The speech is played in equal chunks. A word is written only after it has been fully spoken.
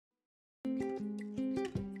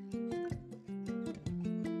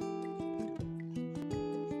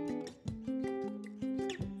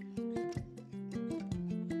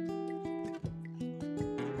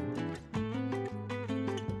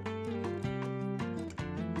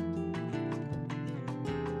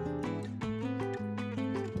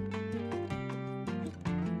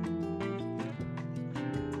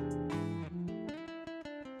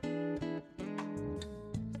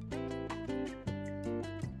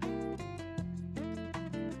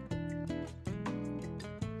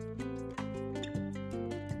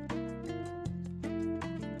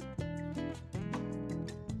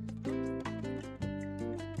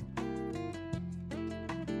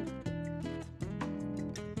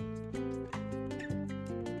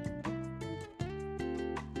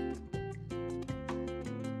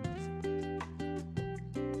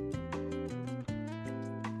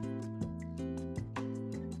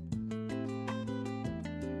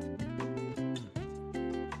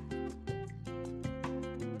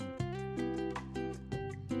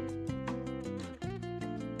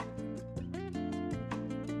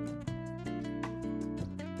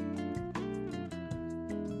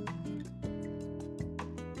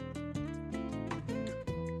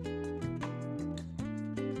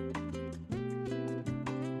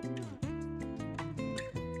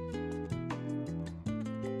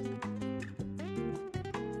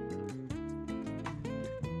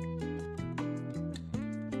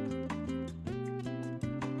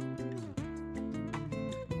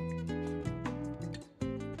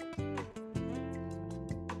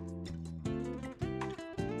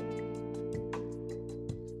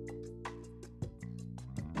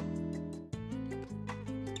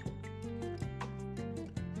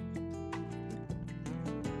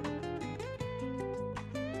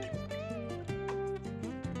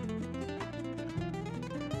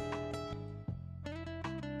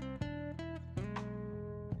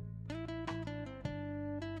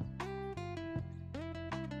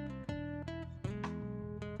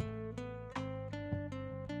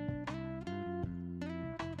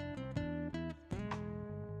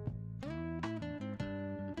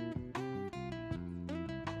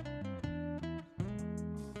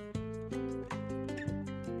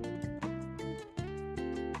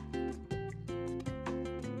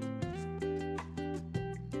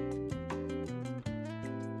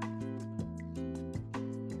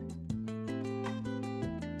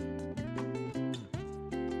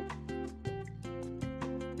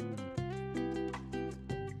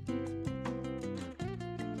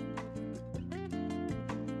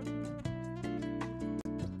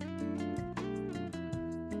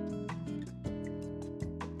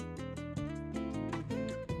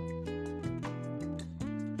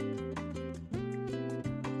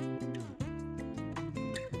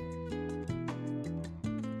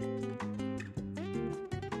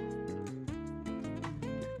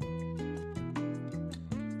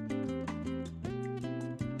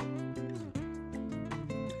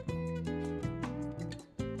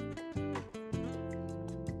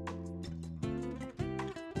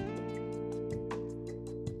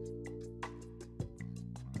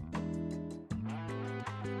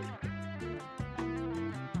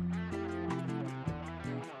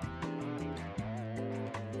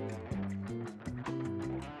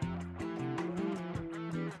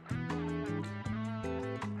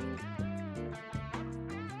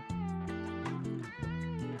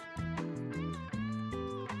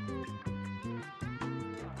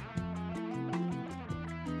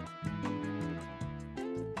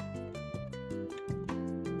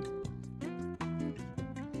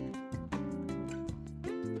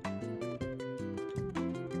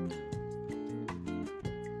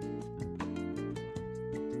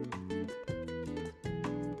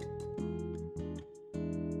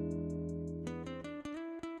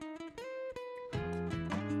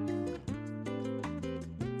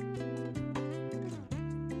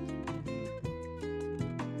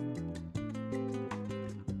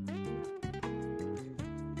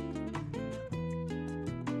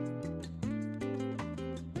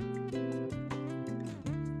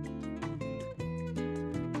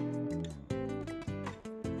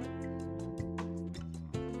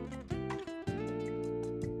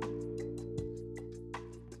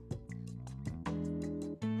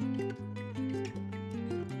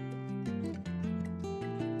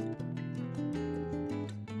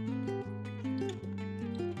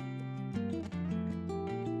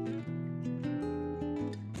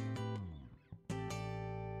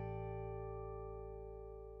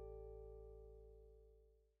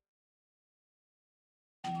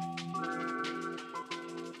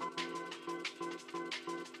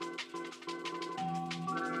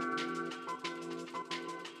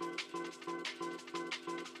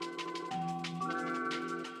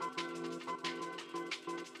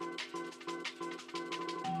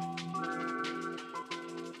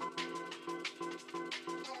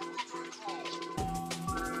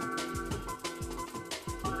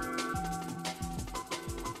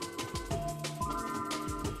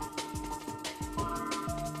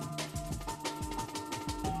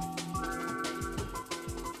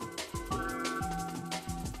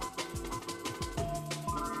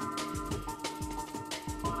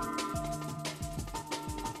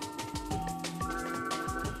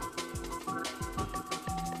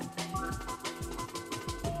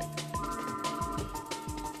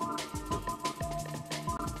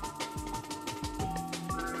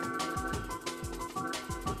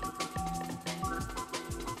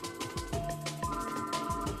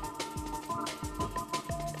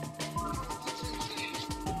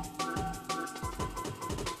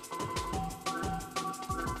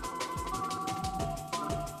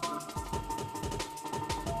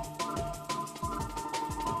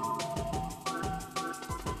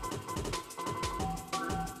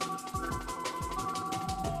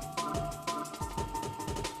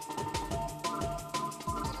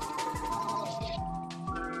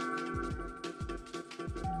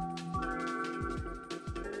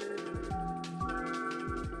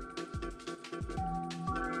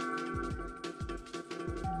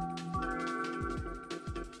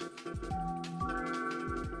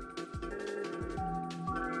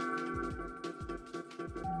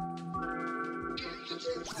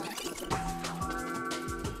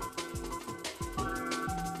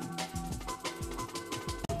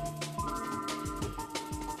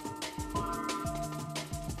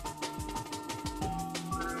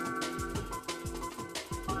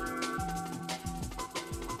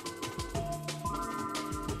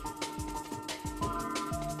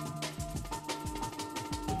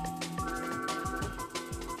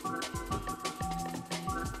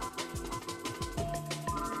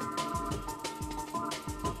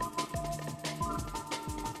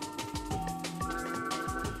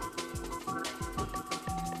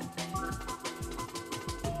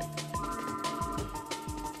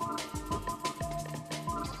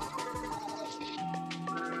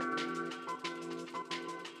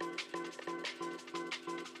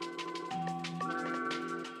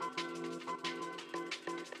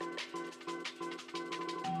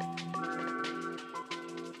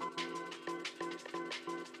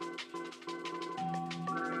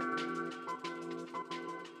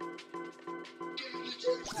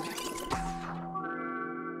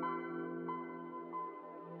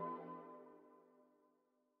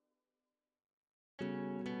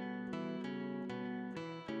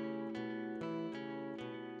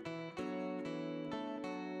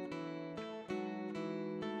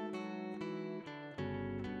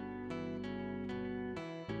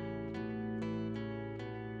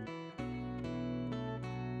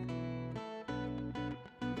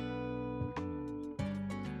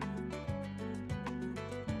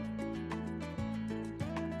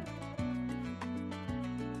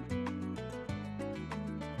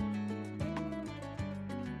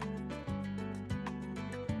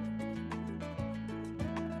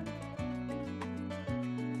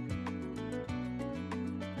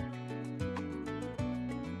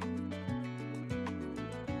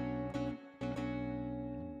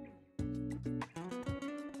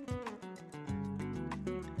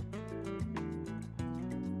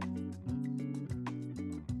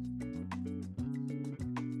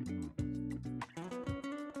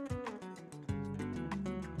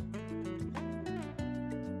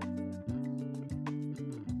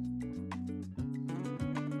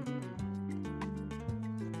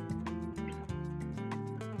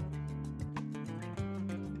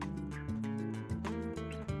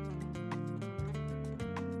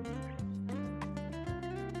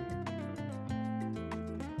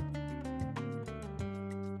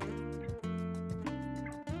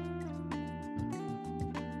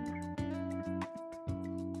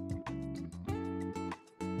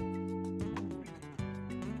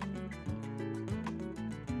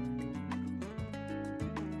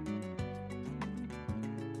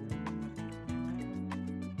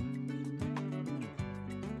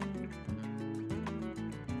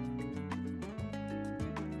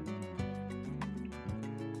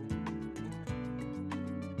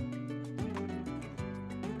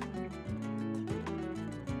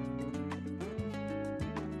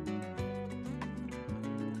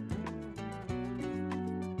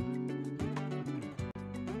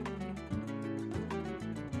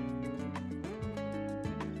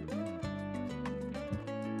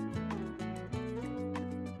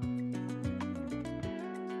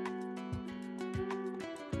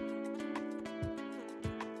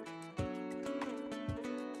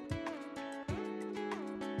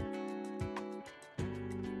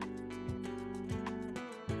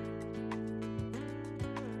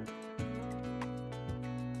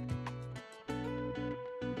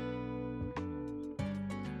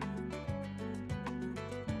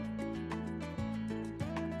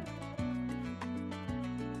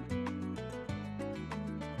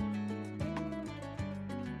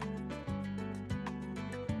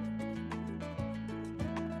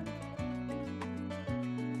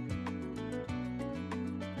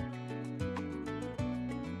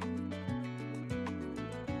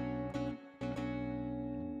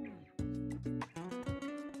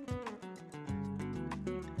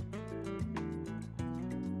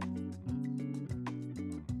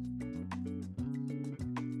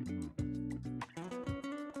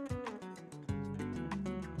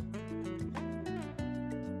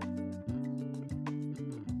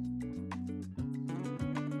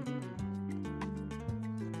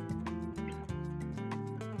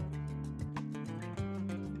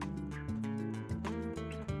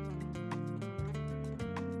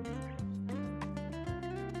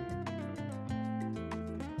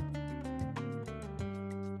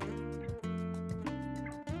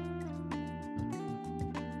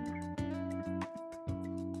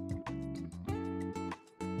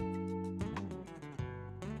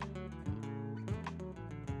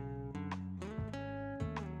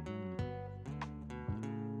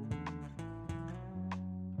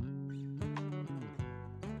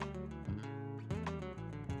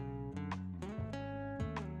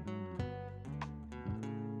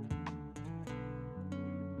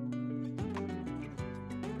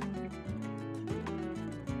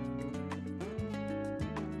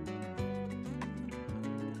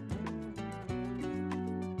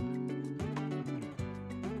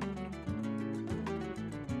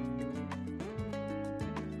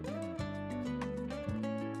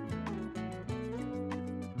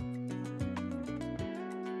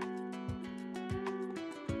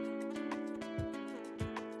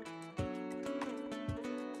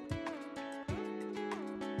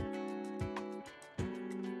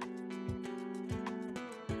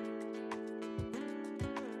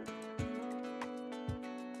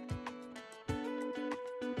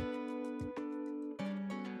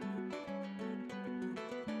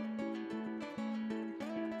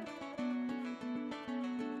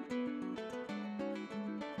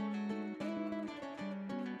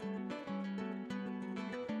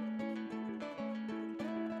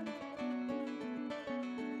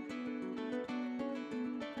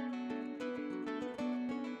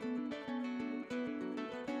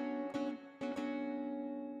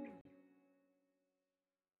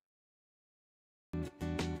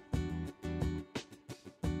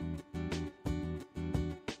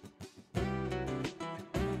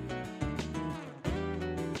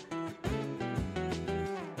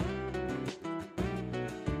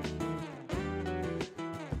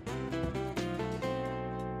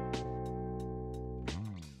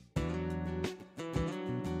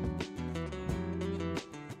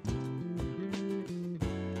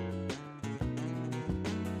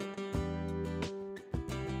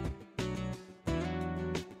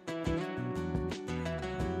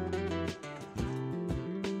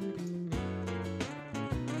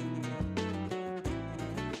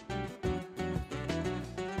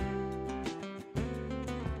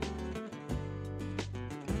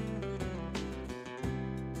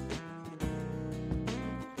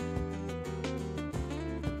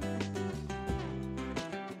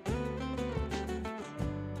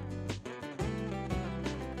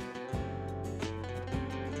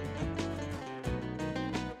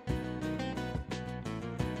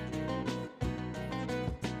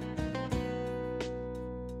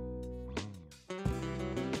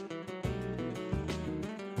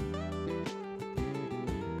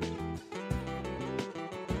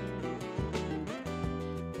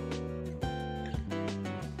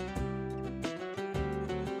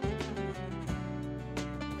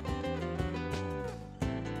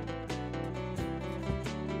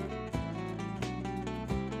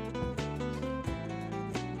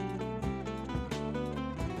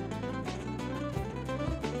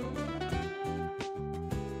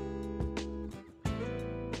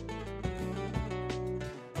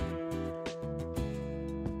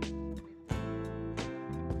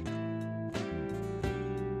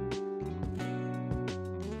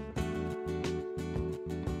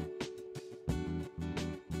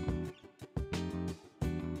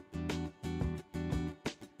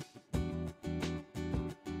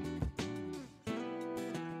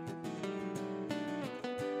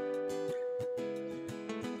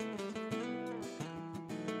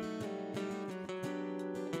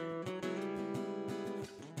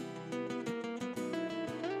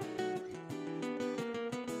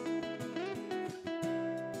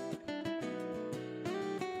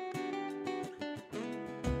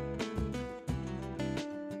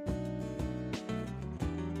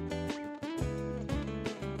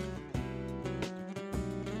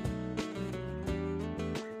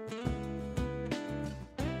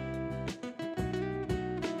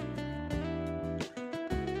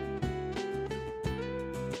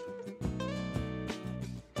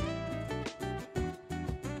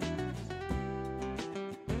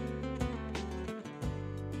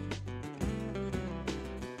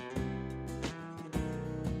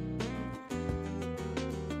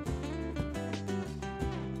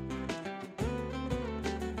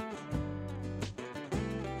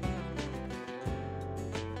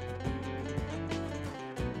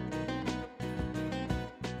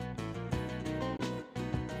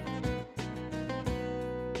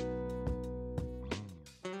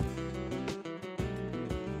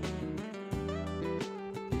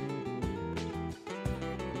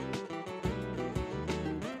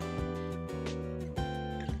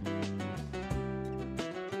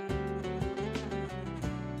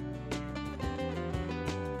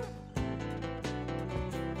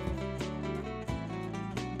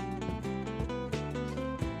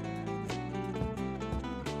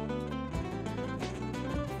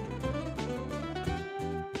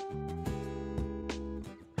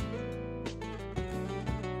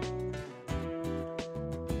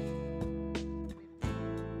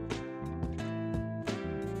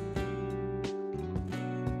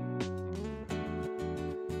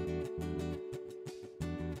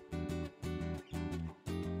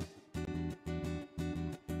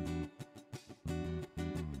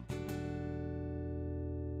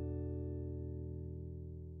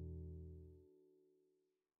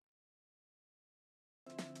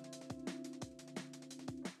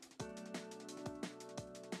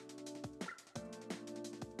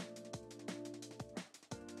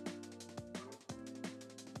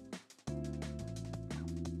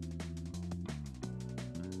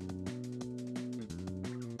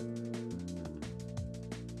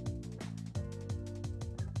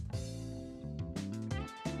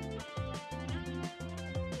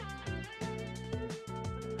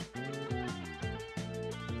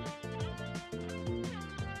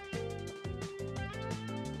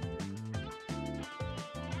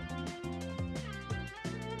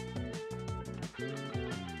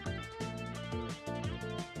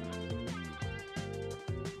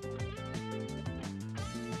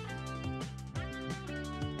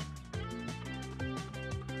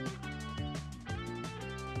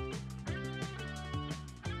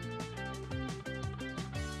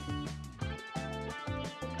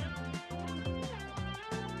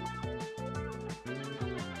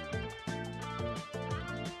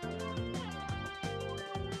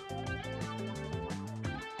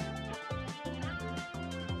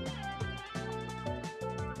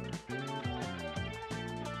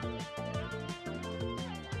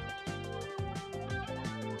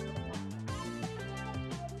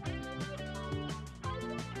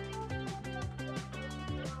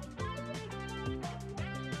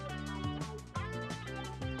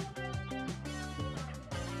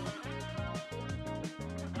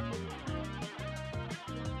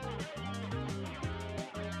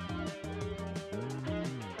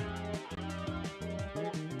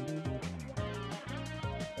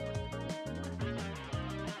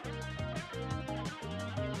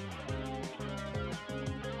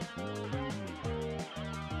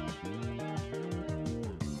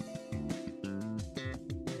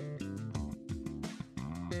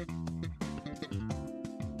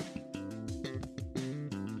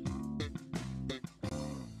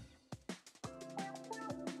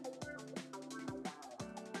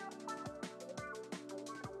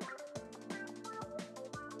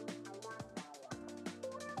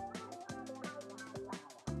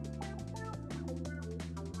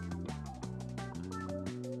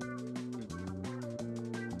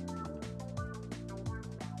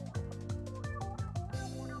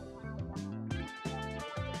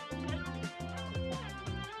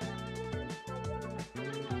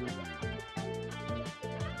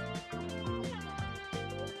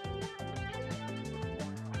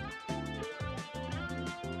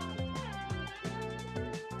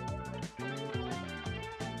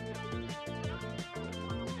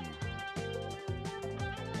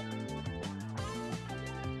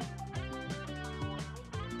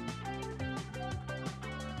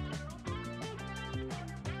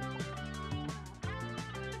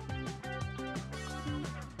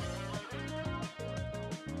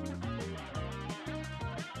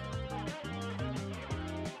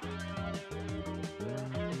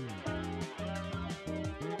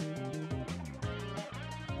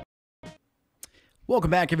Welcome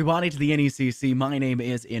back, everybody, to the NECC. My name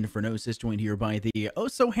is Infernosis, joined here by the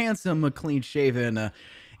oh-so-handsome, clean-shaven,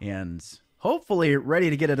 and hopefully ready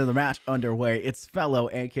to get another match underway. It's Fellow,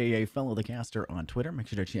 a.k.a. Fellow the Caster on Twitter. Make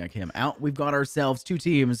sure to check him out. We've got ourselves two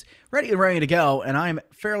teams ready to go, and I'm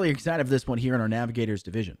fairly excited for this one here in our Navigators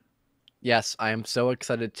division. Yes, I am so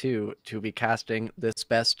excited to be casting this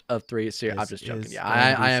best of three series. I'm just joking. Yeah,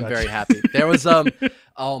 I am very happy. There was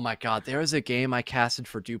oh my god, there was a game I casted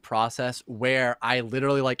for Due Process where I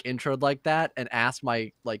literally introed like that and asked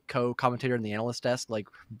my co-commentator in the analyst desk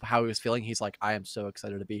how he was feeling. He's like, "I am so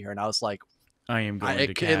excited to be here," and I was like, I am going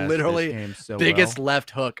to cast literally this game so biggest well.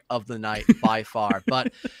 left hook of the night by far.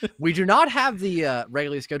 But we do not have the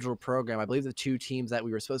regularly scheduled program. I believe the two teams that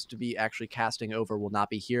we were supposed to be actually casting over will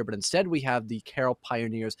not be here, but instead we have the Carroll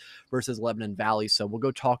Pioneers versus Lebanon Valley. So we'll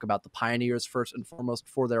go talk about the Pioneers first and foremost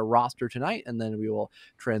for their roster tonight, and then we will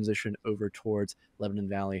transition over towards Lebanon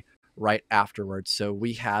Valley right afterwards. So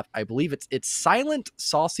we have, I believe it's Silent,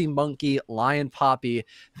 Saucy Monkey, Lion Poppy,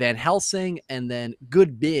 Van Helsing, and then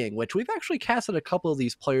Good Being, which we've actually casted a couple of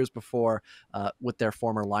these players before with their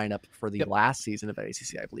former lineup for the last season of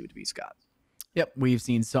NECC, I believe it to be, Scott. Yep, we've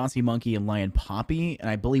seen Saucy Monkey and Lion Poppy, and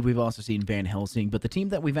I believe we've also seen Van Helsing, but the team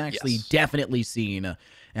that we've actually definitely seen,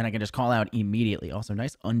 and I can just call out immediately, also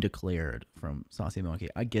nice undeclared from Saucy Monkey.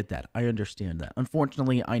 I get that. I understand that.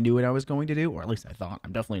 Unfortunately, I knew what I was going to do, or at least I thought.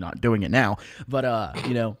 I'm definitely not doing it now, but,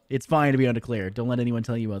 you know, it's fine to be undeclared. Don't let anyone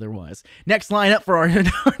tell you otherwise. Next lineup for our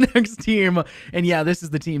next team, and yeah, this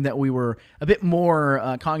is the team that we were a bit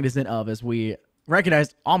more cognizant of as we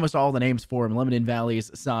recognized almost all the names for him. Lebanon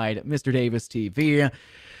Valley's side, Mr. Davis TV,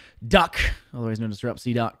 Duck, otherwise known as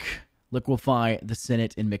Surupsy Duck, Liquefy, The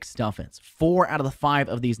Senate, and McStuffins. 4 out of the 5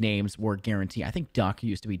 of these names were guaranteed. I think Duck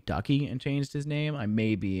used to be Ducky and changed his name. I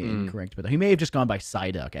may be incorrect, but he may have just gone by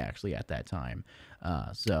Psyduck actually at that time.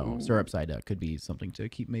 So Surupsy Duck could be something to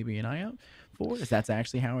keep maybe an eye out for, if that's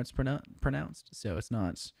actually how it's pronounced. So it's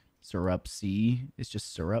not Surupsy, it's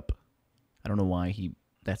just Syrup. I don't know why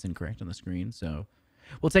that's incorrect on the screen, so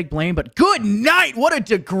we'll take blame, but good night! What a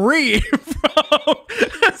degree from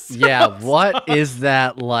yeah, what is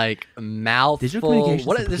that mouthful? Digital communication.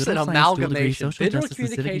 What is this? An amalgamation. Digital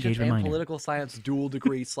communication and political science dual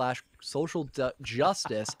degree / social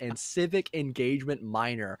justice and civic engagement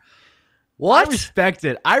minor. What? I respect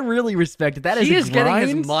it. I really respect it. That is he is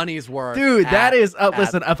getting his money's worth, dude. That is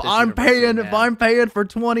listen. If I'm paying for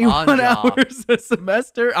 21 hours a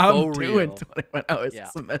semester, I'm doing 21 hours a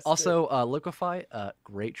semester. Also, Liquefy,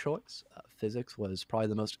 great choice. Physics was probably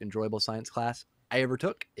the most enjoyable science class I ever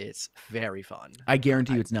took. It's very fun. I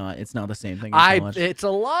guarantee you, it's not. It's not the same thing. It's a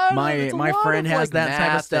lot. My friend has that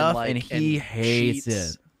type of stuff, and he hates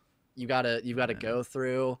it. You gotta go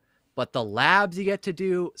through. But the labs you get to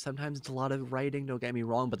do, sometimes it's a lot of writing, don't get me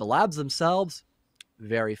wrong, but the labs themselves,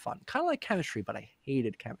 very fun. Kind of like chemistry, but I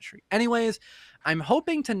hated chemistry. Anyways, I'm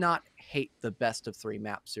hoping to not hate the best of 3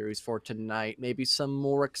 map series for tonight. Maybe some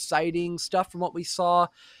more exciting stuff from what we saw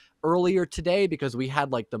earlier today, because we had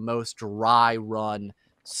the most dry run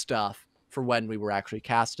stuff for when we were actually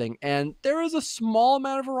casting. And there is a small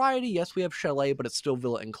amount of variety. Yes, we have Chalet, but it's still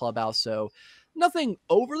Villa and Clubhouse, so nothing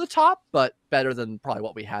over the top, but better than probably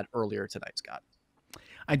what we had earlier tonight, Scott.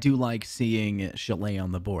 I do like seeing Chalet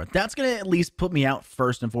on the board. That's going to at least put me out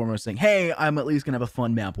first and foremost saying, hey, I'm at least going to have a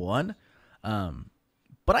fun map 1.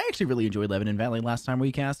 But I actually really enjoyed Lebanon Valley last time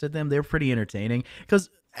we casted them. They were pretty entertaining because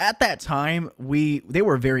at that time, they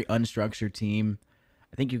were a very unstructured team.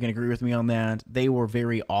 I think you can agree with me on that. They were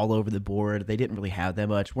very all over the board. They didn't really have that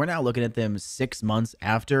much. We're now looking at them 6 months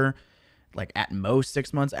after, at most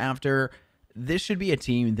 6 months after. This should be a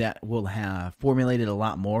team that will have formulated a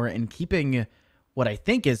lot more and keeping what I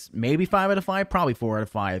think is maybe 5 out of 5, probably 4 out of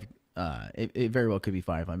 5. It very well could be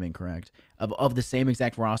 5 if I'm incorrect. Of the same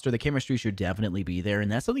exact roster, the chemistry should definitely be there,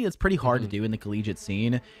 and that's something that's pretty hard to do in the collegiate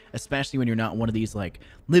scene, especially when you're not one of these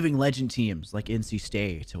living legend teams like NC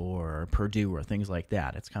State or Purdue or things like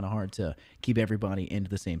that. It's kind of hard to keep everybody into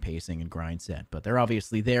the same pacing and grind set, but they're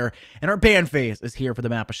obviously there, and our band phase is here for the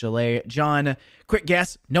map of Chalet. John, quick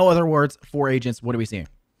guess, no other words, 4 agents. What are we seeing?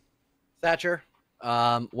 Thatcher.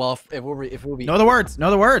 Well, if we'll be no other words.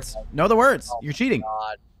 Oh, you're cheating.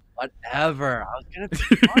 God. Whatever. I was gonna be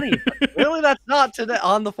funny, but really, that's not today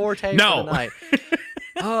on the forte for tonight.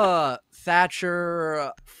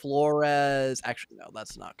 Thatcher, Flores. Actually, no,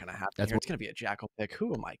 that's not gonna happen. It's gonna be a Jackal pick.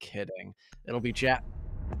 Who am I kidding? It'll be Jack.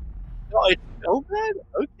 No, it's so bad.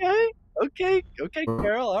 Okay,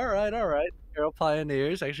 Carroll. All right. Carroll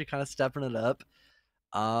Pioneers actually kind of stepping it up.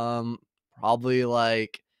 Probably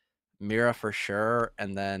Mira for sure,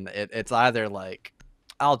 and then it's either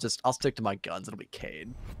I'll stick to my guns. It'll be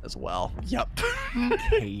Cade as well. Yep.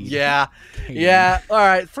 Yeah. Yeah. All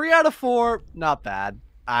right. 3 out of 4. Not bad.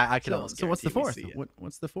 I can almost. So what's the fourth?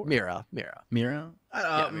 What's the fourth? Mira. Mira. Mira for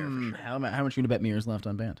sure. How much you gonna bet Mira's left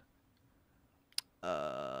on band?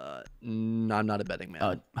 I'm not a betting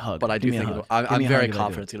man. Hug. But I do think I'm very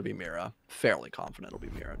confident it's gonna be Mira. Fairly confident it'll be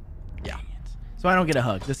Mira. Yeah. So I don't get a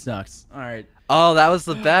hug. This sucks. All right. Oh, that was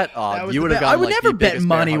the bet. Oh, you would have gotten. I would like, never bet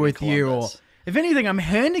money with you. Columbus. If anything, I'm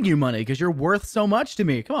handing you money because you're worth so much to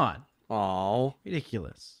me. Come on. Oh,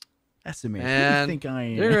 ridiculous. Estimate. Man, you think I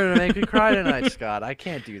am? You're gonna make me cry tonight, Scott. I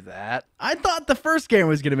can't do that. I thought the first game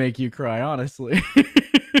was gonna make you cry. Honestly.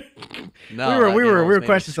 No, we were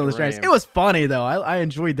questioning some of the strategies. It was funny though. I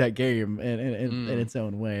enjoyed that game in its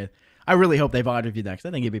own way. I really hope they VOD review that because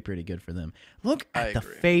I think it'd be pretty good for them. Look at the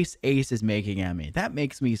face Ace is making at me. That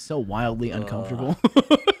makes me so wildly uncomfortable.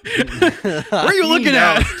 Where are you looking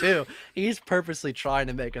at? Too. He's purposely trying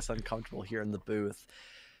to make us uncomfortable here in the booth.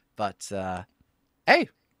 But hey,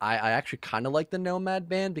 I actually kind of like the Nomad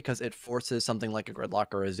ban because it forces something like a Gridlock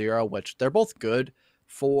or a Zero, which they're both good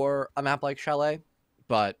for a map like Chalet,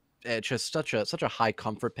 but it's just such a high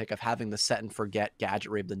comfort pick of having the set and forget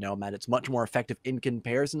gadgetry of the Nomad. It's much more effective in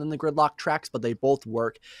comparison than the Gridlock tracks, but they both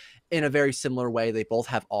work in a very similar way. They both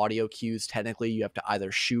have audio cues. Technically, you have to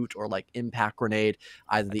either shoot or like impact grenade,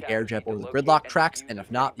 either the air jet or the Gridlock tracks, and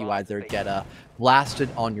if not, you either get blasted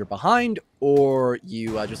on your behind or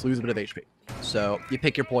you just lose a bit of HP. So you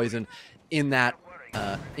pick your poison in that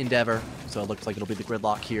endeavor. So it looks like it'll be the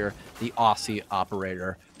Gridlock here, the Aussie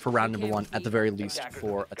operator for round number 1, at the very least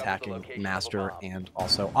for attacking Master and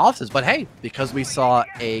also offices. But hey, because we saw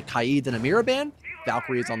a Kaid and a Mira ban,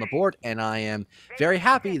 Valkyrie is on the board, and I am very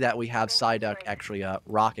happy that we have Psyduck actually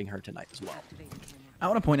rocking her tonight as well. I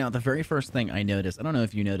want to point out the very first thing I noticed. I don't know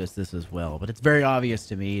if you noticed this as well, but it's very obvious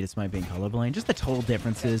to me. This might be colorblind. Just the total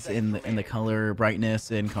differences in the color brightness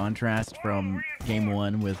and contrast from game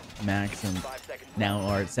 1 with Max and now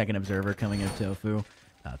our second observer coming in Tofu.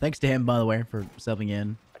 Thanks to him, by the way, for subbing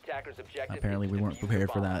in. Apparently we weren't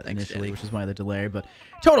prepared for that initially, which is why the delay. But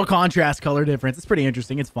total contrast, color difference. It's pretty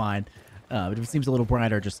interesting. It's fine. But if it seems a little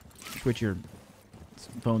brighter, just switch your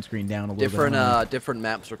phone screen down a little bit. Different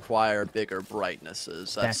maps require bigger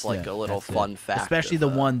brightnesses. That's like a little fun fact. Especially the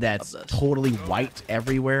one that's totally white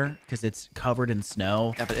everywhere because it's covered in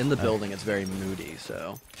snow. Yeah, but in the building it's very moody.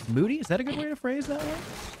 So moody? Is that a good way to phrase that way?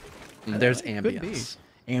 There's ambience.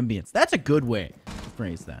 Ambience. That's a good way to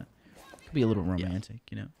phrase that. Could be a little romantic,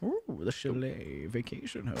 you know. Ooh, the chalet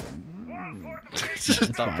vacation home.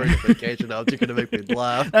 It's not bringing vacation home. You're gonna make me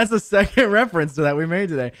laugh. That's the second reference to that we made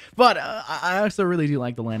today. But I also really do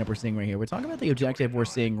like the lineup we're seeing right here. We're talking about the objective we're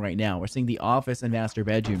seeing right now. We're seeing the office and master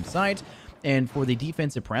bedroom site. And for the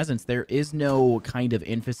defensive presence, there is no kind of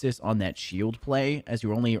emphasis on that shield play, as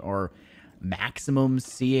you only are maximum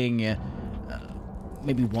seeing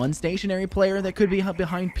maybe one stationary player that could be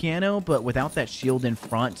behind piano, but without that shield in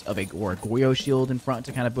front of or a Goyo shield in front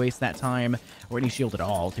to kind of waste that time, or any shield at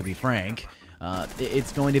all, to be frank.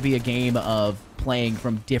 It's going to be a game of playing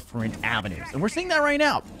from different avenues. And we're seeing that right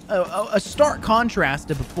now. A stark contrast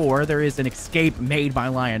to before. There is an escape made by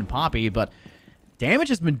Lion Poppy, but damage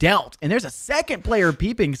has been dealt. And there's a second player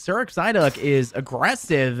peeping. Surik Psyduck is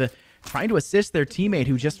aggressive, trying to assist their teammate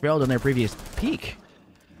who just failed on their previous peek.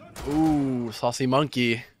 Ooh, Saucy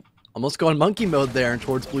Monkey. Almost going monkey mode there and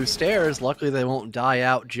towards blue stairs. Luckily, they won't die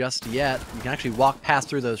out just yet. You can actually walk past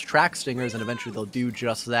through those track stingers, and eventually they'll do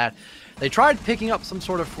just that. They tried picking up some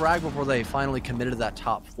sort of frag before they finally committed to that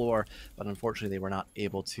top floor, but unfortunately they were not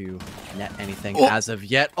able to net anything as of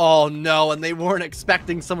yet. Oh no, and they weren't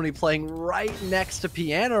expecting somebody playing right next to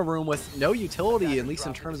Piano Room with no utility, at least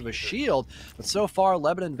in terms of a shield. But so far,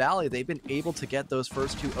 Lebanon Valley, they've been able to get those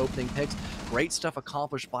first 2 opening picks. Great stuff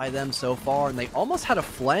accomplished by them so far, and they almost had a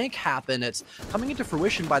flank happen. It's coming into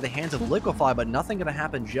fruition by the hands of Liquefy, but nothing going to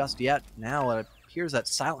happen just yet. Now it appears that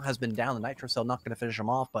Silent has been down. The Nitro Cell not going to finish him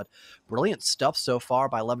off, but brilliant stuff so far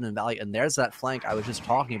by Lebanon Valley. And there's that flank I was just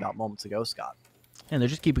talking about moments ago, Scott. And they're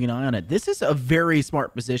just keeping an eye on it. This is a very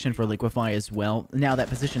smart position for Liquefy as well. Now, that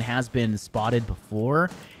position has been spotted before,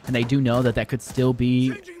 and they do know that that could still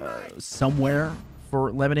be somewhere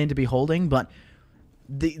for Lebanon to be holding, but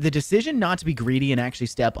the decision not to be greedy and actually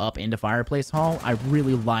step up into Fireplace Hall, I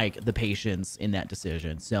really like the patience in that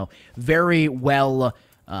decision. So very well,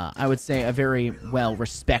 I would say a very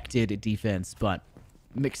well-respected defense, but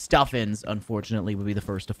McStuffins, unfortunately, would be the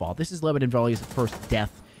first to fall. This is Lebanon Valley's first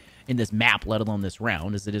death in this map, let alone this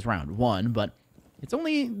round, as it is round 1, but It's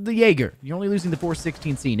only the Jaeger. You're only losing the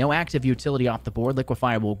 416C. No active utility off the board.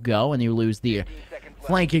 Liquefy will go, and you lose the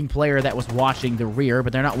flanking player that was watching the rear,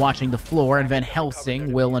 but they're not watching the floor, and Van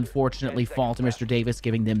Helsing will unfortunately fall to Mr. Davis,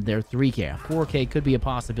 giving them their 3K. 4K could be a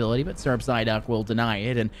possibility, but Serb Psyduck will deny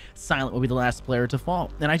it, and Silent will be the last player to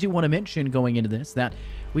fall. And I do want to mention going into this that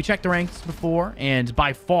we checked the ranks before, and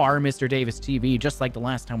by far, Mr. Davis TV, just like the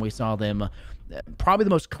last time we saw them, probably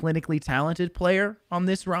the most clinically talented player on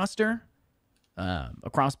this roster.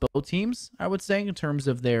 Across both teams, I would say, in terms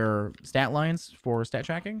of their stat lines for stat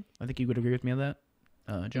tracking. I think you would agree with me on that,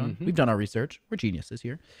 John. We've done our research. We're geniuses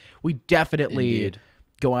here. We definitely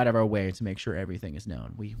go out of our way to make sure everything is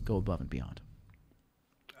known. We go above and beyond.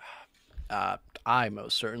 I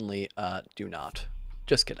most certainly do not.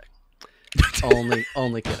 Just kidding.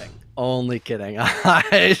 only kidding.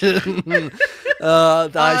 I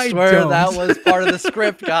swear that was part of the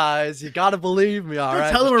script, guys. You gotta believe me, all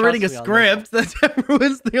right? Tell them we're reading a script. That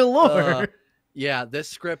ruins the allure. Yeah, this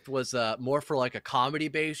script was more for like a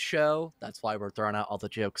comedy-based show. That's why we're throwing out all the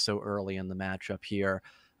jokes so early in the matchup here.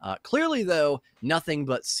 Clearly, though, nothing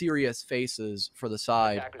but serious faces for the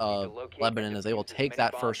side of Lebanon as they will take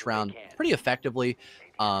that first round pretty effectively.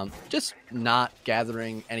 Just not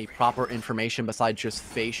gathering any proper information besides just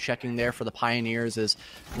face checking there for the Pioneers is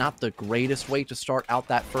not the greatest way to start out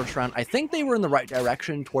that first round. I think they were in the right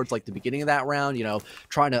direction towards like the beginning of that round, you know,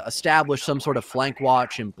 trying to establish some sort of flank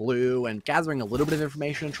watch in blue and gathering a little bit of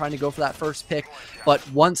information and trying to go for that first pick. But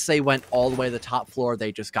once they went all the way to the top floor,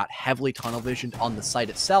 they just got heavily tunnel visioned on the site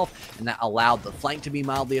itself, and that allowed the flank to be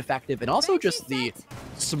mildly effective, and also just the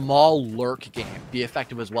small lurk game be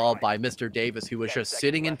effective as well by Mr. Davis, who was just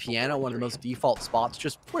sitting in piano, one of the most default spots,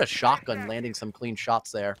 just put a shotgun, landing some clean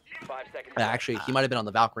shots there. Actually, he might have been on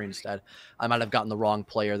the Valkyrie instead. I might have gotten the wrong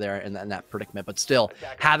player there in that predicament, but still,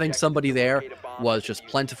 having somebody there was just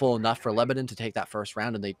plentiful enough for Lebanon to take that first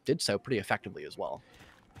round, and they did so pretty effectively as well.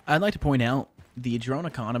 I'd like to point out the drone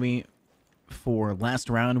economy for last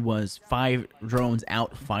round was 5 drones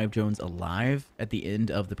out, 5 drones alive at the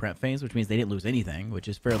end of the prep phase, which means they didn't lose anything, which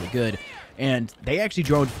is fairly good. And they actually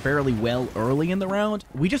droned fairly well early in the round.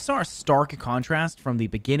 We just saw a stark contrast from the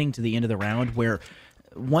beginning to the end of the round where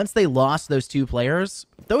once they lost those 2 players,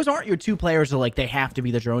 those aren't your 2 players that are like, they have to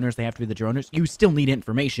be the droners, they have to be the droners. You still need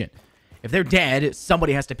information. If they're dead,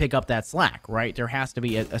 somebody has to pick up that slack, right? There has to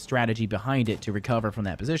be a strategy behind it to recover from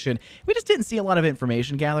that position. We just didn't see a lot of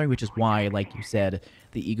information gathering, which is why, like you said,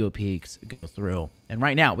 the ego peaks go through. And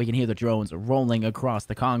right now, we can hear the drones rolling across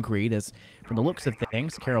the concrete as, from the looks of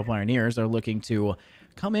things, Carroll Pioneers are looking to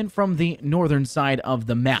come in from the northern side of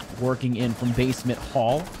the map, working in from Basement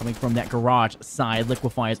Hall, coming from that garage side.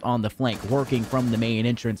 Liquefy is on the flank, working from the main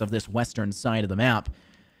entrance of this western side of the map.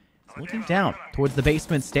 Looking down towards the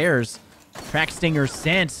basement stairs. Track Stinger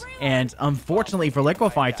sent, and unfortunately for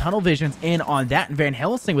Liquefy, Tunnel Vision's in on that, and Van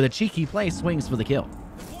Helsing with a cheeky play swings for the kill.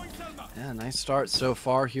 Yeah, nice start so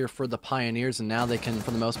far here for the Pioneers, and now they can,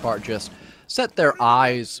 for the most part, just set their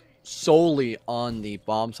eyes solely on the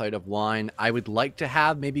bomb site of Wine. I would like to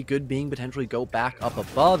have maybe Good Being potentially go back up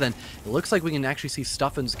above, and it looks like we can actually see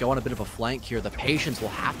Stuffins go on a bit of a flank here. The patience will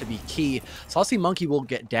have to be key. Saucy Monkey will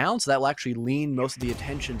get down, so that will actually lean most of the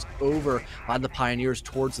attentions over by the Pioneers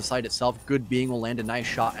towards the site itself. Good Being will land a nice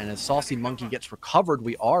shot, and as Saucy Monkey gets recovered,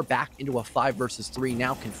 we are back into a 5 versus 3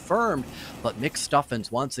 now confirmed, but Mick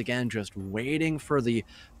Stuffins once again just waiting for the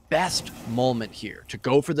best moment here to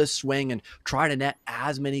go for this swing and try to net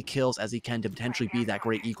as many kills as he can to potentially be that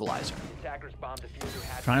great equalizer.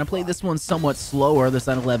 Trying to play this one somewhat slower, the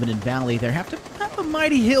side of Lebanon Valley. They have to have a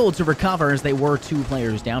mighty hill to recover as they were 2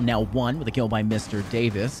 players down, now 1 with a kill by Mr.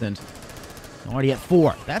 Davis, and already at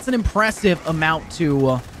 4. That's an impressive amount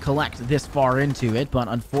to collect this far into it, but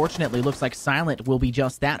unfortunately looks like Silent will be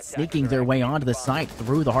just that, sneaking their way onto the site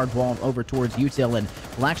through the hard wall over towards Util, and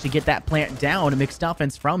will actually get that plant down.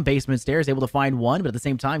 McStuffins from basement stairs able to find one, but at the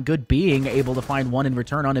same time, Good Being able to find one in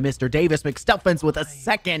return onto Mr. Davis. McStuffins with a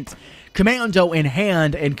second commando in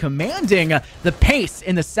hand and commanding the pace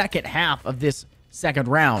in the second half of this second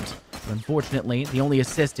round. But unfortunately, the only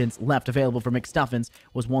assistance left available for McStuffins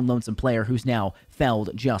was one lonesome player who's now felled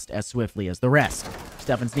just as swiftly as the rest.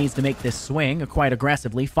 Stuffins needs to make this swing quite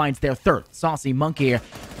aggressively, finds their third. Saucy Monkey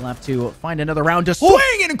will have to find another round to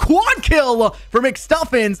swing, and quad kill for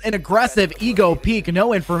McStuffins. An aggressive ego peak,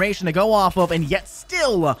 no information to go off of, and yet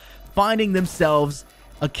still finding themselves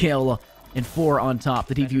a kill and 4 on top.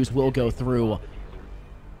 The defuse will go through.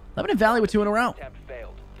 Lebanon Valley with 2 in a row.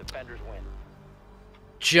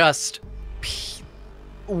 Just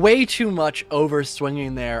way too much over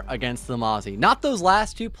swinging there against the Mozzie. Not those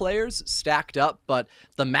last 2 players stacked up, but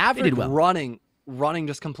the Maverick running running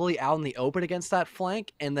just completely out in the open against that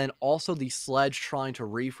flank, and then also the sledge trying to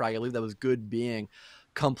refrag. I believe that was good being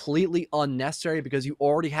completely unnecessary because you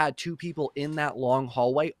already had 2 people in that long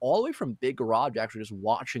hallway all the way from Big Garage actually just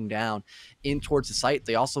watching down in towards the site.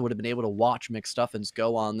 They also would have been able to watch McStuffins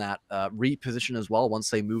go on that reposition as well once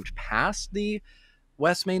they moved past the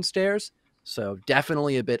West Main stairs. So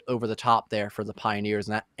definitely a bit over the top there for the Pioneers,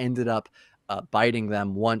 and that ended up biting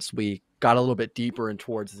them once we got a little bit deeper in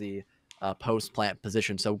towards the post-plant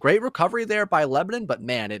position. So great recovery there by Lebanon, but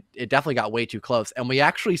man, it definitely got way too close. And we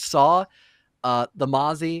actually saw the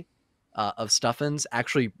Mozzie of Stuffins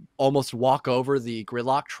actually almost walk over the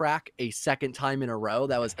gridlock track a second time in a row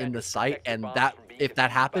that was in the site, and that if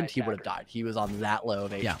that happened, he would have died. He was on that low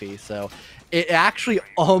of HP, so it actually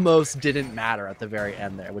almost didn't matter at the very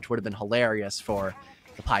end there, which would have been hilarious for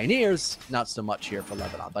the Pioneers, not so much here for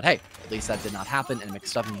Lebanon. But hey, at least that did not happen, and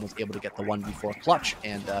McStuffin was able to get the 1v4 clutch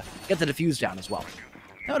and get the defuse down as well.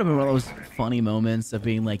 That would have been one of those funny moments of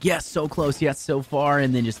being like, yes, so close, yes, so far,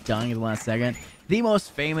 and then just dying at the last second. The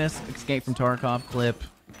most famous Escape from Tarkov clip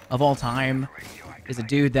of all time is a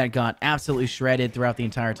dude that got absolutely shredded throughout the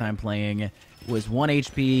entire time playing, was 1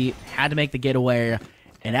 HP, had to make the getaway,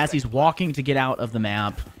 and as he's walking to get out of the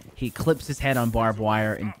map, he clips his head on barbed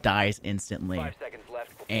wire and dies instantly,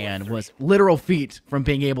 and was literal feet from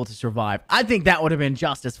being able to survive. I think that would have been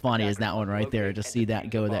just as funny as that one right there, to see that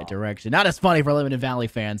go that direction. Not as funny for Lebanon Valley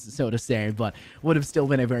fans, so to say, but would have still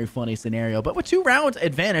been a very funny scenario. But with 2 rounds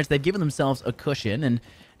advantage, they've given themselves a cushion, and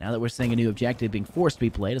now that we're seeing a new objective being forced to be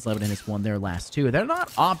played, as Lebanon has won their last 2, they're not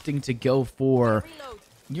opting to go for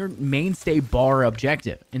your mainstay bar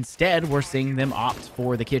objective. Instead, we're seeing them opt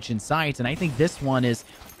for the kitchen site, and I think this one is,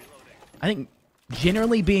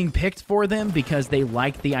 generally being picked for them because they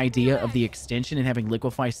like the idea of the extension and having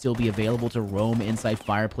Liquefy still be available to roam inside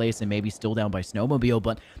Fireplace and maybe still down by Snowmobile,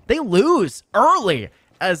 but they lose early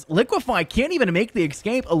as Liquefy can't even make the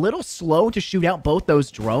escape. A little slow to shoot out both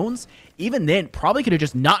those drones. Even then, probably could have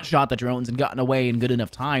just not shot the drones and gotten away in good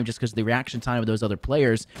enough time just because of the reaction time of those other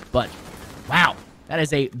players, but wow. That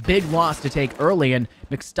is a big loss to take early, and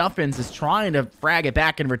McStuffins is trying to frag it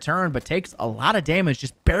back in return, but takes a lot of damage,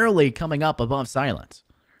 just barely coming up above silence.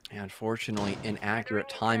 Unfortunately, inaccurate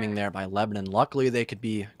timing there by Lebanon. Luckily, they could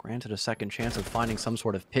be granted a second chance of finding some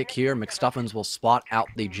sort of pick here. McStuffins will spot out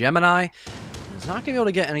the Gemini. He's not going to be able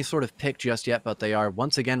to get any sort of pick just yet, but they are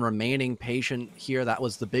once again remaining patient here. That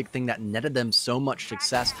was the big thing that netted them so much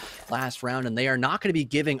success last round, and they are not going to be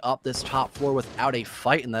giving up this top floor without a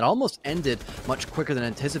fight, and that almost ended much quicker than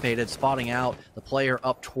anticipated, spotting out the player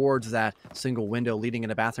up towards that single window leading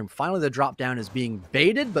into bathroom. Finally, the drop down is being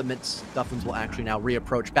baited, but McStuffins will actually now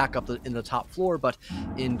reapproach back up in the top floor, but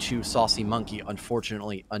into Saucy Monkey,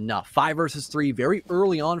 unfortunately enough. 5 versus 3 very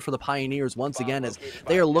early on for the Pioneers once again, as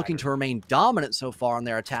they are looking to remain dominant so far in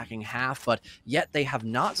their attacking half, but yet they have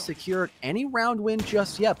not secured any round win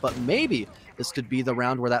just yet. But maybe this could be the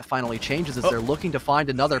round where that finally changes, as they're looking to find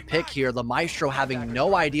another pick here. The Maestro having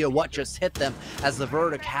no idea what just hit them, as the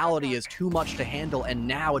verticality is too much to handle, and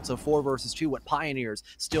now it's a 4 versus 2 with Pioneers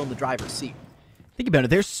still in the driver's seat. Think about it.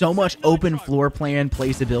 There's so much open floor plan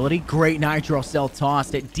placeability. Great Nitro Cell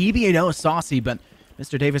tossed at DB&O Saucy, but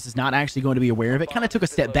Mr. Davis is not actually going to be aware of it. Kind of took a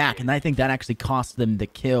step back, and I think that actually cost them the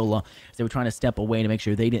kill as they were trying to step away to make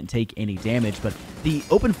sure they didn't take any damage. But the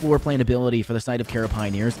open floor plan ability for the side of Carroll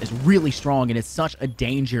Pioneers is really strong, and it's such a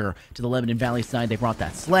danger to the Lebanon Valley side. They brought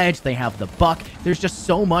that sledge. They have the buck. There's just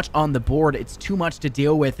so much on the board. It's too much to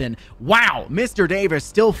deal with, and wow, Mr. Davis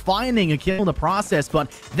still finding a kill in the process, but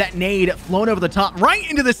that nade flown over the top right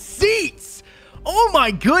into the seats. Oh my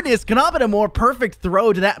goodness, cannot be a more perfect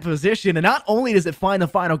throw to that position, and not only does it find the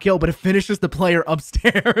final kill, but it finishes the player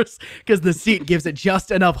upstairs because the seat gives it just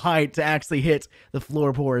enough height to actually hit the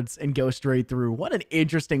floorboards and go straight through. What an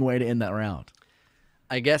interesting way to end that round.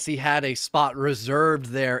 I guess he had a spot reserved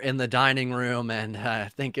there in the dining room, and I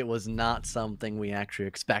think it was not something we actually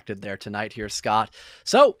expected there tonight here, Scott.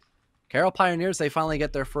 So, Carroll Pioneers, they finally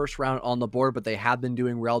get their first round on the board, but they have been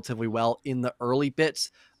doing relatively well in the early bits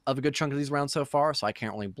of a good chunk of these rounds so far, so I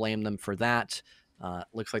can't really blame them for that.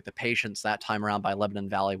 Looks like the patience that time around by Lebanon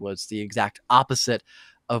Valley was the exact opposite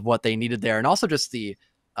of what they needed there, and also just the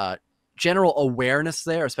general awareness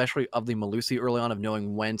there, especially of the Malusi early on, of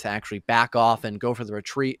knowing when to actually back off and go for the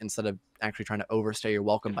retreat instead of actually trying to overstay your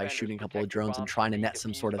welcome by shooting a couple of drones and trying to net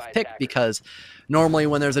some sort of pick, because normally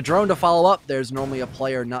when there's a drone to follow up, there's normally a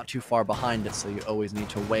player not too far behind it, so you always need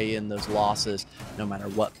to weigh in those losses no matter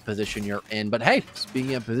what position you're in. But hey,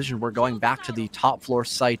 speaking of position, we're going back to the top floor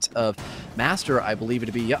site of Master, I believe it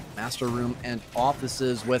to be, yep, Master Room and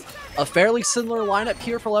Offices, with a fairly similar lineup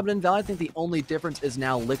here for Lebanon Valley. I think the only difference is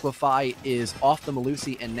now Liquefy is off the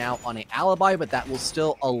Malusi and now on a alibi, but that will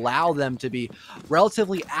still allow them to be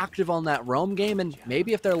relatively active on that roam game, and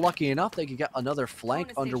maybe if they're lucky enough, they could get another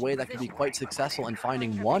flank underway that could be quite successful in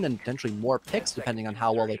finding one and potentially more picks depending on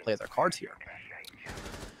how well they play their cards here.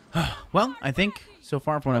 Well, I think so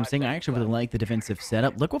far from what I'm seeing, I actually really like the defensive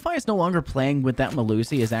setup. Liquefy is no longer playing with that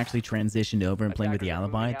Malusi, is actually transitioned over and playing with the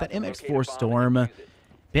alibi. That MX4 Storm,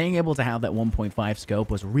 being able to have that 1.5 scope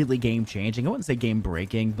was really game-changing. I wouldn't say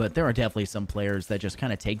game-breaking, but there are definitely some players that just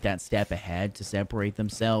kind of take that step ahead to separate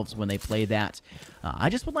themselves when they play that. I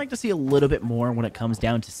just would like to see a little bit more when it comes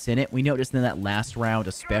down to Senate. We noticed in that last round,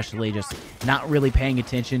 especially, just not really paying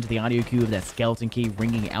attention to the audio cue of that skeleton key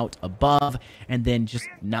ringing out above, and then just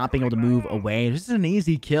not being able to move away. This is an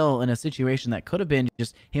easy kill in a situation that could have been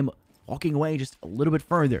just him walking away just a little bit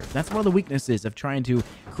further. That's one of the weaknesses of trying to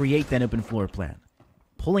create that open floor plan.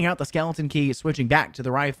 Pulling out the skeleton key, switching back to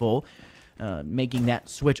the rifle, making that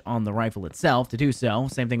switch on the rifle itself to do so.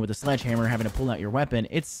 Same thing with the sledgehammer, having to pull out your weapon.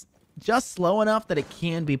 It's just slow enough that it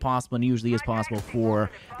can be possible, and usually is possible,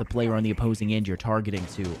 for the player on the opposing end you're targeting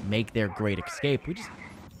to make their great escape. We just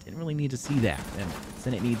didn't really need to see that, and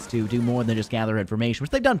Senate needs to do more than just gather information,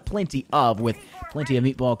 which they've done plenty of, with plenty of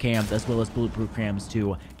meatball cams as well as bulletproof cams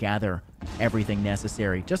to gather everything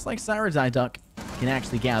necessary. Just like Duck can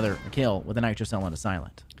actually gather a kill with a nitro cell on a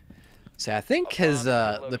silent. See, I think his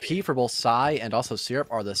the P for both Psy and also Syrup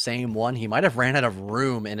are the same one. He might have ran out of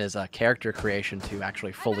room in his character creation to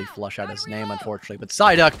actually fully flush out his name, unfortunately. But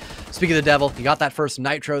Psyduck, speaking of the devil, he got that first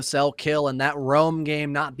nitro cell kill, and that roam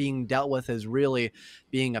game not being dealt with is really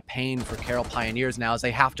being a pain for Carroll Pioneers now, as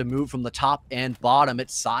they have to move from the top and bottom.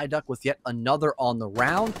 It's Psyduck with yet another on the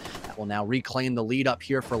round that will now reclaim the lead up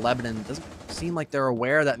here for Lebanon. It doesn't seem like they're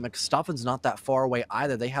aware that McStuffin's not that far away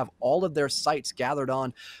either. They have all of their sights gathered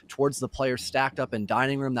on towards the players stacked up in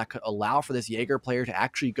dining room that could allow for this Jaeger player to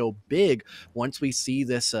actually go big once we see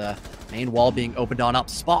this main wall being opened on up.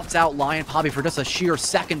 Spots out Lion Poppy for just a sheer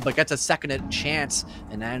second, but gets a second chance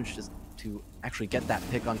and manages to actually get that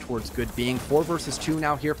pick on towards Good Being. 4 versus 2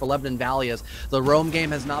 now here for Lebanon Valley, as the roam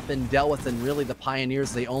game has not been dealt with, and really the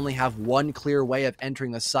Pioneers, they only have one clear way of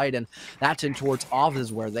entering the site, and that's in towards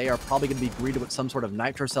Offices, where they are probably going to be greeted with some sort of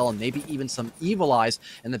nitro cell and maybe even some Evil Eyes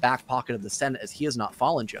in the back pocket of the Senate, as he has not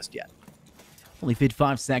fallen just yet. Only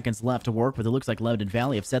 55 seconds left to work with. It looks like Lebanon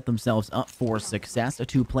Valley have set themselves up for success. A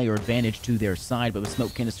 2-player advantage to their side, but with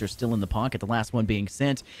smoke canister still in the pocket, the last one being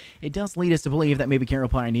sent, it does lead us to believe that maybe Carroll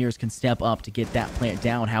Pioneers can step up to get that plant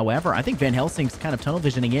down. However, I think Van Helsing's kind of tunnel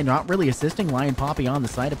visioning in, not really assisting Lion Poppy on the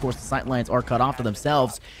site. Of course, the sight lines are cut off to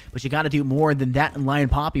themselves, but you got to do more than that, and Lion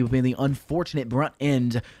Poppy would be the unfortunate brunt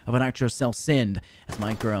end of a nitro cell send, as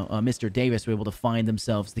Mr. Davis were able to find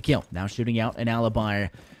themselves the kill. Now shooting out an alibi.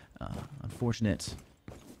 Unfortunate.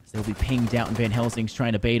 They'll be pinged out, and Van Helsing's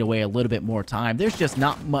trying to bait away a little bit more time. There's just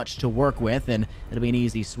not much to work with, and it'll be an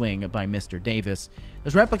easy swing by Mr. Davis.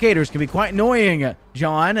 Those replicators can be quite annoying,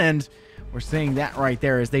 John, and we're seeing that right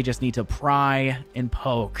there, as they just need to pry and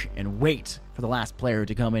poke and wait for the last player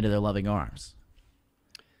to come into their loving arms.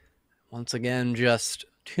 Once again, just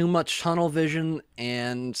too much tunnel vision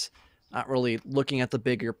and not really looking at the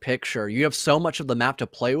bigger picture. You have so much of the map to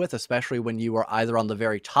play with, especially when you are either on the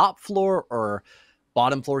very top floor or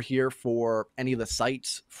bottom floor here for any of the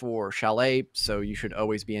sites for Chalet, so you should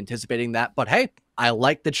always be anticipating that. But hey, I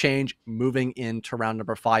like the change moving into round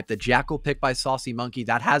number 5. The Jackal pick by Saucy Monkey,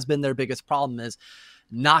 that has been their biggest problem, is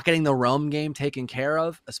not getting the roam game taken care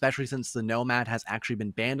of, especially since the Nomad has actually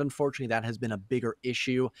been banned. Unfortunately, that has been a bigger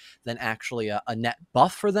issue than actually a net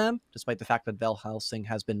buff for them, despite the fact that Van Helsing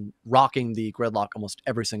has been rocking the gridlock almost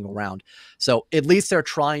every single round. So at least they're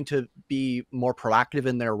trying to be more proactive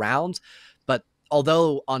in their rounds. But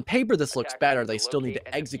although on paper this looks better, they still need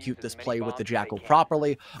to execute this play with the Jackal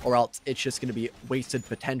properly, or else it's just going to be wasted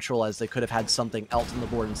potential, as they could have had something else on the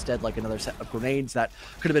board instead, like another set of grenades that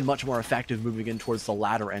could have been much more effective moving in towards the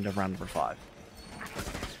latter end of round number 5.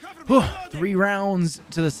 3 rounds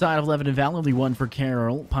to the side of Lebanon Valley, only 1 for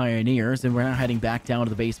Carroll Pioneers, and we're now heading back down to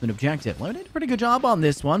the basement objective. Lebanon did a pretty good job on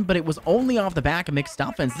this one, but it was only off the back of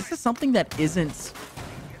McStuffins. This is something that isn't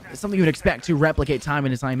something you would expect to replicate time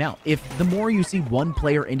in a timeout. If the more you see one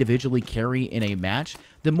player individually carry in a match,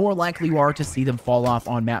 the more likely you are to see them fall off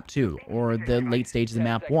on map 2 or the late stages of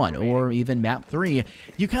map 1 or even map 3.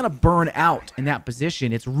 You kind of burn out in that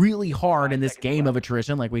position. It's really hard in this game of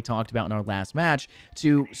attrition, like we talked about in our last match,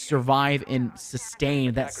 to survive and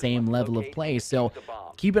sustain that same level of play. So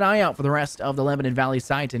keep an eye out for the rest of the Lebanon Valley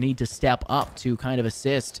side to need to step up to kind of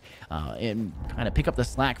assist and kind of pick up the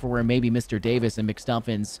slack for where maybe Mr. Davis and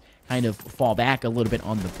McStuffins kind of fall back a little bit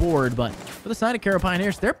on the board. But for the side of Carroll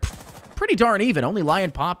Pioneers, they're pretty darn even. Only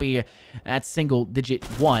Lion Poppy at single-digit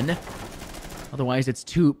 1. Otherwise, it's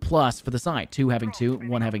 2+ for the side. 2 having 2,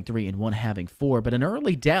 1 having 3, and 1 having 4. But an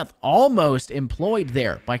early death almost employed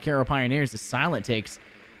there by Carroll Pioneers as Silent takes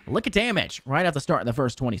a lick of damage right at the start of the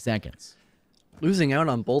first 20 seconds. Losing out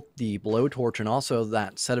on both the blowtorch and also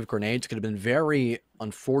that set of grenades could have been very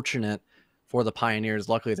unfortunate for the Pioneers.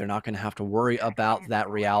 Luckily, they're not going to have to worry about that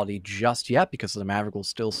reality just yet because the Maverick will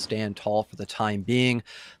still stand tall for the time being.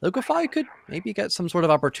 Liquefy could maybe get some sort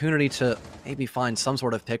of opportunity to maybe find some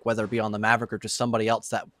sort of pick, whether it be on the Maverick or just somebody else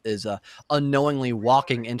that is unknowingly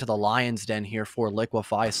walking into the Lion's Den here for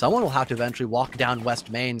Liquefy. Someone will have to eventually walk down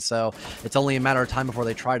West Main, so it's only a matter of time before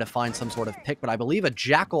they try to find some sort of pick. But I believe a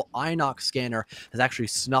Jackal Inox scanner has actually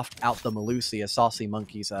snuffed out the Malusi, as Saucy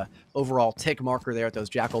Monkey's overall tick marker there at those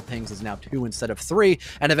Jackal pings is now 2 instead of 3,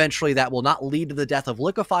 and eventually that will not lead to the death of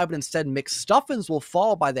Liquefy, but instead McStuffins will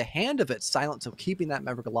fall by the hand of it. Silent, so keeping that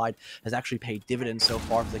Maverick alive has actually paid dividends so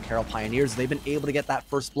far for the Carroll Pioneers. They've been able to get that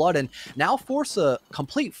first blood and now force a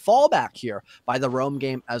complete fallback here by the roam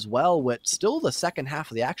game as well, with still the second half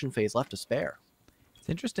of the action phase left to spare. It's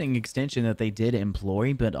an interesting extension that they did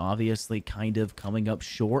employ, but obviously kind of coming up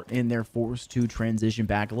short, and they're forced to transition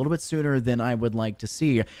back a little bit sooner than I would like to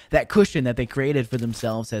see. That cushion that they created for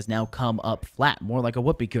themselves has now come up flat, more like a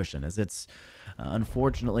whoopee cushion, as it's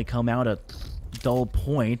unfortunately come out a dull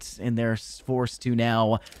point, and they're forced to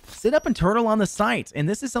now sit up and turtle on the site. And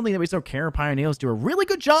this is something that we saw Carroll Pioneers do a really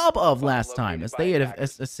good job of last time, as they had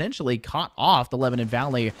essentially caught off the Lebanon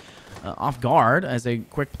Valley off guard as a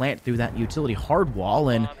quick plant through that utility hard wall,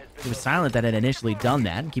 and it was Silent that had initially done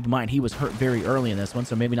that. And keep in mind, he was hurt very early in this one,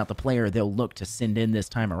 so maybe not the player they'll look to send in this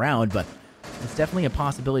time around, but it's definitely a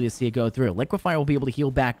possibility to see it go through. Liquefy will be able to heal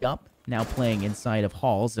back up, now playing inside of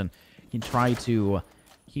halls, and can try to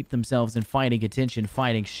keep themselves in fighting contention,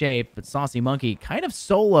 fighting shape, but Saucy Monkey kind of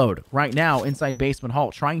soloed right now inside basement hall,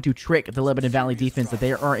 trying to trick the Lebanon Valley defense that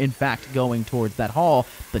they are in fact going towards that hall,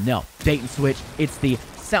 but no, bait and switch. It's the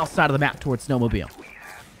south side of the map towards Snowmobile.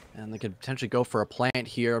 And they could potentially go for a plant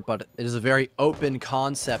here, but it is a very open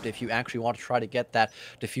concept if you actually want to try to get that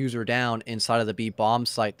diffuser down inside of the B bomb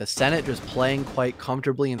site. The Senate just playing quite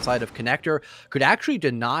comfortably inside of Connector could actually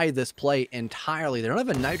deny this play entirely. They don't have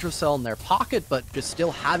a Nitro Cell in their pocket, but just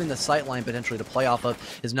still having the sight line potentially to play off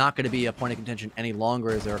of is not going to be a point of contention any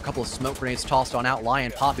longer, as there are a couple of smoke grenades tossed on out.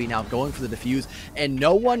 Lion Poppy now going for the defuse, and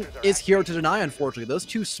no one is here to deny, unfortunately. Those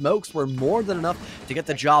 2 smokes were more than enough to get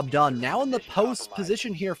the job done. Now in the post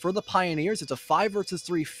position here for the Pioneers, it's a 5 versus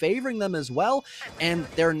 3 favoring them as well, and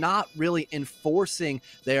they're not really enforcing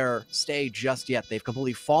their stay just yet. They've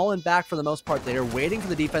completely fallen back for the most part. They are waiting for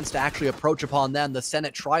the defense to actually approach upon them. The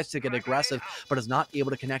Senate tries to get aggressive, but is not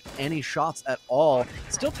able to connect any shots at all.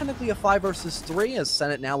 Still technically a 5 versus 3, as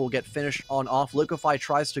Senate now will get finished on off. Liquefy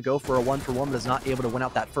tries to go for a 1-for-1, but is not able to win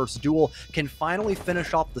out that first duel. Can finally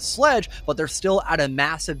finish off the sledge, but they're still at a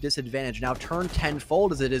massive disadvantage. Now turned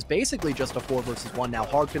tenfold, as it is basically just a 4 versus 1 now.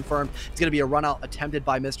 Hard confirmed. It's going to be a run out attempted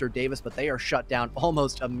by Mr. Davis, but they are shut down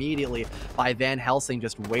almost immediately by Van Helsing,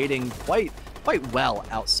 just waiting quite well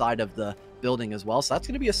outside of the building as well. So that's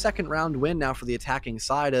going to be a second round win now for the attacking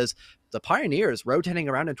side, as the Pioneers rotating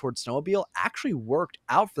around and towards Snowmobile actually worked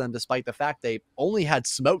out for them, despite the fact they only had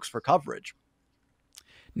smokes for coverage.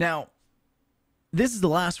 Now, this is the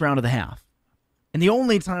last round of the half. And the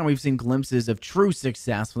only time we've seen glimpses of true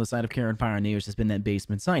success from the side of Carroll Pioneers has been that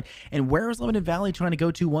basement side. And where is Lebanon Valley trying to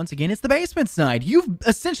go to once again? It's the basement side. You've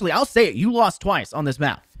essentially, I'll say it, you lost twice on this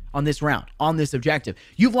map, on this round, on this objective.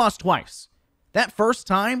 You've lost twice. That first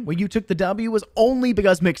time when you took the W was only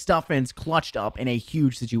because McStuffins clutched up in a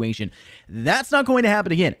huge situation. That's not going to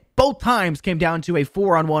happen again. Both times came down to a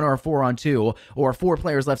 4-on-1 or a 4-on-2 or 4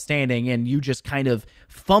 players left standing, and you just kind of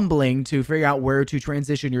fumbling to figure out where to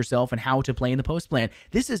transition yourself and how to play in the post plan.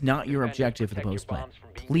 This is not your objective for the post plan.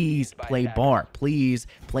 Please play bar. Please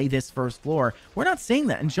play this first floor. We're not seeing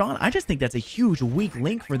that. And John, I just think that's a huge weak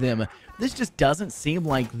link for them. This just doesn't seem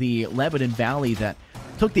like the Lebanon Valley that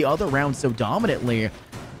took the other round so dominantly.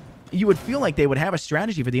 You would feel like they would have a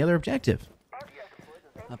strategy for the other objective.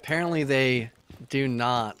 Apparently they do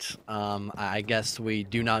not. I guess we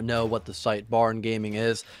do not know what the site Barn Gaming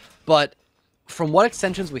is, but from what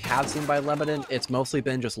extensions we have seen by Lebanon, it's mostly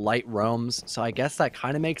been just light roams, so I guess that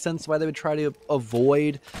kind of makes sense why they would try to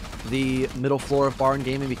avoid the middle floor of Barn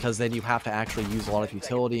Gaming, because then you have to actually use a lot of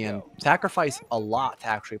utility and sacrifice a lot to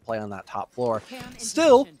actually play on that top floor.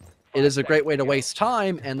 Still, it is a great way to waste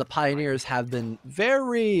time, and the Pioneers have been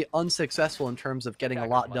very unsuccessful in terms of getting a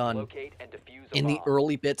lot done in the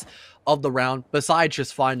early bits of the round, besides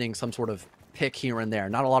just finding some sort of pick here and there.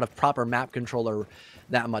 Not a lot of proper map control or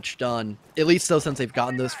that much done. At least though, since they've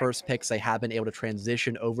gotten those first picks, they have been able to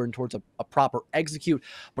transition over and towards a proper execute.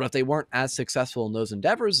 But if they weren't as successful in those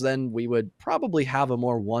endeavors, then we would probably have a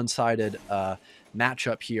more one-sided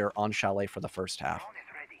matchup here on Chalet for the first half.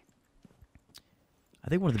 I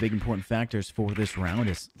think one of the big important factors for this round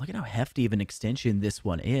is look at how hefty of an extension this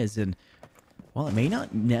one is. And while it may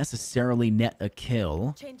not necessarily net a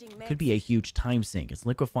kill, it could be a huge time sink, as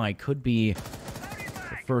Liquefy could be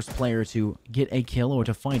the first player to get a kill or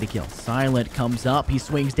to find a kill. Silent comes up, he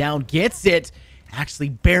swings down, gets it, actually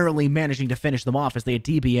barely managing to finish them off as they had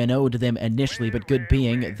DBNO'd them initially, but good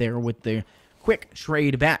being there with the quick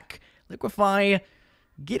trade back. Liquefy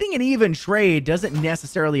getting an even trade doesn't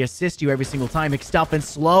necessarily assist you every single time. McStuffin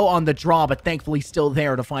slow on the draw, but thankfully still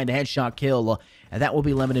there to find a headshot kill. And that will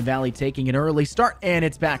be Lebanon Valley taking an early start, and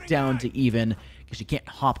it's back down to even because you can't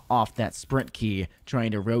hop off that sprint key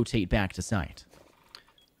trying to rotate back to site.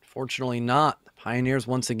 Fortunately not. The Pioneers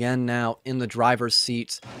once again now in the driver's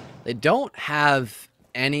seats. They don't have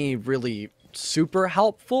any really super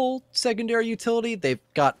helpful secondary utility. They've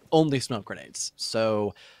got only smoke grenades.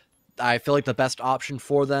 So I feel like the best option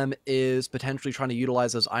for them is potentially trying to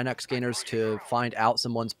utilize those Inox scanners to find out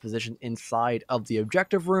someone's position inside of the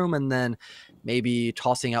objective room, and then maybe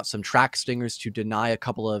tossing out some track stingers to deny a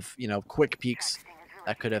couple of, quick peeks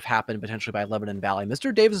that could have happened potentially by Lebanon Valley.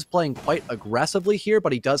 Mr. Davis is playing quite aggressively here,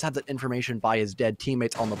 but he does have that information by his dead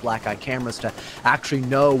teammates on the black eye cameras to actually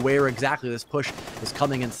know where exactly this push is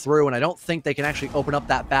coming in through, and I don't think they can actually open up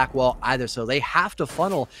that back wall either, so they have to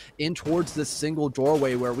funnel in towards this single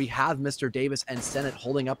doorway where we have Mr. Davis and Senate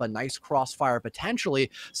holding up a nice crossfire potentially.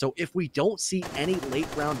 So if we don't see any late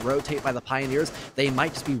round rotate by the Pioneers, they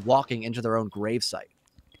might just be walking into their own gravesite.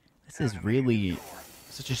 This is really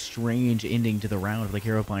such a strange ending to the round of the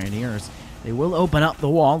Carroll Pioneers. They will open up the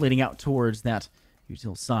wall leading out towards that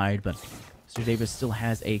util side, but Mr. Davis still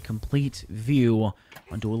has a complete view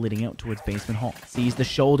on door leading out towards basement hall. Sees the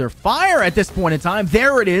shoulder fire at this point in time.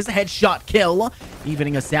 There it is, headshot kill,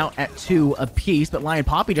 evening us out at 2 apiece. But Lion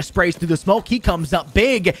Poppy just sprays through the smoke. He comes up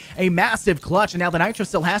big, a massive clutch, and now the nitro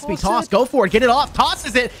still has to be tossed. Go for it, get it off,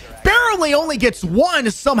 tosses it. Barely only gets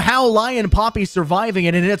one. Somehow Lion Poppy surviving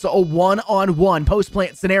it, and it's a one-on-one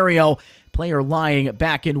post-plant scenario. Player lying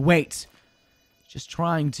back in wait, just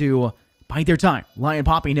trying to bide their time. Lion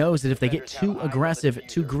Poppy knows that if they get too aggressive,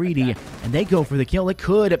 too greedy, and they go for the kill, it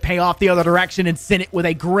could pay off the other direction, and send it with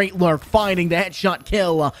a great lurk, finding the headshot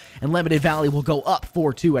kill, and Lebanon Valley will go up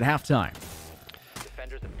 4-2 at halftime.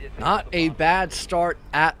 Not a bad start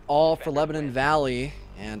at all for Lebanon Valley,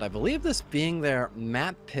 and I believe this being their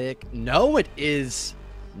map pick. No, it is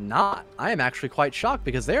not. I am actually quite shocked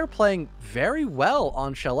because they're playing very well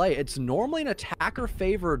on Chalet. It's normally an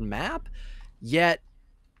attacker-favored map, yet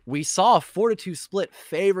we saw a 4-2 split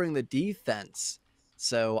favoring the defense.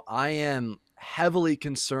 So I am heavily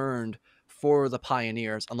concerned for the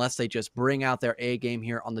Pioneers unless they just bring out their A game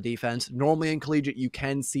here on the defense. Normally in collegiate, you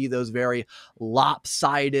can see those very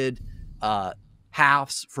lopsided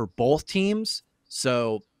halves for both teams.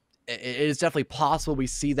 So it is definitely possible we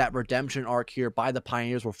see that redemption arc here by the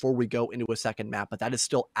Pioneers before we go into a second map, but that is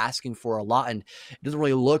still asking for a lot, and it doesn't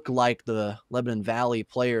really look like the Lebanon Valley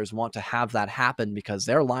players want to have that happen because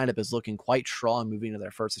their lineup is looking quite strong moving into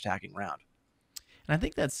their first attacking round. And I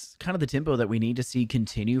think that's kind of the tempo that we need to see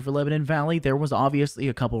continue for Lebanon Valley. There was obviously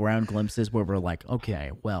a couple round glimpses where we're like,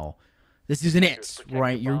 okay, well, this isn't it,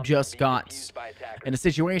 right? You just got in a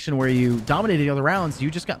situation where you dominated the other rounds, you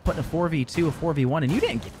just got put in a 4v2, a 4v1, and you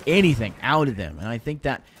didn't get anything out of them. And I think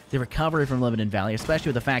that the recovery from Lebanon Valley, especially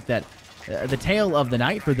with the fact that the tale of the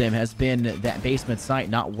night for them has been that basement site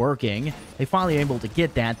not working. They finally able to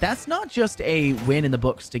get that. That's not just a win in the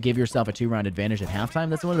books to give yourself a 2-round advantage at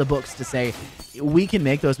halftime. That's one of the books to say we can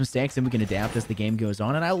make those mistakes and we can adapt as the game goes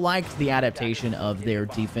on. And I liked the adaptation of their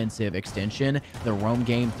defensive extension, the roam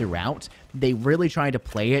game throughout. They really tried to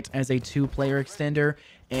play it as a 2-player extender.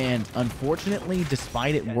 And unfortunately,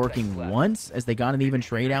 despite it working once, as they got an even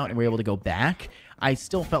trade out and were able to go back, I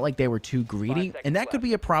still felt like they were too greedy, and that could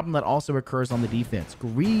be a problem that also occurs on the defense.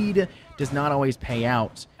 Greed does not always pay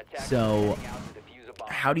out, so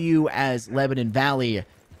how do you, as Lebanon Valley,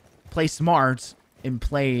 play smart and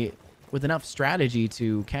play with enough strategy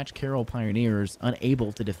to catch Carroll Pioneers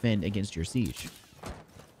unable to defend against your siege?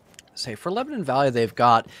 Say, for Lebanon Valley, they've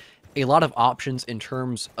got a lot of options in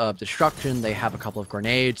terms of destruction. They have a couple of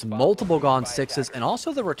grenades, multiple Gone 6s, and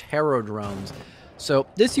also the Rotero drones. So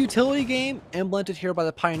this utility game, implemented here by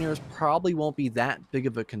the Pioneers, probably won't be that big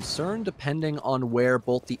of a concern, depending on where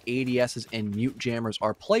both the ADSs and mute jammers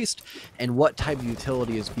are placed, and what type of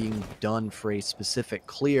utility is being done for a specific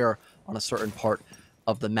clear on a certain part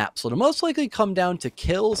of the map. So it'll most likely come down to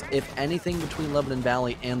kills, if anything, between Lebanon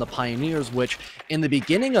Valley and the Pioneers, which in the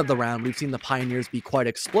beginning of the round, we've seen the Pioneers be quite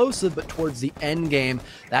explosive, but towards the end game,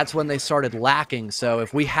 that's when they started lacking. So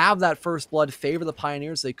if we have that first blood favor the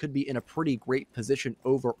Pioneers, they could be in a pretty great position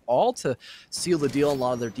overall to seal the deal in a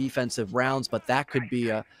lot of their defensive rounds, but that could be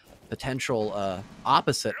a potential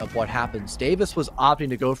opposite of what happens. Davis was opting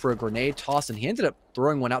to go for a grenade toss, and he ended up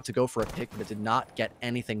throwing one out to go for a pick, but it did not get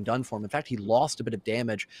anything done for him. In fact, he lost a bit of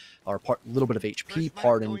damage, or a little bit of HP,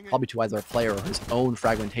 pardon, probably to either a player or his own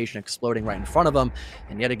fragmentation exploding right in front of him.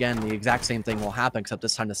 And yet again, the exact same thing will happen, except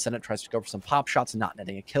this time the Senate tries to go for some pop shots, not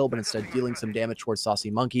netting a kill, but instead dealing some damage towards Saucy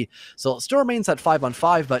Monkey. So it still remains at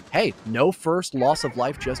 5-on-5, but hey, no first loss of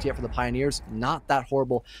life just yet for the Pioneers. Not that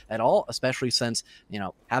horrible at all, especially since, you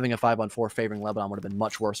know, having a 5-on-4 favoring Lebanon would have been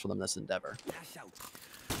much worse for them this endeavor.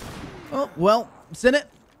 Oh, well, Senate,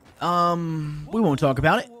 we won't talk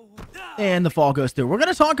about it. And the fall goes through. We're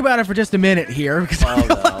going to talk about it for just a minute here, because I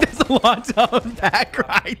feel like there's a lot to unpack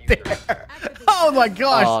right there. Oh my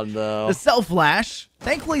gosh. Oh no. The self-flash.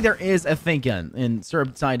 Thankfully, there is a think gun, and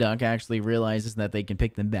Serb Psyduck actually realizes that they can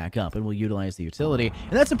pick them back up and will utilize the utility.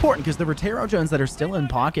 And that's important, because the Rotero drones that are still in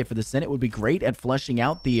pocket for the Senate would be great at flushing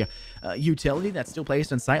out the utility that's still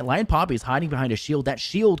placed on site. Lion Poppy is hiding behind a shield. That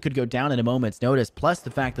shield could go down in a moment's notice, plus the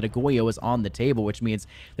fact that a Goyo is on the table, which means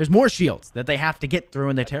there's more shields that they have to get through,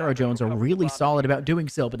 and the Rotero drones are really solid about doing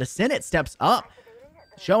so. But the Senate steps up,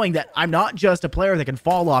 showing that I'm not just a player that can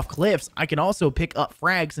fall off cliffs, I can also pick up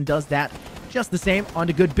frags, and does that just the same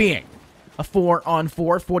onto Good Being. A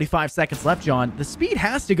 4-on-4, 45 seconds left, John. The speed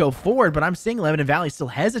has to go forward, but I'm seeing Lebanon Valley still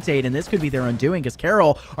hesitate, and this could be their undoing, because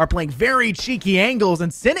Carroll are playing very cheeky angles,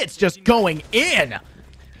 and Senate's just going in.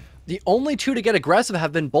 The only two to get aggressive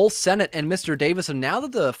have been both Senate and Mr. Davis, and now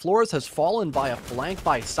that the Flores has fallen by a flank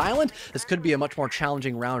by Silent, this could be a much more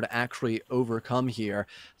challenging round to actually overcome here.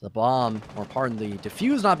 The bomb, or pardon, the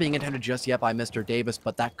defuse not being intended just yet by Mr. Davis,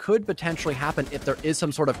 but that could potentially happen if there is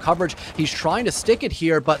some sort of coverage. He's trying to stick it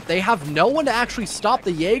here, but they have no one to actually stop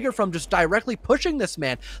the Jaeger from just directly pushing this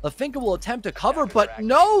man. The Finka will attempt to cover, but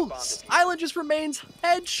no! Silent just remains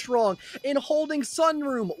headstrong in holding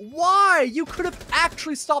Sunroom. Why? You could have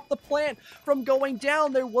actually stopped the plant from going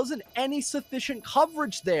down. There wasn't any sufficient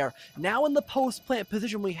coverage there. Now in the post-plant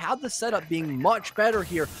position, we have the setup being much better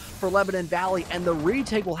here for Lebanon Valley, and the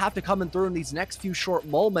retake will have to come in through in these next few short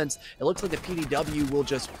moments. It looks like the PDW will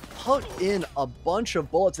just put in a bunch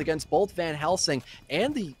of bullets against both Van Helsing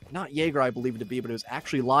and the, not Jaeger I believe it to be, but it was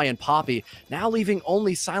actually Lion Poppy, now leaving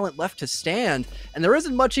only Silent left to stand, and there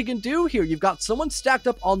isn't much he can do here. You've got someone stacked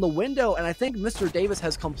up on the window, and I think Mr. Davis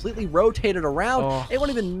has completely rotated around. It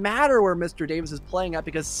won't even matter where Mr. Davis is playing at,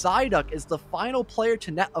 because Psyduck is the final player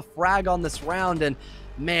to net a frag on this round, and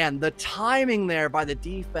man, the timing there by the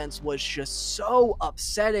defense was just so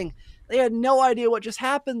upsetting. They had no idea what just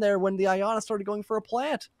happened there when the Iona started going for a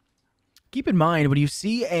plant. Keep in mind, when you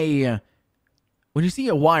see a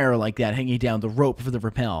wire like that hanging down, the rope for the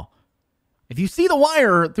rappel, if you see the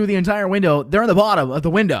wire through the entire window, they're on the bottom of the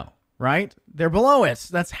window, right? They're below it.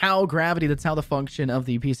 That's how gravity, that's how the function of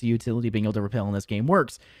the PC utility being able to rappel in this game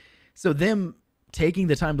works. So them taking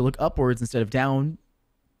the time to look upwards instead of down,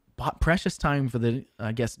 precious time for the,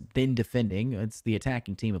 I guess, then defending. It's the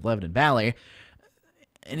attacking team of Lebanon Valley,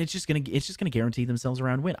 and it's just gonna guarantee themselves a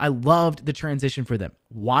round win. I loved the transition for them.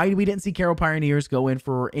 Why we didn't see Carroll Pioneers go in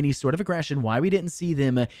for any sort of aggression? Why we didn't see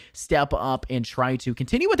them step up and try to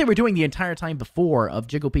continue what they were doing the entire time before, of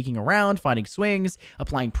jiggle peeking around, finding swings,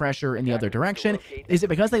 applying pressure in the other direction? Is it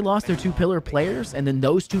because they lost their two pillar players, and then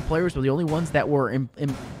those two players were the only ones that were,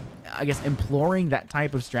 I guess, imploring that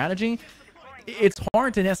type of strategy? It's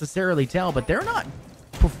hard to necessarily tell, but they're not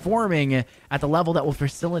performing at the level that will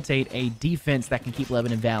facilitate a defense that can keep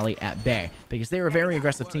Lebanon Valley at bay, because they're a very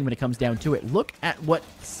aggressive team when it comes down to it. Look at what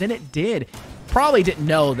Senate did. Probably didn't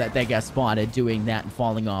know that they got spotted doing that and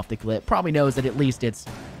falling off the cliff. Probably knows that at least it's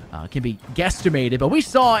can be guesstimated, but we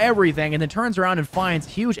saw everything, and then turns around and finds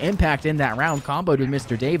huge impact in that round, comboed with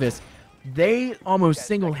Mr. Davis. They almost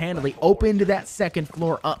single-handedly opened that second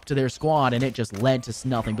floor up to their squad, and it just led to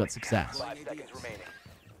nothing but success.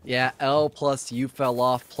 Yeah, L plus you fell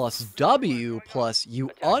off plus W plus you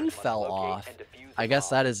unfell off. I guess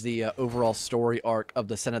that is the overall story arc of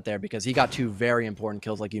the Senate there, because he got 2 very important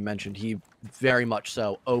kills, like you mentioned. He very much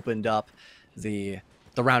so opened up the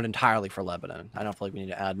round entirely for Lebanon. I don't feel like we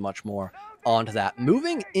need to add much more onto that.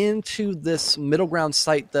 Moving into this middle ground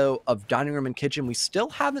site, though, of Dining Room and Kitchen, we still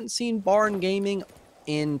haven't seen Barn Gaming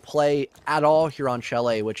in play at all here on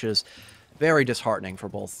Chalet, which is very disheartening for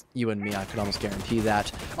both you and me. I could almost guarantee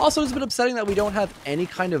that. Also, it's a bit upsetting that we don't have any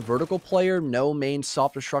kind of vertical player, no main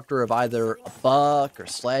soft destructor of either a Buck or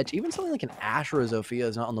Sledge, even something like an Asher or Zofia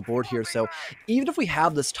is not on the board here. So even if we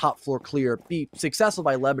have this top floor clear, be successful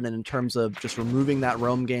by Lebanon in terms of just removing that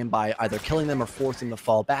roam game by either killing them or forcing them to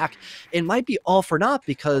fall back, it might be all for naught,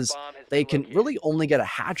 because they can really only get a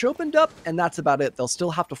hatch opened up, and that's about it. They'll still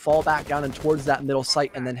have to fall back down and towards that middle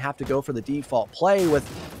site and then have to go for the default play with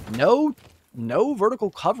no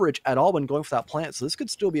vertical coverage at all when going for that plant. So this could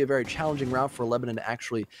still be a very challenging round for Lebanon to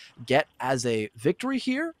actually get as a victory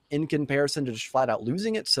here in comparison to just flat out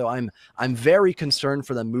losing it. So I'm very concerned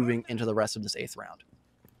for them moving into the rest of this 8th round.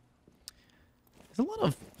 There's a lot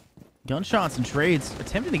of gunshots and trades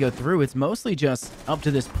attempting to go through. It's mostly just up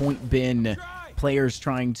to this point been players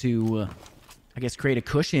trying to, I guess, create a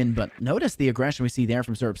cushion. But notice the aggression we see there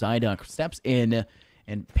from Serp Zyduk. Steps in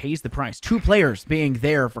and pays the price. 2 players being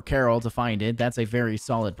there for Carroll to find it. That's a very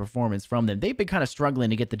solid performance from them. They've been kind of struggling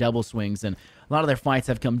to get the double swings, and a lot of their fights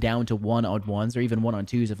have come down to 1-on-1s or even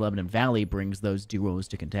 1-on-2s if Lebanon Valley brings those duos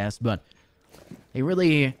to contest. But they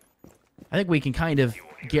really, I think we can kind of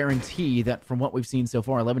guarantee that from what we've seen so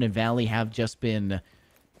far, Lebanon Valley have just been,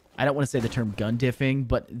 I don't want to say the term gun diffing,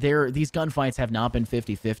 but these gunfights have not been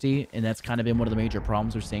 50-50, and that's kind of been one of the major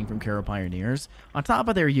problems we're seeing from Carroll Pioneers. On top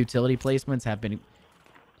of their utility placements have been,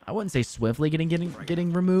 I wouldn't say swiftly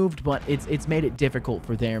getting removed, but it's made it difficult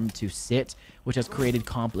for them to sit, which has created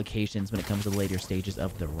complications when it comes to the later stages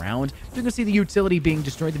of the round. You can see the utility being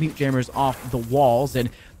destroyed, the mute jammers off the walls, and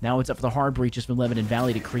now it's up to the hard breaches from Lebanon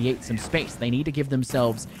Valley to create some space. They need to give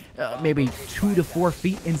themselves maybe 2 to 4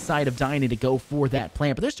 feet inside of Dining to go for that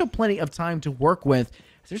plant, but there's still plenty of time to work with.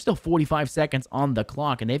 There's still 45 seconds on the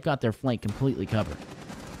clock, and they've got their flank completely covered.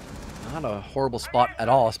 Not a horrible spot at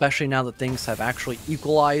all, especially now that things have actually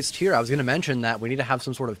equalized here. I was going to mention that we need to have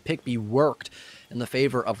some sort of pick be worked in the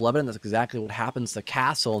favor of Lebanon. That's exactly what happens to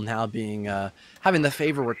Castle now being having the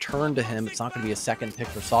favor returned to him. It's not going to be a second pick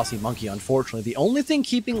for Saucy Monkey, unfortunately. The only thing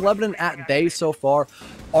keeping Lebanon at bay so far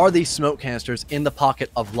are these smoke canisters in the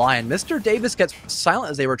pocket of Lion. Mr. Davis gets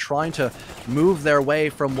silent as they were trying to move their way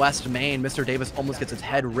from West Main. Mr. Davis almost gets his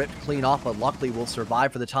head ripped clean off, but luckily will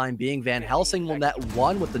survive for the time being. Van Helsing will net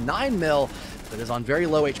 1 with the 9mm. That is on very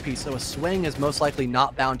low HP, so a swing is most likely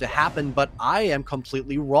not bound to happen, but I am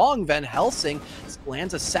completely wrong. Van Helsing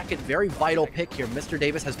lands a second very vital pick here. Mr.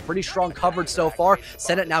 Davis has pretty strong coverage so far.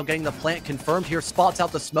 Senate now getting the plant confirmed here, spots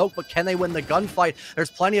out the smoke, but can they win the gunfight? There's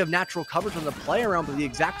plenty of natural coverage from the play around, but the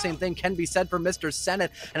exact same thing can be said for Mr.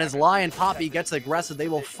 Senate, and as Lion Poppy gets aggressive, they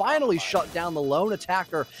will finally shut down the lone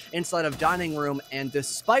attacker inside of Dining Room, and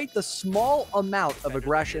despite the small amount of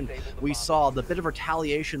aggression we saw, the bit of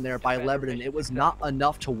retaliation there by Lebanon, it was not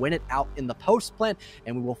enough to win it out in the post plant,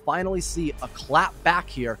 and we will finally see a clap back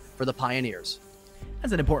here for the Pioneers.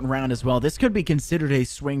 That's an important round as well. This could be considered a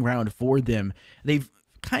swing round for them. They've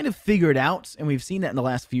kind of figured out, and we've seen that in the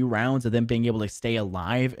last few rounds of them being able to stay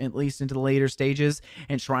alive, at least into the later stages,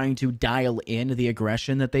 and trying to dial in the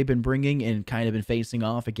aggression that they've been bringing and kind of been facing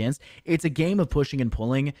off against. It's a game of pushing and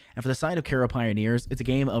pulling, and for the side of Carroll Pioneers, it's a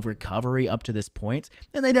game of recovery up to this point,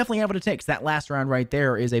 and they definitely have what it takes. That last round right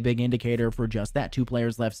there is a big indicator for just that. 2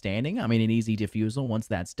 players left standing. I mean, an easy defusal once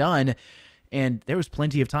that's done. And there was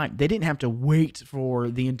plenty of time. They didn't have to wait for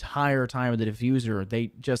the entire time of the diffuser.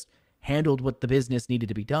 They just handled what the business needed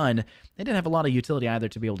to be done. They didn't have a lot of utility either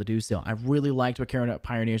to be able to do so. I really liked what Carroll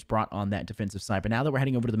Pioneers brought on that defensive side, but now that we're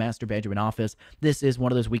heading over to the master bedroom and office, this is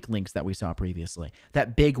one of those weak links that we saw previously.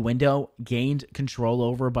 That big window gained control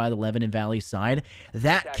over by the Lebanon Valley side.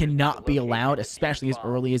 That cannot be allowed, especially as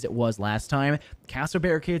early as it was last time. Castle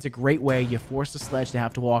barricade's a great way. You force the Sledge to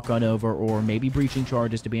have to walk on over, or maybe breaching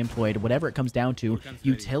charges to be employed. Whatever it comes down to,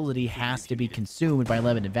 utility has to be consumed by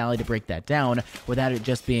Lebanon Valley to break that down without it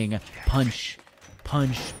just being punch,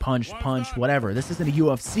 punch, punch, punch, whatever. This isn't a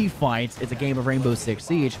UFC fight. It's a game of Rainbow Six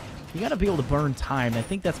Siege. You got to be able to burn time. I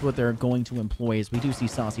think that's what they're going to employ, as we do see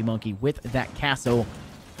Saucy Monkey with that castle.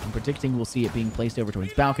 I'm predicting we'll see it being placed over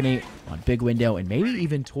towards balcony, on big window, and maybe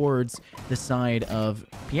even towards the side of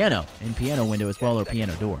piano, and piano window as well, or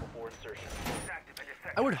piano door.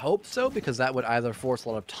 I would hope so, because that would either force a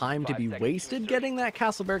lot of time to be wasted getting that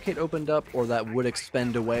castle barricade opened up, or that would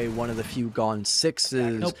expend away one of the few gone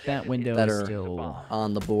 6s Nope, that window that is are still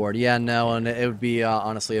on the board. Yeah, no, and it would be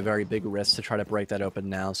honestly a very big risk to try to break that open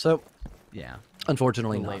now. So, yeah,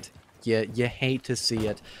 unfortunately not. You hate to see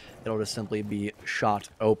it. It'll just simply be shot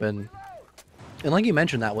open. And like you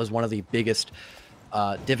mentioned, that was one of the biggest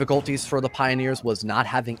difficulties for the Pioneers, was not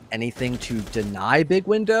having anything to deny big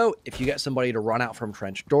window. If you get somebody to run out from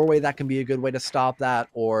trench doorway, that can be a good way to stop that,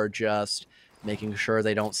 or just making sure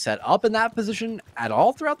they don't set up in that position at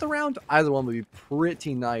all throughout the round. Either one would be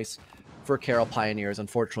pretty nice for Carroll Pioneers.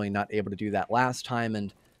 Unfortunately, not able to do that last time,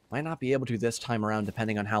 and might not be able to this time around,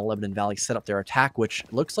 depending on how Lebanon Valley set up their attack, which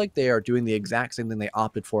looks like they are doing the exact same thing they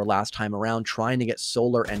opted for last time around, trying to get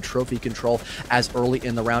solar and trophy control as early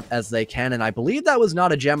in the round as they can. And I believe that was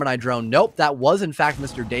not a Gemini drone. Nope, that was in fact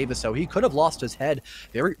Mr. Davis, so he could have lost his head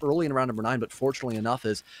very early in round number 9, but fortunately enough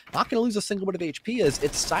is not going to lose a single bit of HP, as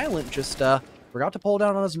it's silent, just forgot to pull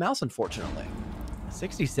down on his mouse, unfortunately.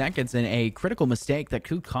 60 seconds and a critical mistake that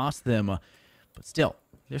could cost them, but still,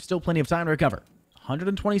 there's still plenty of time to recover.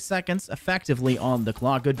 120 seconds effectively on the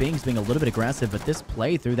clock. Good Beings being a little bit aggressive, but this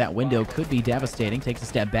play through that window could be devastating. Takes a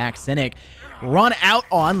step back. Cynic run out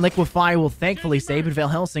on. Liquefy will thankfully save, but Van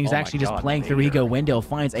Helsing is actually just playing through Ego window.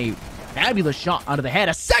 Finds a fabulous shot onto the head.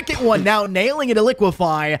 A second one now, nailing it to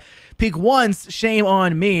Liquefy. Peek once, shame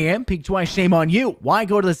on me. Peek twice, shame on you. Why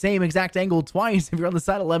go to the same exact angle twice if you're on the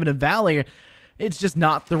side of Lebanon Valley? It's just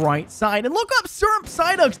not the right side. And look up, Syrup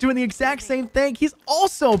Psyduck's doing the exact same thing. He's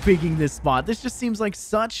also picking this spot. This just seems like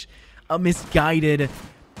such a misguided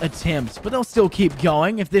attempt, but they'll still keep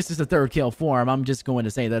going. If this is a third kill for him, I'm just going to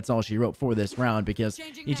say that's all she wrote for this round, because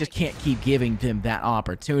you just can't keep giving them that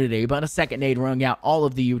opportunity. But a second nade rung out all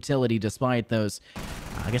of the utility despite those,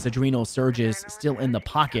 I guess, adrenal surges still in the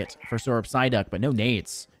pocket for Syrup Psyduck, but no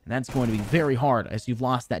nades. And that's going to be very hard as you've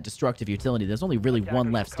lost that destructive utility. There's only really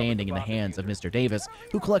one left standing in the hands of Mr. Davis,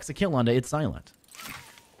 who collects a kill onto It's Silent.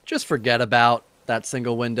 Just forget about that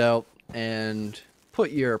single window and put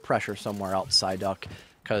your pressure somewhere else, Psyduck,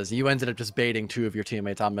 because you ended up just baiting 2 of your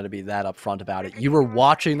teammates. I'm going to be that upfront about it. You were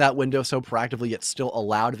watching that window so proactively, yet still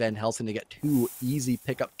allowed Van Helsing to get 2 easy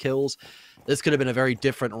pickup kills. This could have been a very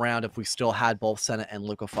different round if we still had both Senate and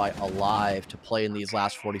Liquefy alive to play in these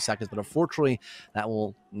last 40 seconds, but unfortunately, that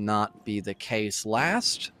will not be the case.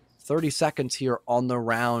 Last 30 seconds here on the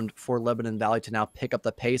round for Lebanon Valley to now pick up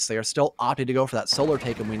the pace. They are still opting to go for that solar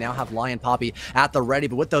take, and we now have Lion Poppy at the ready,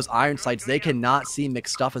 but with those iron sights, they cannot see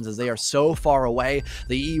McStuffins as they are so far away.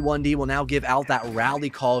 The E1D will now give out that rally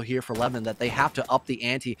call here for Lebanon that they have to up the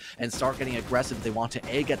ante and start getting aggressive if they want to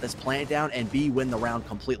A, get this plant down, and B, win the round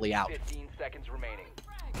completely out. 15 seconds remaining.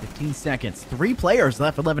 15 seconds. 3 players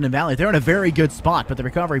left for Lebanon Valley. They're in a very good spot, but the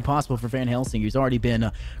recovery possible for Van Helsing, who's already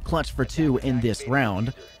been clutch for 2 in this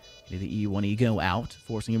round. The E1 Ego out,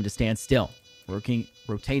 forcing him to stand still,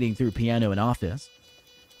 rotating through piano and office.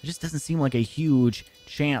 It just doesn't seem like a huge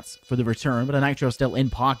chance for the return, but a Nitro still in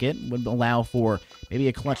pocket would allow for maybe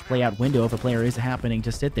a clutch play out window if a player is happening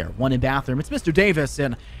to sit there. One in bathroom. It's Mr. Davis,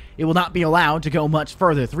 and it will not be allowed to go much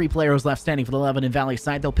further. 3 players left standing for the Lebanon Valley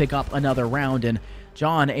side. They'll pick up another round, and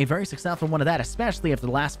John, a very successful one of that, especially after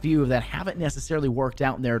the last few of that haven't necessarily worked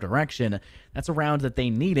out in their direction. That's a round that they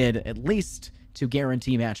needed, at least to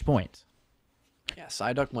guarantee match point. Yeah,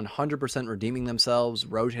 Psyduck 100% redeeming themselves,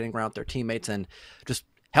 rotating around their teammates, and just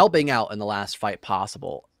helping out in the last fight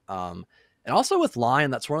possible. And also with Lion,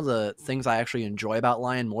 that's one of the things I actually enjoy about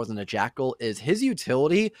Lion more than a Jackal, is his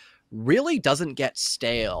utility really doesn't get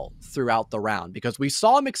stale throughout the round, because we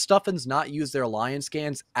saw McStuffins not use their Lion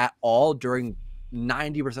scans at all during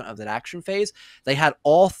 90% of that action phase. They had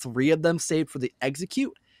all 3 of them saved for the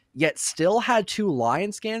execute, yet still had 2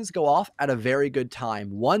 Lion scans go off at a very good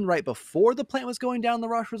time. One right before the plant was going down, the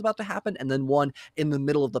rush was about to happen, and then one in the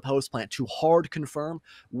middle of the post plant to hard confirm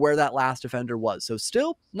where that last defender was. So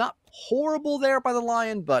still not horrible there by the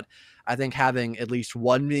Lion, but I think having at least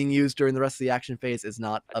one being used during the rest of the action phase is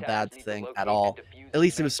not a bad thing at all. At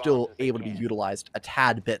least it was still able to be utilized a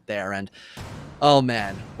tad bit there. And oh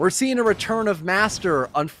man, we're seeing a return of Master.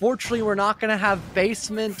 Unfortunately, we're not going to have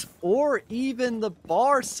basement or even the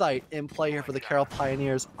bar site in play here for the Carroll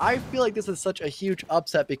Pioneers. I feel like this is such a huge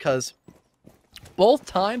upset, because both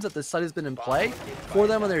times that this site has been in play for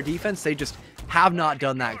them on their defense, they just have not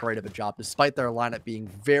done that great of a job, despite their lineup being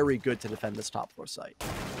very good to defend this top floor site.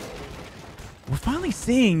 We're finally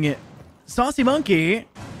seeing Saucy Monkey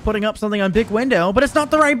putting up something on big window, but it's not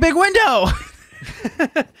the right big window.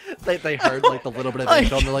 they heard like the little bit of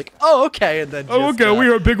info, and they're like, "Oh, okay," and then we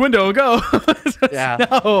are a big window. Go. Yeah.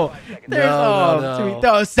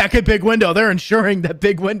 No, second big window. They're ensuring that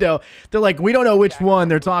big window. They're like, we don't know which one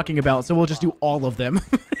they're talking about, so we'll just do all of them.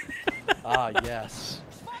 Yes.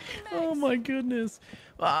 Oh my goodness.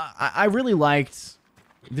 I really liked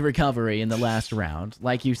the recovery in the last round.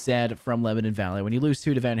 Like you said, from Lebanon Valley, when you lose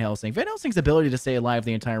 2 to Van Helsing, Van Helsing's ability to stay alive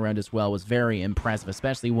the entire round as well was very impressive,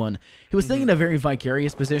 especially one who was staying in a very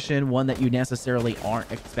vicarious position, one that you necessarily aren't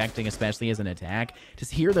expecting, especially as an attack. To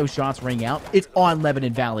hear those shots ring out, it's on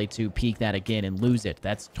Lebanon Valley to peak that again and lose it.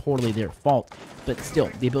 That's totally their fault. But still,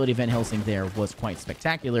 the ability of Van Helsing there was quite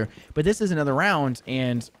spectacular. But this is another round,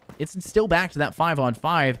 and it's still back to that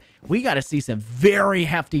 5-on-5. We got to see some very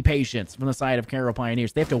hefty patience from the side of Carroll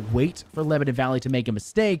Pioneers. They have to wait for Lebanon Valley to make a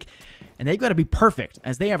mistake, and they've got to be perfect,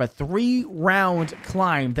 as they have a 3-round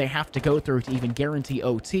climb they have to go through to even guarantee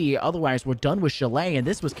OT. Otherwise, we're done with Chalet, and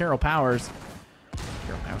this was Carroll Pioneers.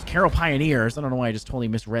 I don't know why I just totally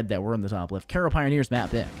misread that. We're on the top left. Carroll Pioneers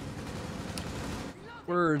map pick.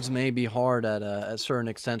 Words may be hard at a certain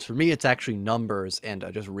extent. For me, it's actually numbers and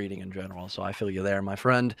just reading in general. So I feel you there, my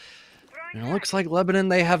friend. And it looks like Lebanon,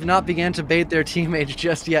 they have not began to bait their teammates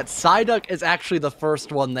just yet. Psyduck is actually the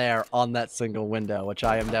first one there on that single window, which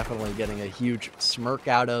I am definitely getting a huge smirk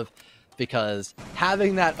out of, because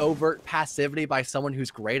having that overt passivity by someone who's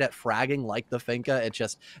great at fragging like the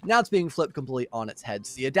Finka, now it's being flipped completely on its head.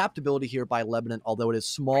 So the adaptability here by Lebanon, although it is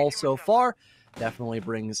small so far, definitely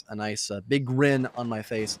brings a nice big grin on my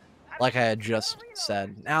face, like I had just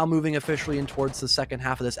said. Now moving officially in towards the second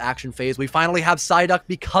half of this action phase, we finally have Psyduck,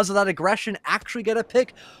 because of that aggression, actually get a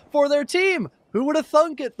pick for their team. Who would have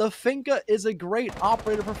thunk it? The Finka is a great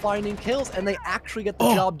operator for finding kills, and they actually get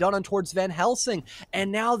the job done on towards Van Helsing. And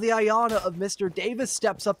now the Ayana of Mr. Davis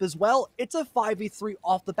steps up as well. It's a 5v3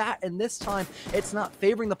 off the bat, and this time it's not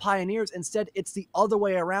favoring the Pioneers. Instead, it's the other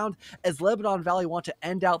way around, as Lebanon Valley want to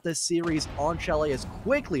end out this series on Chalet as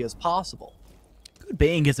quickly as possible.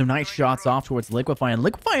 Bang gets some nice shots off towards Liquefy, and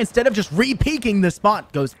Liquefy, instead of just re-peeking the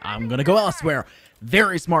spot, goes, I'm gonna go elsewhere.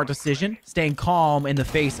 Very smart decision, staying calm in the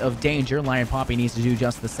face of danger. Lion Poppy needs to do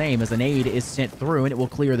just the same, as a nade is sent through, and it will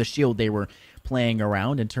clear the shield they were playing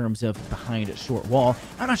around in terms of behind a short wall.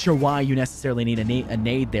 I'm not sure why you necessarily need a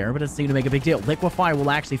nade there, but it doesn't seem to make a big deal. Liquefy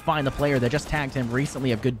will actually find the player that just tagged him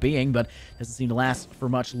recently, a good being, but doesn't seem to last for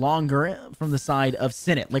much longer from the side of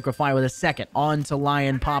Sinnet. Liquefy with a second, on to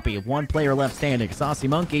Lion Poppy. 1 player left standing. Saucy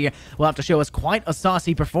Monkey will have to show us quite a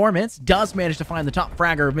saucy performance. Does manage to find the top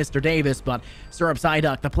fragger of Mr. Davis, but Syrup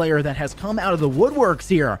Psyduck, the player that has come out of the woodworks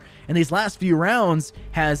here in these last few rounds,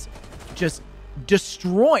 has just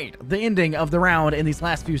destroyed the ending of the round in these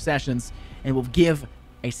last few sessions, and will give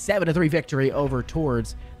a 7-3 victory over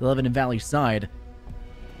towards the Lebanon Valley side.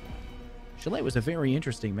 Chalet was a very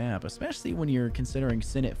interesting map, especially when you're considering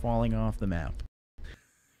Sinnet falling off the map.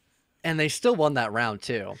 And they still won that round,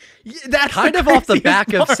 too. Yeah, that's kind of off the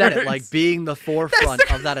back of Senate, like being the forefront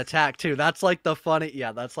the... of that attack, too. That's like the funny,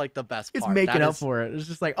 yeah, that's like the best part. It's making up for it. It's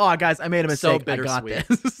just like, oh, guys, I made a mistake. So I got bittersweet.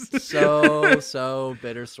 this. so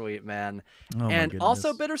bittersweet, man. Oh, and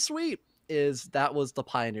also bittersweet is that was the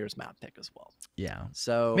Pioneers map pick as well. Yeah.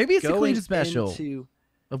 So maybe it's a collegiate special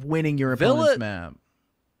of winning your opponent's map.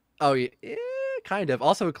 Oh, yeah. Kind of.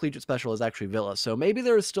 Also, a collegiate special is actually Villa, so maybe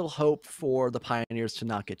there is still hope for the Pioneers to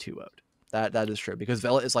not get 2-0'd. That is true, because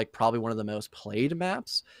Villa is like probably one of the most played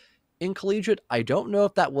maps in collegiate. I don't know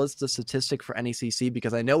if that was the statistic for NECC,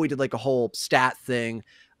 because I know we did like a whole stat thing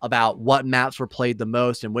about what maps were played the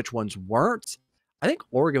most and which ones weren't. I think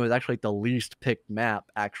Oregon was actually like the least picked map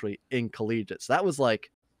actually in collegiate, so that was like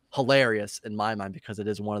hilarious in my mind, because it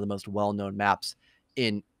is one of the most well-known maps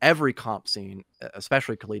in every comp scene,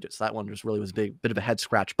 especially collegiate. So that one just really was a bit of a head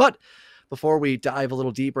scratch. But before we dive a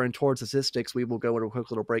little deeper in towards statistics, we will go into a quick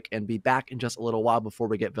little break and be back in just a little while before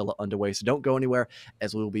we get Villa underway. So don't go anywhere,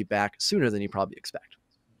 as we will be back sooner than you probably expect.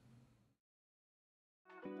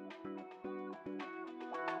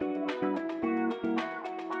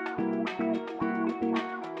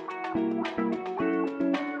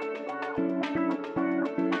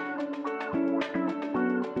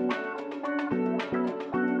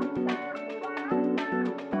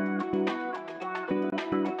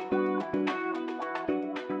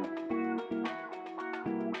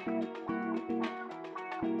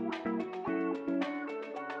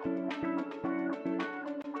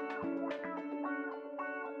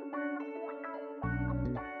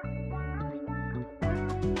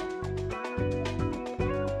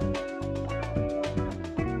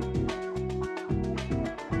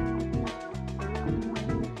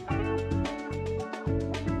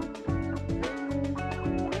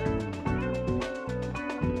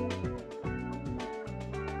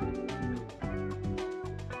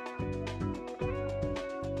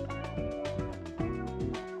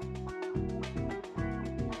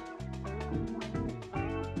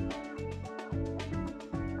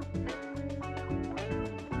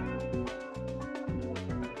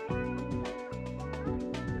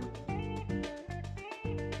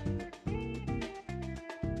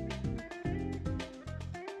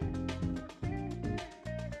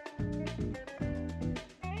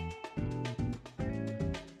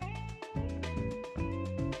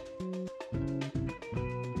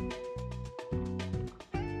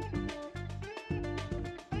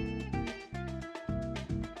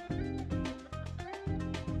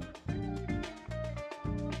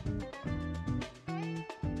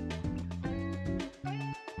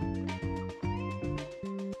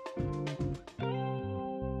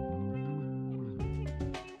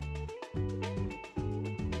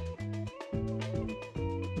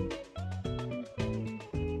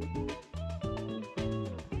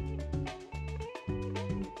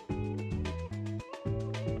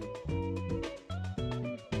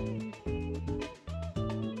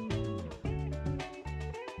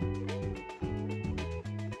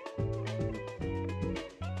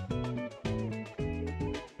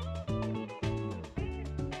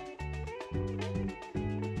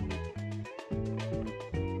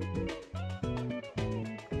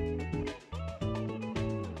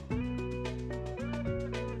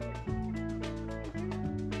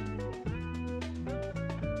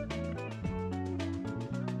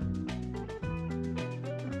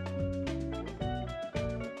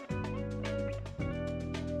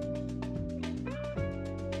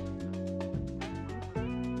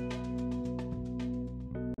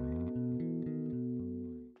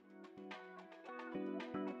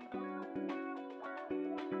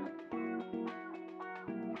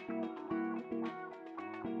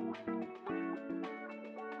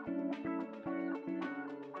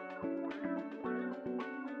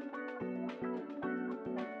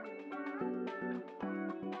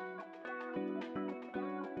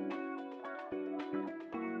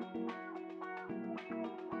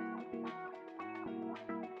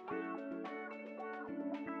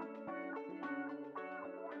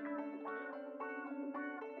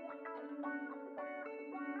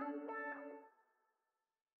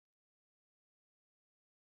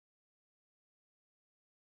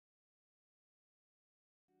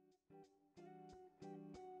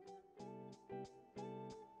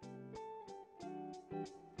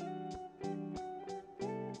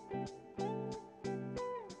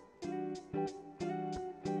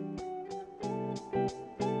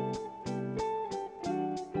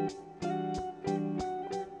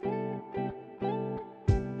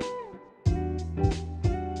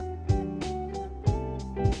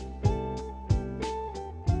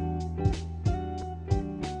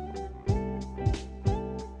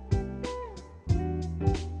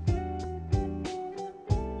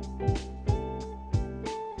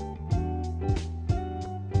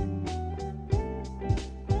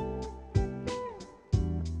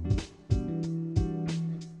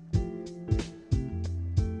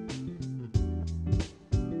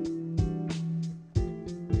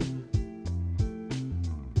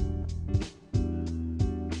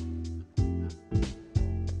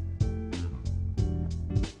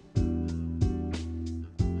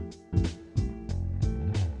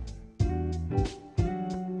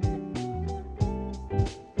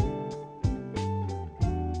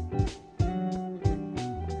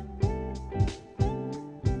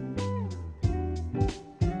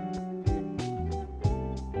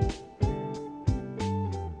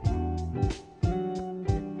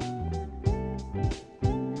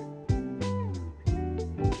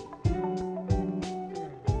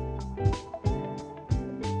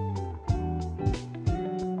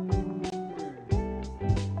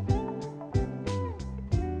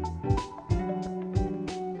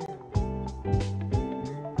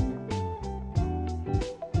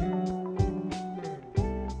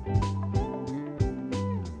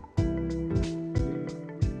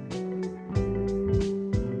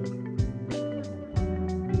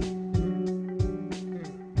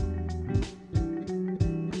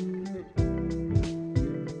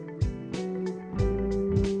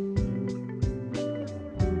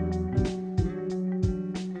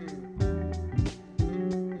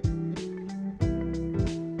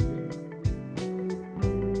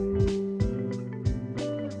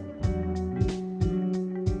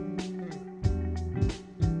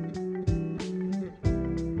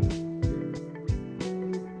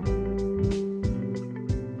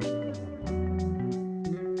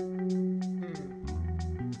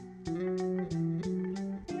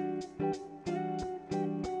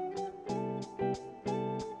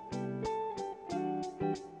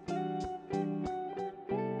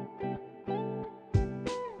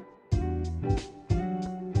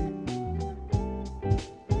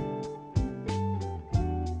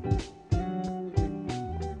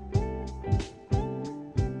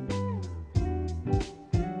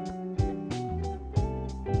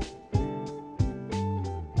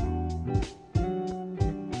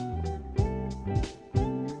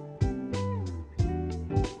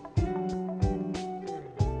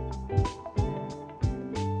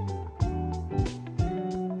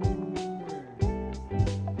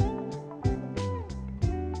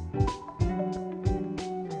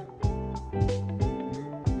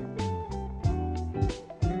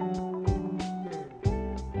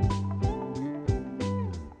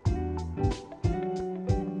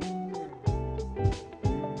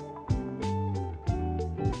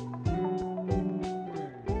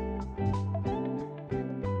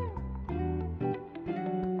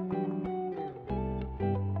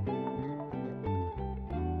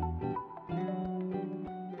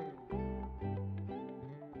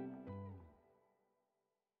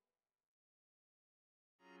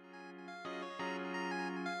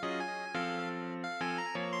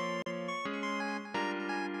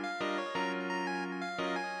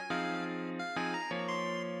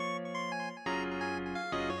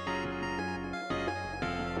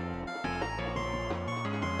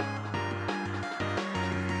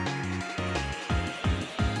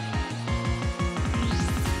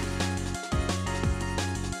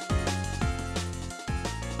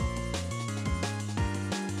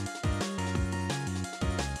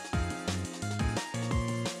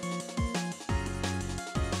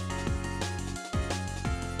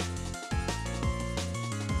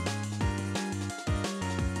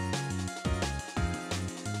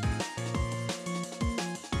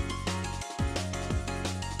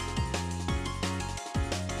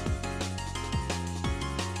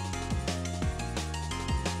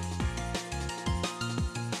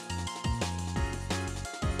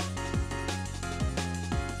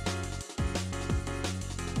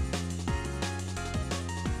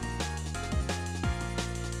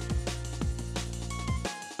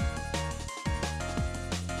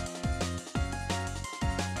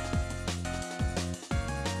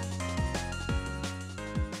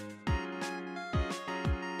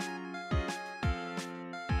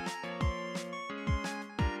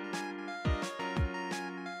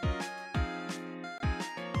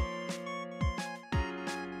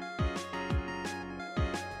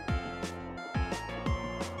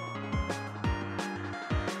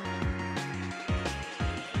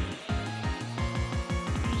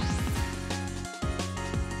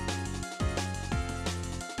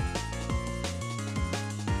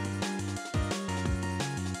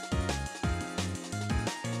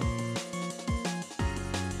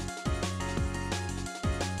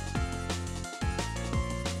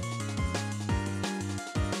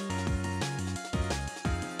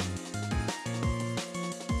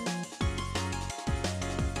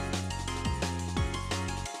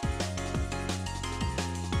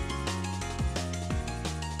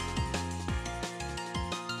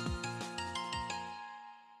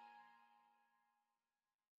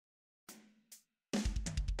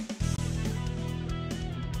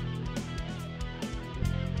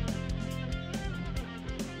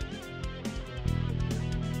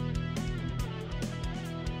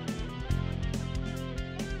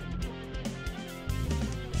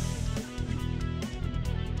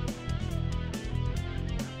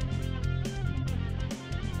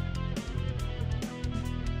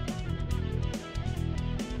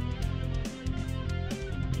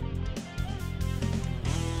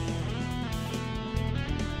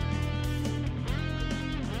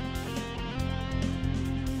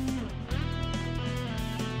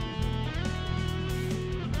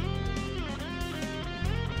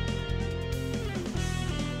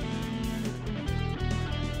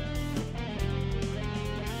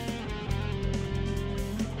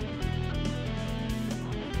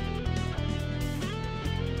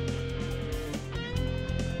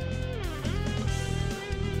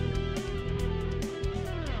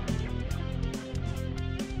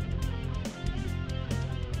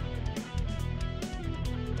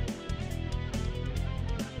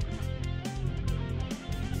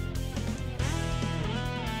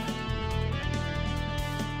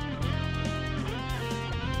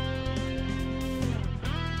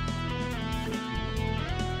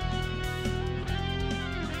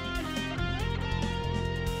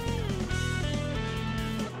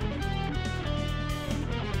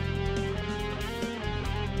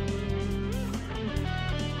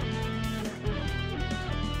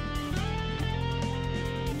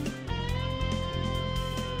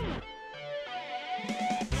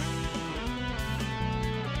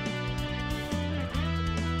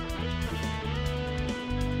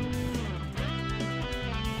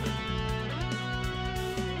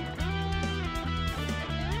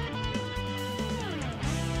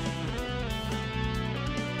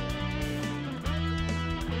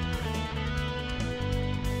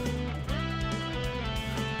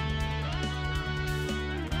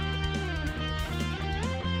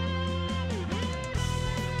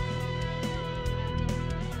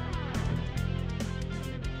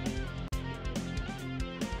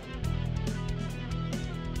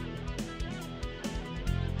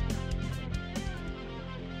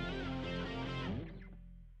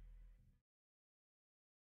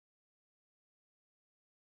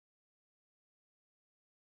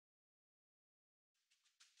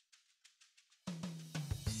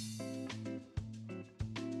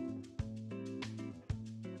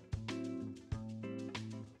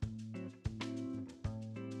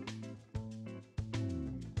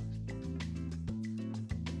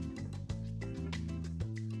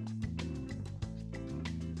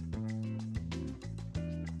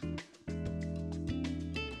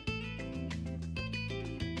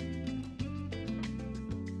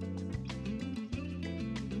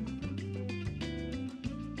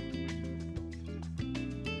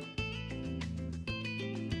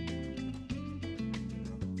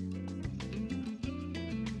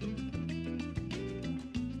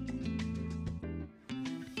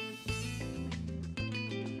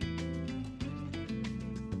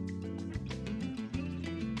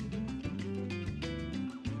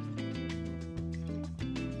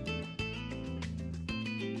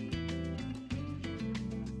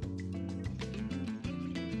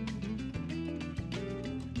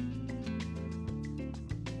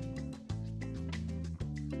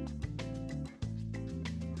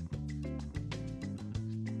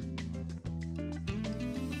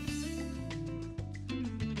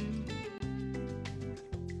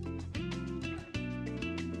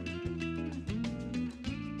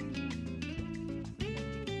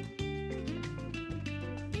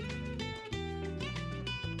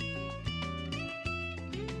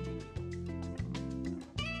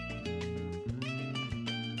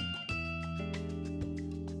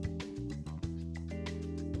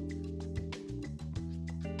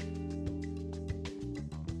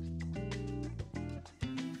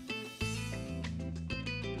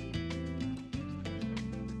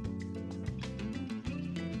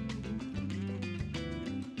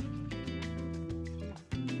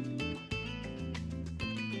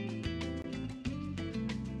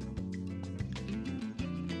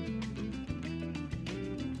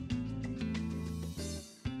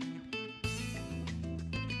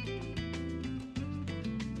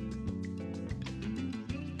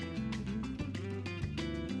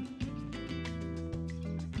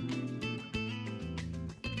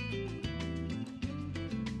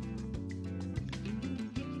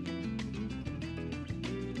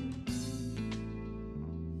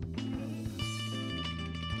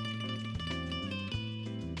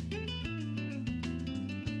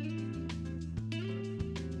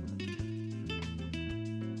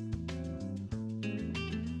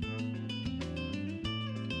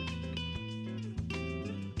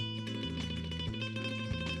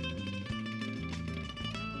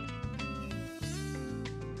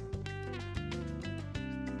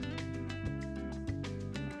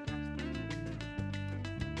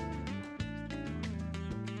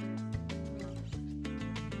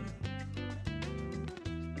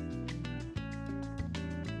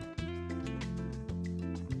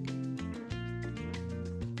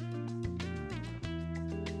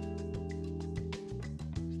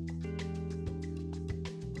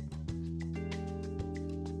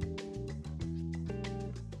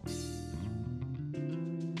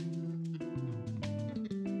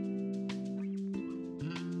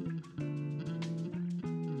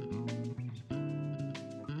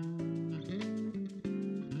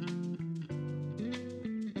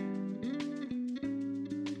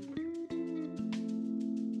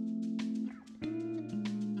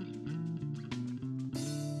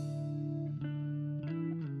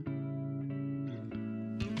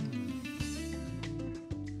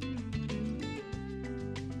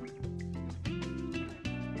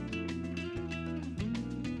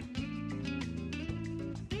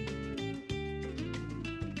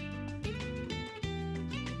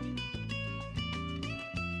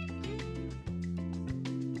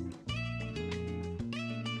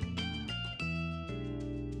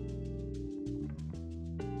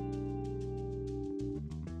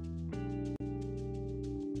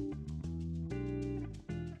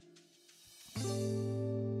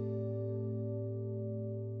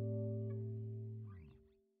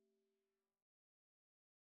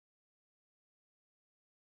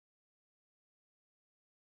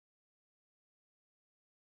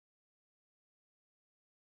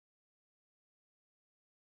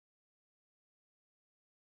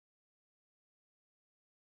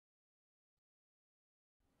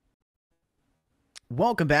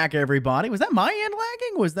 Welcome back, everybody. Was that my end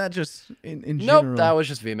lagging? Was that just in general? Nope, that was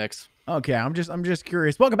just VMix. Okay, I'm just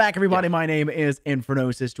curious. Welcome back, everybody. Yeah. My name is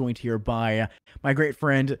Infernosis, joined here by my great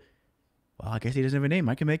friend. Well, I guess he doesn't have a name.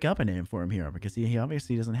 I can make up a name for him here because he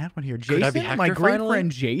obviously doesn't have one here. Jason, my great friend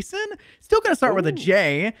Jason. Still gonna start with a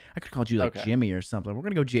J. I could call you like Jimmy or something. We're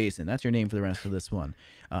gonna go Jason. That's your name for the rest of this one.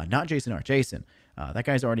 Not Jason R. Jason. That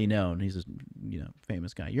guy's already known. He's a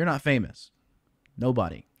famous guy. You're not famous.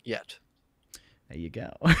 Nobody yet. There you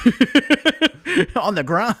go. On the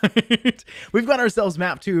grind. We've got ourselves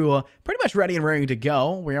map 2 pretty much ready and ready to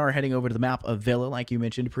go. We are heading over to the map of Villa, like you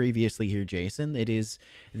mentioned previously here, Jason. It is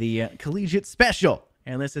the Collegiate Special.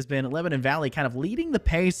 And this has been Lebanon Valley kind of leading the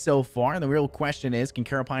pace so far. And the real question is, can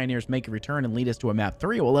Carroll Pioneers make a return and lead us to a map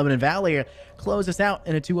 3? Will Lebanon Valley close us out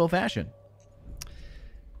in a 2-0 fashion?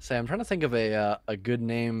 Say, I'm trying to think of a good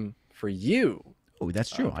name for you. Oh, that's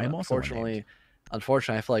true. I am also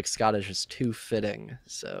Unfortunately, I feel like Scott is just too fitting.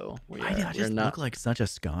 So I just look like such a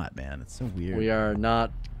Scott, man. It's so weird. We are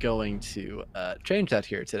not going to change that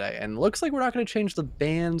here today. And looks like we're not going to change the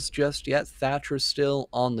bands just yet. Thatcher's still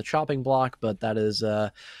on the chopping block, but that is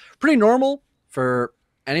pretty normal for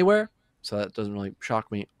anywhere. So that doesn't really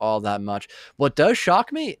shock me all that much. What does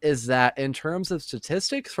shock me is that in terms of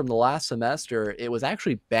statistics from the last semester, it was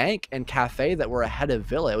actually Bank and Cafe that were ahead of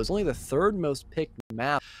Villa. It was only the 3rd most picked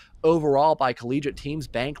map overall by collegiate teams.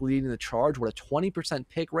 Bank leading the charge with a 20%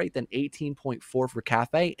 pick rate, then 18.4 for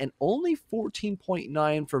Cafe, and only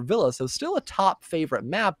 14.9 for Villa. So still a top favorite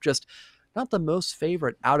map, just not the most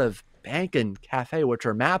favorite out of Bank and Cafe, which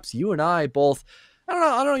are maps you and I both... I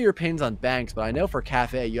don't know your opinions on Banks, but I know for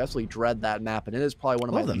Cafe, you absolutely dread that map, and it is probably one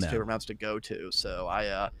of my least favorite maps to go to. So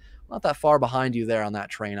I'm not that far behind you there on that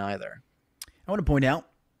train either. I want to point out,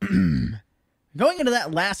 going into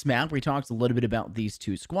that last map, we talked a little bit about these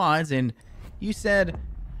 2 squads, and you said,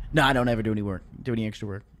 "No, I don't ever do any extra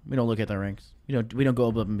work. We don't look at the ranks. We don't go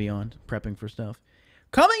above and beyond prepping for stuff."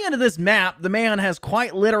 Coming into this map, the man has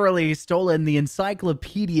quite literally stolen the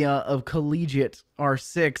encyclopedia of collegiate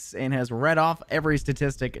R6 and has read off every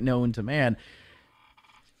statistic known to man.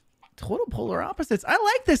 Total polar opposites. I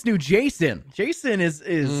like this new Jason. Jason is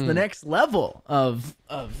the next level of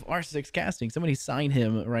R6 casting. Somebody sign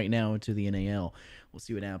him right now to the NAL. We'll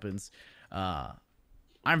see what happens.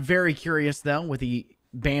 I'm very curious, though, with the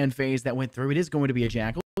ban phase that went through. It is going to be a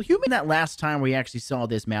Jackal. Human, that last time we actually saw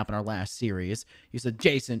this map in our last series, you said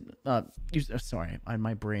Jason. Sorry,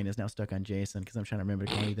 my brain is now stuck on Jason because I'm trying to remember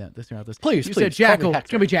to call you that throughout this. Please, you said Jackal. It's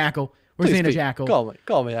gonna be Jackal. We're seeing a Jackal.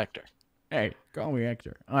 Call me Hector. Hey, call me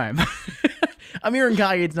Hector. All right. Amir and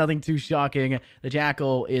Kai, it's nothing too shocking. The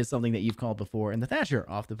Jackal is something that you've called before, and the Thatcher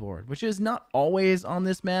off the board, which is not always on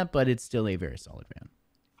this map, but it's still a very solid ban.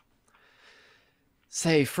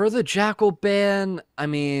 Say, for the Jackal ban, I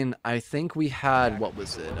mean, I think we had, what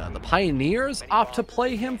was it, the Pioneers opt to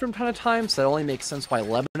play him from time to time, so that only makes sense why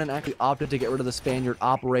Lebanon actually opted to get rid of the Spaniard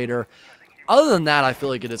operator. Other than that, I feel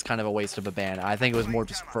like it is kind of a waste of a ban. I think it was more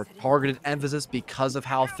just for targeted emphasis because of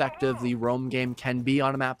how effective the roam game can be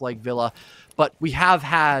on a map like Villa. But we have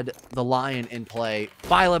had the Lion in play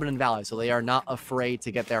by Lebanon Valley, so they are not afraid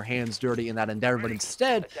to get their hands dirty in that endeavor. But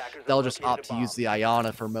instead, they'll just opt to use the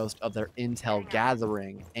Iana for most of their intel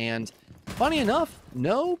gathering. And funny enough,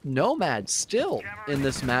 no Nomad still in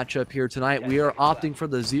this matchup here tonight. We are opting for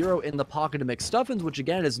the 0 in the pocket of McStuffins, which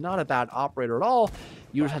again is not a bad operator at all.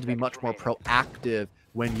 You would have to be much more proactive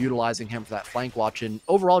when utilizing him for that flank watch, and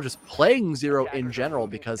overall just playing 0 in general,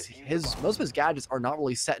 because most of his gadgets are not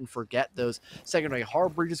really set and forget. Those secondary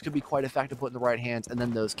hard breaches could be quite effective put in the right hands, and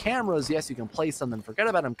then those cameras, yes, you can place them and forget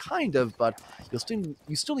about them kind of, but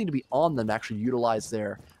you still need to be on them to actually utilize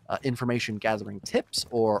their information gathering tips,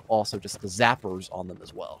 or also just the zappers on them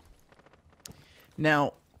as well.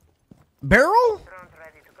 Now, Barrel?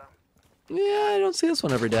 Yeah, I don't see this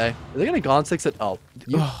one every day. Are they going to Gone 6 it? Oh.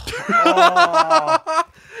 The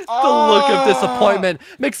look of disappointment.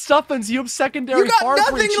 McStuffins, you have secondary hard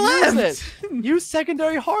breach. Use it. Use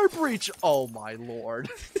secondary hard breach. Oh, my lord.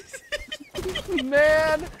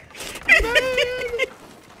 Man.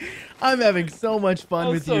 I'm having so much fun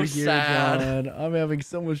with so you here, sad. John. I'm having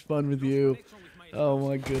so much fun with you. Oh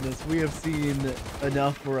my goodness, we have seen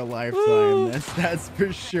enough for a lifetime. That's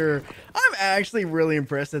for sure. I'm actually really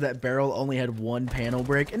impressed that Barrel only had 1 panel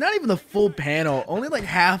break, and not even the full panel, only like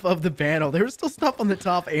half of the panel. There was still stuff on the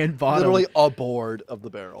top and bottom. Literally a board of the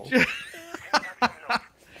barrel.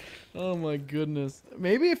 Oh my goodness.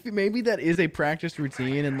 Maybe that is a practice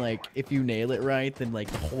routine, and like if you nail it right, then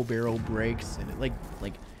like the whole barrel breaks and it like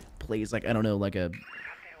plays like, I don't know, like a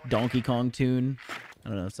Donkey Kong tune. I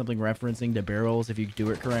don't know, something referencing to barrels if you do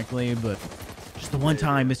it correctly, but just the one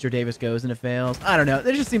time Mr. Davis goes and it fails. I don't know.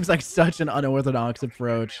 It just seems like such an unorthodox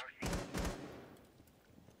approach.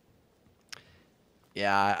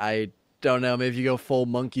 Yeah, I don't know. Maybe if you go full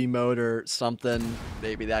monkey mode or something,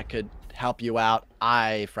 maybe that could help you out.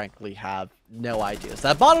 I frankly have no idea. So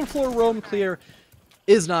that bottom floor roam clear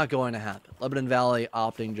is not going to happen. Lebanon Valley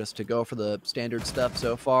opting just to go for the standard stuff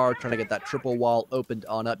so far, trying to get that triple wall opened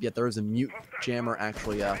on up, yet there is a mute jammer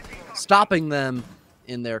actually stopping them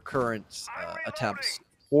in their current attempts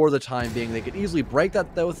for the time being. They could easily break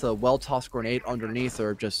that though with a well-tossed grenade underneath,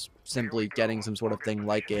 or just simply getting some sort of thing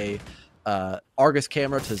like a Argus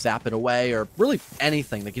camera to zap it away, or really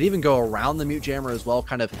anything. They could even go around the mute jammer as well,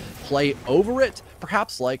 kind of play over it,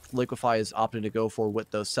 perhaps like Liquefy is opting to go for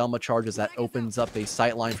with those Selma charges. That opens up a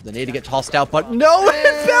sight line for the nade to get tossed out, but no,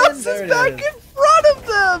 it bounces back in front of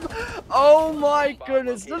them. Oh my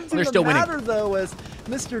goodness. Doesn't even matter though, as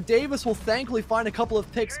Mr. Davis will thankfully find a couple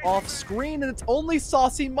of picks off screen, and it's only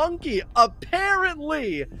Saucy Monkey.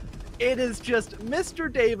 Apparently it is just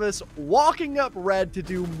Mr. Davis walking up red to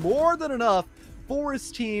do more than enough for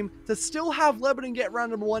his team to still have Lebanon get round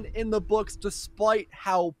number 1 in the books, despite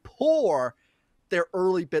how poor their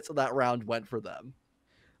early bits of that round went for them.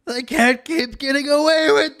 They can't keep getting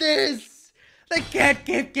away with this. They can't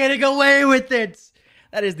keep getting away with it.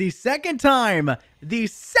 That is the second time. The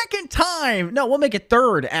second time. No, we'll make it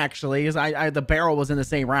third, actually, because the barrel was in the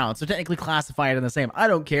same round. So technically classify it in the same. I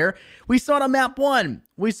don't care. We saw it on map 1.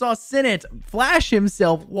 We saw Sinnett flash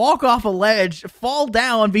himself, walk off a ledge, fall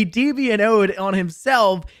down, be DB&O'd on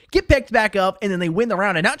himself, get picked back up, and then they win the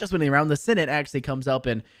round. And not just winning the round, the Sinnett actually comes up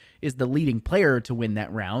and is the leading player to win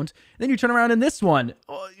that round. Then you turn around in this one.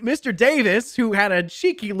 Mr. Davis, who had a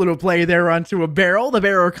cheeky little play there onto a barrel, the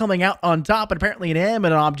barrel coming out on top, and apparently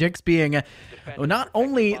inanimate objects being not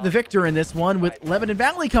only the victor in this one, with Lebanon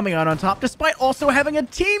Valley coming out on top, despite also having a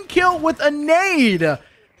team kill with a nade.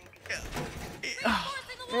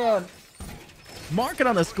 Mark it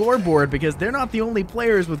on the scoreboard, because they're not the only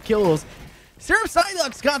players with kills. Syrup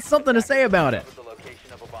Psyduck's got something to say about it.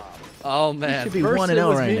 Oh man, should be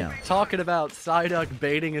 1-0 right now. Talking about Psyduck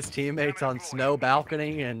baiting his teammates on snow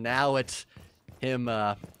balcony, and now it's him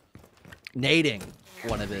nading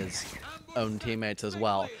one of his own teammates as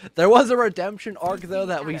well. There was a redemption arc though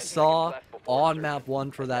that we saw on map 1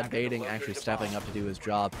 for that baiting, actually stepping up to do his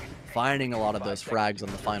job, finding a lot of those frags on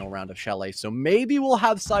the final round of Chalet. So maybe we'll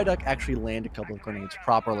have Psyduck actually land a couple of grenades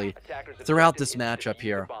properly throughout this matchup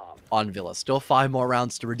here on Villa. Still 5 more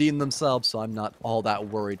rounds to redeem themselves, so I'm not all that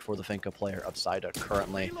worried for the Finka player of Psyduck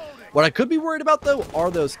currently. What I could be worried about, though, are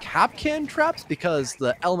those Capcan traps, because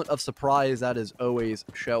the element of surprise that is always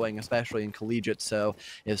showing, especially in Collegiate. So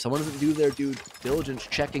if someone doesn't do their due diligence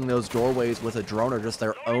checking those doorways with a drone or just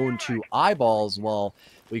their own 2 eyeballs, well,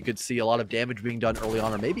 we could see a lot of damage being done early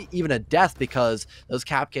on, or maybe even a death, because those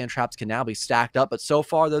Capcan traps can now be stacked up. But so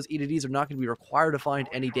far, those EDDs are not going to be required to find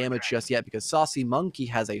any damage just yet, because Saucy Monkey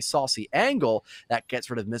has a saucy angle that gets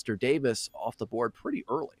rid of Mr. Davis off the board pretty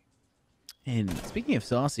early. And speaking of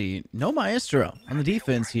saucy, no Maestro on the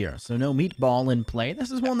defense here, so no meatball in play.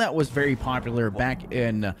 This is one that was very popular back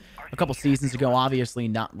in a couple seasons ago. Obviously,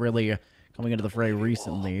 not really coming into the fray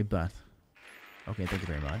recently, but okay. Thank you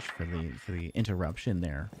very much for the interruption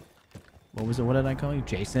there. What was it? What did I call you,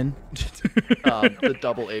 Jason? The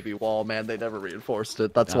double AV wall, man. They never reinforced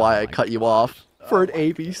it. That's why I cut you off for an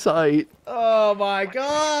AV site. Oh my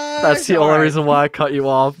god! That's the only reason why I cut you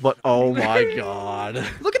off. But oh my god!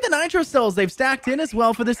 Look at the nitro cells they've stacked in as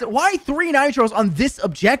well for this. Why 3 nitros on this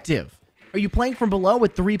objective? Are you playing from below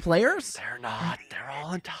with 3 players? They're not. They're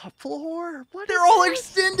all on top floor. They're all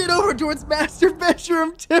extended over towards master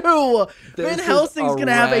bedroom too. Van Helsing's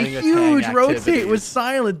gonna have a huge rotate with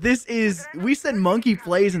Silent. This is, we said monkey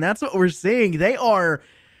plays, and that's what we're seeing. They are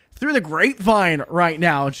through the grapevine right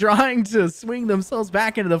now, trying to swing themselves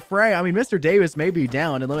back into the fray. I mean, Mr. Davis may be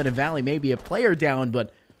down, and Lebanon Valley may be a player down,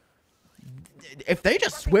 but if they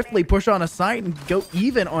just swiftly push on a site and go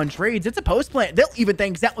even on trades, it's a post plant. They'll even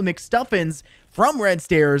things out with McStuffins from Red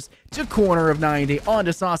Stairs to corner of 90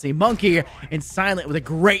 onto Saucy Monkey, and Silent with a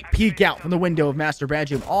great peek out from the window of Master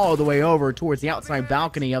Bedroom all the way over towards the outside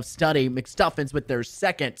balcony of Study. McStuffins with their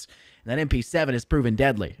second, and that MP7 has proven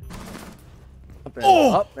deadly.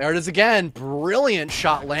 Oh, there it is again. Brilliant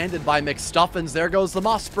shot landed by McStuffins. There goes the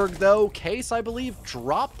Mossberg, though. Case, I believe,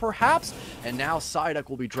 dropped perhaps. And now Psyduck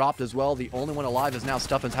will be dropped as well. The only one alive is now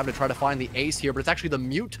Stuffins, having to try to find the ace here. But it's actually the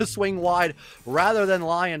mute to swing wide rather than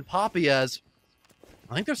Lion Poppy, as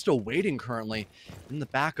I think they're still waiting currently in the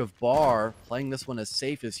back of bar, playing this one as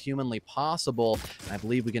safe as humanly possible. And I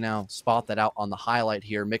believe we can now spot that out on the highlight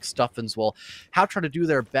here. McStuffins will have to try to do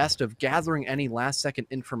their best of gathering any last-second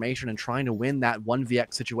information and trying to win that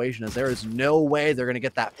 1vx situation, as there is no way they're going to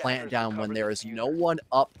get that plant down when there is no one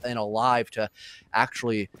up and alive to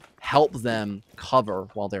actually help them cover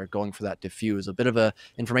while they're going for that defuse. A bit of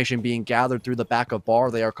information being gathered through the back of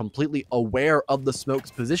bar. They are completely aware of the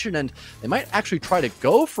smoke's position, and they might actually try to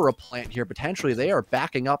go for a plant here potentially. They are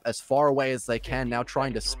backing up as far away as they can, now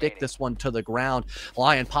trying to stick this one to the ground.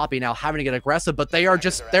 Lion Poppy now having to get aggressive, but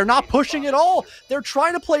they're not pushing at all. They're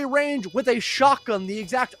trying to play range with a shotgun, the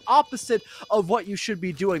exact opposite of what you should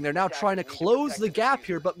be doing. They're now trying to close the gap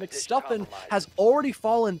here, but McStuffin has already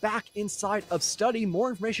fallen back inside of study. More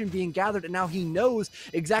information being gathered, and now he knows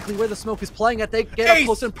exactly where the smoke is playing at. They get up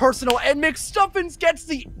close and personal, and McStuffins gets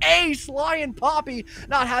the ace. Lion Poppy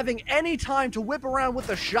not having any time to whip around with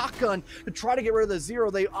the shotgun to try to get rid of the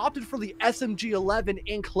 0. They opted for the SMG-11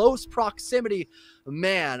 in close proximity.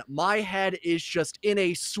 Man, my head is just in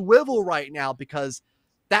a swivel right now, because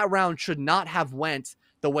that round should not have went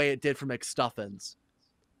the way it did for McStuffins.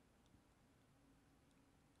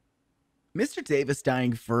 Mr. Davis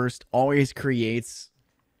dying first always creates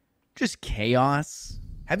just chaos.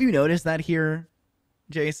 Have you noticed that here,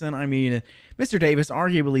 Jason? I mean, Mr. Davis,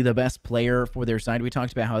 arguably the best player for their side. We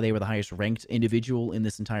talked about how they were the highest ranked individual in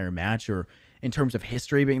this entire match, or in terms of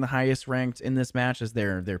history being the highest ranked in this match, as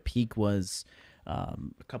their peak was a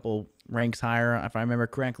couple ranks higher, if I remember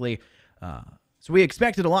correctly. So we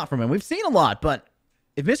expected a lot from him. We've seen a lot, but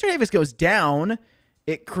if Mr. Davis goes down,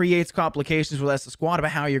 it creates complications with us, the squad, about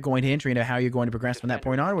how you're going to enter and how you're going to progress from that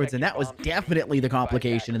point onwards. And that was definitely the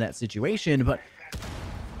complication in that situation. But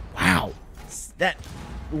wow, that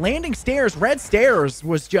landing stairs, red stairs,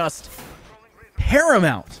 was just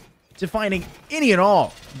paramount to finding any and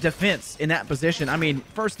all defense in that position. I mean,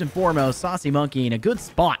 first and foremost, Saucy Monkey in a good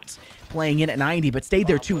spot, playing in at 90, but stayed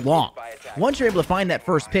there too long. Once you're able to find that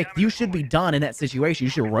first pick, you should be done in that situation. You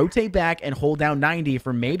should rotate back and hold down 90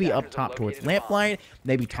 for maybe up top towards Lamplight,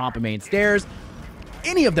 maybe top of main stairs.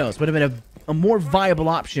 Any of those would have been a more viable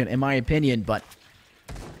option, in my opinion, but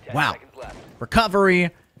wow.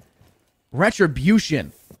 Recovery,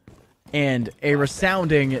 retribution, and a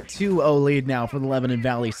resounding 2-0 lead now for the Lebanon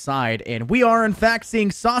Valley side. And we are, in fact,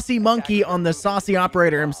 seeing Saucy Monkey on the Saucy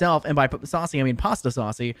operator himself. And by Saucy, I mean Pasta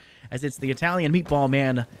Saucy, as it's the Italian meatball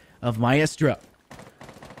man of Maestro.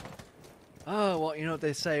 Oh, well, you know what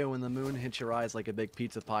they say, when the moon hits your eyes like a big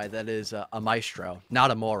pizza pie, that is a maestro,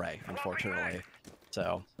 not a more, unfortunately.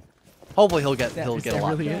 So hopefully he'll get a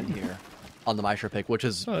lot really done here on the Maestro pick, which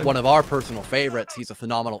is one of our personal favorites. He's a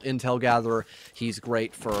phenomenal intel gatherer. He's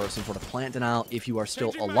great for some sort of plant denial if you are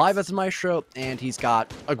still alive as a Maestro, and he's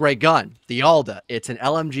got a great gun, the Alda. It's an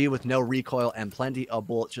LMG with no recoil and plenty of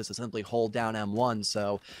bullets just to simply hold down M1.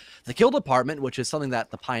 So the kill department, which is something that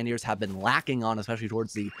the Pioneers have been lacking on, especially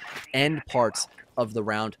towards the end parts of the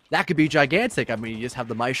round, that could be gigantic. I mean, you just have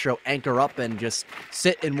the Maestro anchor up and just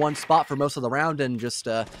sit in one spot for most of the round and just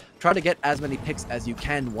try to get as many picks as you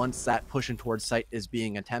can once that pushing towards site is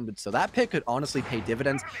being attempted. So that pick could honestly pay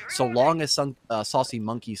dividends so long as Saucy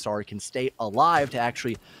Monkey, can stay alive to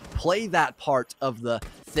actually play that part of the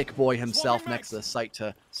thick boy himself next to the site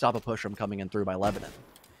to stop a push from coming in through by Lebanon.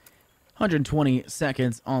 120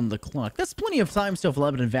 seconds on the clock. That's plenty of time still for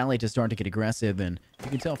Lebanon Valley to start to get aggressive, and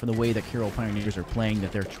you can tell from the way that Carroll Pioneers are playing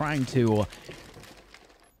that they're trying to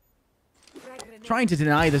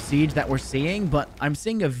deny the siege that we're seeing, but I'm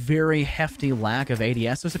seeing a very hefty lack of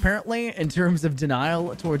ADSs apparently in terms of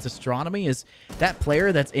denial towards Astronomy. Is that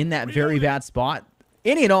player that's in that very bad spot,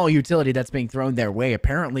 any and all utility that's being thrown their way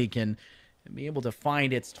apparently can be able to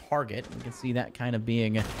find its target. You can see that kind of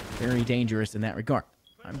being very dangerous in that regard.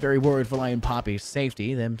 I'm very worried for Lion Poppy's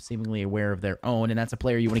safety, them seemingly aware of their own, and that's a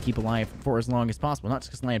player you want to keep alive for as long as possible. Not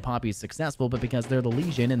just because Lion Poppy is successful, but because they're the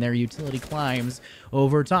Legion and their utility climbs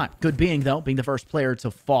over time. Good being, though, being the first player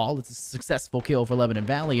to fall. It's a successful kill for Lebanon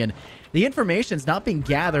Valley, and the information's not being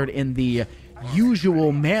gathered in the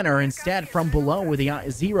usual manner, instead from below with the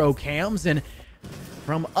zero cams, and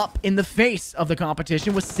from up in the face of the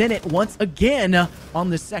competition was Senate once again on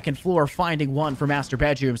the second floor, finding one for Master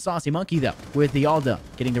Bedroom. Saucy Monkey, though, with the Alda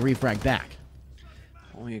getting the refrag back.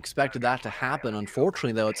 Well, we expected that to happen.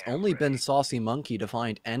 Unfortunately, though, it's only been Saucy Monkey to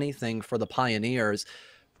find anything for the Pioneers.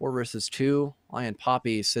 4 versus 2. Lion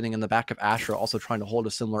Poppy sitting in the back of Astra, also trying to hold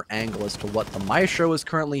a similar angle as to what the Maestro is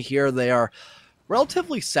currently here. They are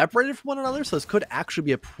relatively separated from one another, so this could actually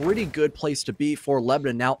be a pretty good place to be for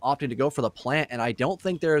Lebanon now opting to go for the plant, and I don't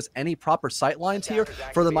think there's any proper sight lines here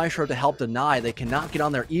for the Maestro to help deny. They cannot get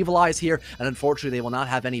on their evil eyes here, and unfortunately they will not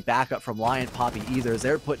have any backup from Lion Poppy either, as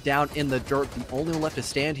they're put down in the dirt. The only one left to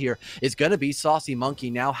stand here is going to be Saucy Monkey,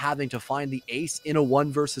 now having to find the ace in a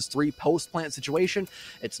 1 versus 3 post-plant situation.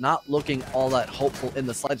 It's not looking all that hopeful in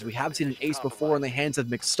the slides. We have seen an ace before in the hands of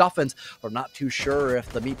McStuffins, but I'm not too sure if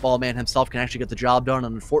the Meatball Man himself can actually get the job done,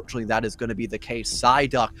 and unfortunately that is going to be the case.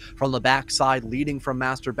 Psyduck from the backside leading from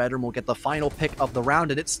Master Bedroom will get the final pick of the round,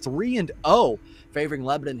 and it's 3-0 favoring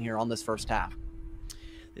Lebanon here on this first half.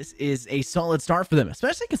 This is a solid start for them,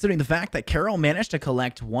 especially considering the fact that Carroll managed to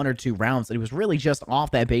collect 1 or 2 rounds, and it was really just off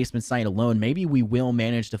that basement site alone. Maybe we will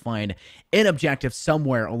manage to find an objective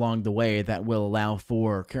somewhere along the way that will allow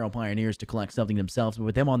for Carroll Pioneers to collect something themselves, but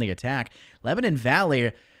with them on the attack, Lebanon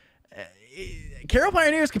Valley... Carroll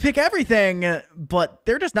Pioneers can pick everything, but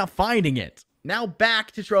they're just not finding it. Now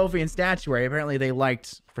back to Trophy and Statuary. Apparently they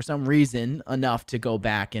liked, for some reason, enough to go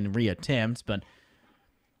back and reattempt, but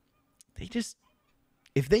they just...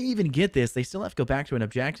 If they even get this, they still have to go back to an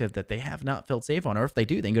objective that they have not felt safe on, or if they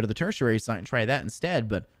do, they can go to the tertiary site and try that instead,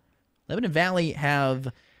 but Lebanon Valley have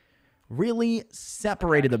really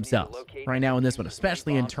separated themselves right now in this one,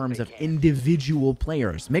 especially in terms of individual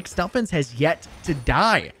players. McStuffins has yet to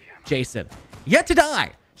die. Jason, yet to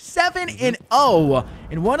die. 7-0,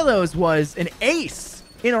 and one of those was an ace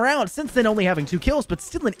in a round. Since then, only having 2 kills, but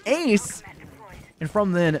still an ace. And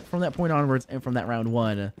from that point onwards, and from that round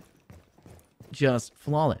 1, just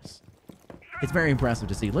flawless. It's very impressive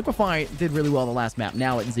to see. Liquefy did really well the last map,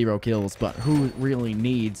 now at 0 kills, but who really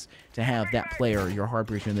needs to have that player, your hard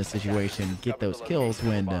breacher in this situation, get those kills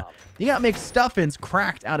when you got McStuffins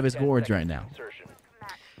cracked out of his gourds right now?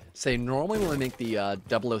 Say, normally when we make the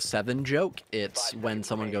 007 joke, it's when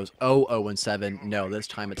someone goes 0-0-7. No, this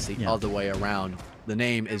time it's the other way around. The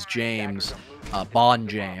name is James, Bond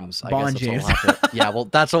James. Bond James. Yeah, well,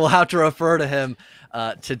 that's what we'll have to refer to him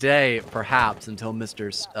today, perhaps, until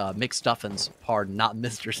Mr. McStuffins, pardon, not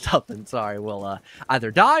Mr. Stuffins, sorry, will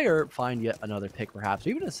either die or find yet another pick, perhaps,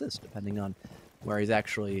 or even assist, depending on where he's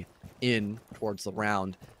actually in towards the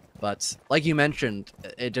round. But like you mentioned,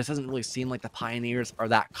 it just doesn't really seem like the Pioneers are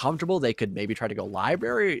that comfortable. They could maybe try to go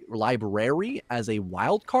library as a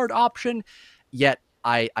wild card option, yet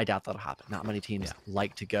I doubt that'll happen. Not many teams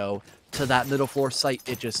like to go to that middle floor site.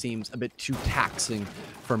 It just seems a bit too taxing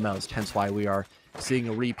for most, hence why we are seeing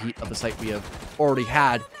a repeat of the site we have already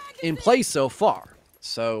had in place so far.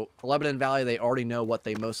 So for Lebanon Valley, they already know what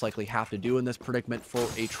they most likely have to do in this predicament for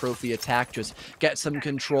a trophy attack. Just get some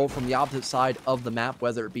control from the opposite side of the map,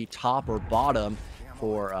 whether it be top or bottom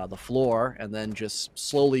for the floor, and then just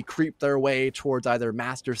slowly creep their way towards either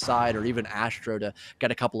Master side or even Astro to get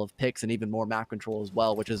a couple of picks and even more map control as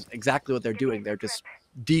well, which is exactly what they're doing. They're just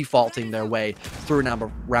defaulting their way through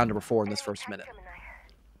round number 4 in this first minute.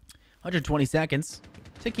 120 seconds,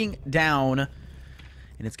 ticking down.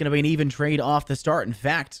 And it's going to be an even trade off the start. In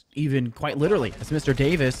fact, even quite literally, as Mr.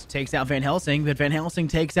 Davis takes out Van Helsing, but Van Helsing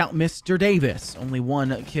takes out Mr. Davis. Only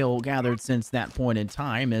 1 kill gathered since that point in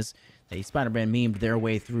time as they Spider-Man memed their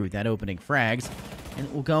way through that opening frags. And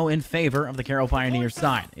it will go in favor of the Carroll Pioneers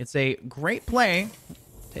side. It's a great play,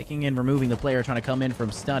 taking and removing the player trying to come in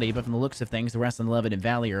from study, but from the looks of things, the rest of the Lebanon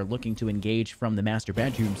Valley are looking to engage from the Master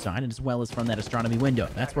Bedroom side, as well as from that Astronomy window.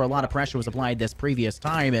 That's where a lot of pressure was applied this previous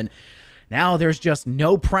time, and now there's just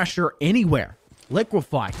no pressure anywhere.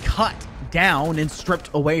 Liquefy cut down and stripped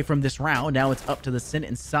away from this round. Now it's up to the Sin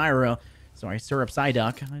and Syrup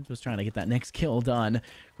Psyduck. I was trying to get that next kill done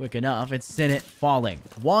quick enough. It's Sinnet falling.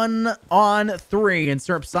 1 on 3, and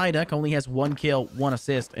Syrup Psyduck only has 1 kill, 1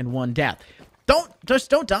 assist, and 1 death.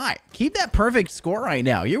 Don't die. Keep that perfect score right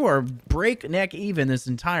now. You are breakneck even this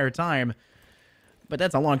entire time. But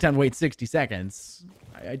that's a long time to wait 60 seconds.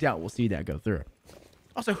 I doubt we'll see that go through.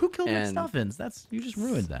 Also, who killed McStuffins? You just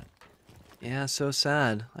ruined that. Yeah, so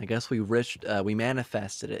sad. I guess we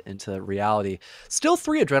manifested it into reality. Still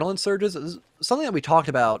 3 adrenaline surges. Something that we talked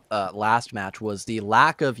about last match was the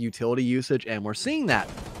lack of utility usage, and we're seeing that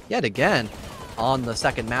yet again on the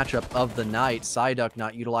second matchup of the night. Psyduck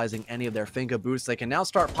not utilizing any of their finger boosts. They can now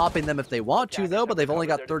start popping them if they want to, though, but they've only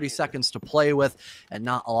got 30 seconds to play with and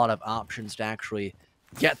not a lot of options to actually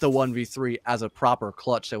get the 1v3 as a proper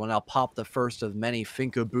clutch. They will now pop the first of many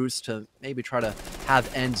Finka boosts to maybe try to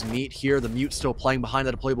have ends meet here. The Mute still playing behind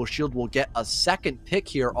that deployable shield will get a second pick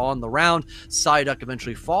here on the round. Psyduck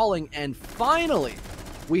eventually falling, and finally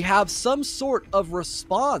we have some sort of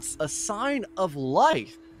response, a sign of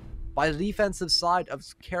life by the defensive side of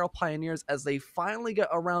Carroll Pioneers as they finally get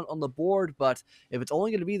around on the board. But if it's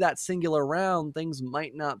only going to be that singular round, things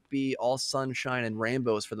might not be all sunshine and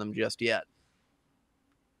rainbows for them just yet.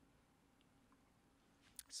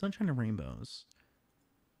 Sunshine and rainbows.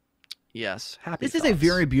 Yes. Happy This thoughts. is a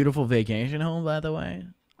very beautiful vacation home, by the way.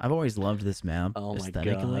 I've always loved this map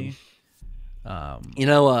aesthetically. You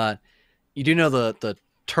know, you do know the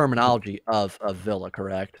terminology of villa,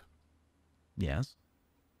 correct? Yes.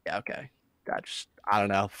 Yeah, okay. I don't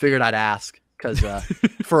know. Figured I'd ask because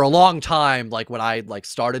for a long time, like when I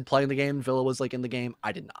started playing the game, villa was like in the game.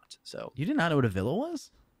 I did not. So you did not know what a villa was?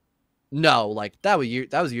 No, like that was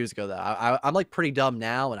years ago. Though I'm like pretty dumb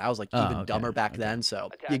now, and I was like even dumber back then. So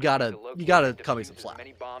you gotta cut me some slack.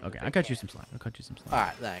 Okay, I cut you some slack. All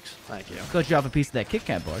right, thanks, thank you. Cut you off a piece of that Kit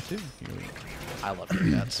Kat bar too. I love Kit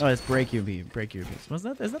Kats. Oh, it's break your piece. Is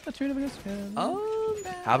that the tune of this?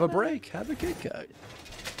 Have a break, have a Kit Kat.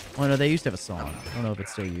 Oh no, they used to have a song. I don't know if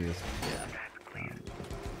it's still used. Yeah.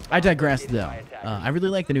 I digress though. I really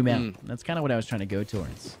like the new map. That's kind of what I was trying to go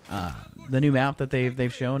towards. The new map that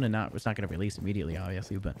they've shown, and it's not going to release immediately,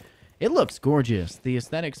 obviously, but it looks gorgeous. The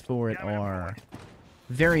aesthetics for it are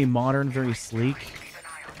very modern, very sleek.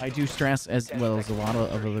 I do stress, as well as a lot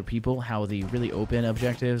of other people, how the really open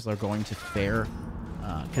objectives are going to fare.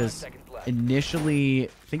 Because initially,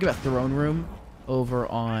 think about Throne Room over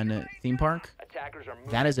on Theme Park.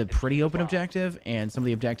 That is a pretty open objective, and some of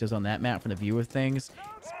the objectives on that map from the view of things,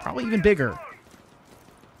 it's probably even bigger.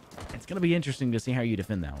 It's going to be interesting to see how you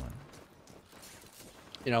defend that one.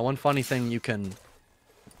 You know, one funny thing you can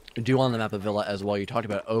do on the map of Villa as well, you talked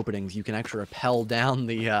about openings, you can actually rappel down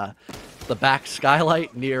the back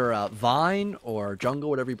skylight near Vine or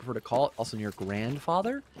Jungle, whatever you prefer to call it, also near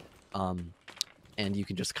Grandfather. And you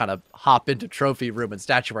can just kind of hop into Trophy Room and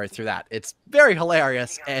Statuary through that. It's very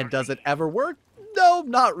hilarious, and does it ever work? No,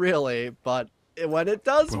 not really, but when it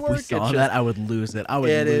does work, if we saw that, I would lose it.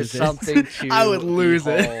 It is something to I would lose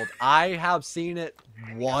behold. I have seen it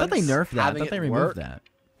once. I thought they nerfed that. I thought they removed that.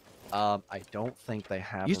 I don't think they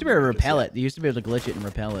have. You used to be able to repel it. You used to be able to glitch it and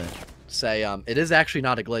repel it. Say, it is actually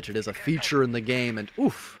not a glitch. It is a feature in the game, and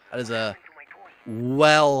oof, that is a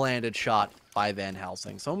well-landed shot by Van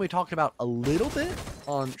Helsing. So when we talked about a little bit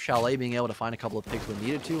on Chalet being able to find a couple of picks when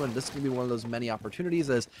needed to, and this is going to be one of those many opportunities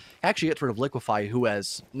as actually gets rid of Liquefy, who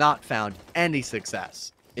has not found any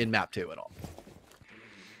success in map 2 at all.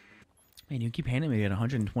 Man, you keep handing me at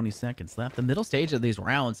 120 seconds left. The middle stage of these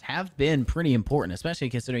rounds have been pretty important, especially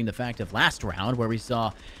considering the fact of last round where we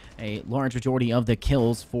saw a large majority of the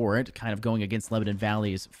kills for it kind of going against Lebanon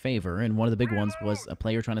Valley's favor. And one of the big ones was a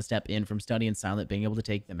player trying to step in from Study and Silent being able to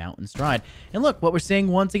take them out in stride. And look, what we're seeing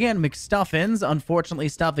once again, McStuffins unfortunately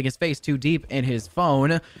stuffing his face too deep in his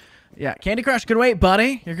phone. Yeah, Candy Crush can wait,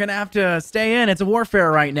 buddy. You're going to have to stay in. It's a warfare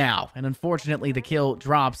right now. And unfortunately, the kill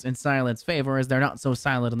drops in Silent's favor as they're not so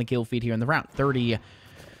silent on the kill feed here in the round. 30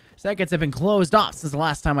 seconds have been closed off since the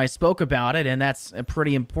last time I spoke about it, and that's a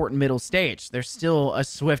pretty important middle stage. There's still a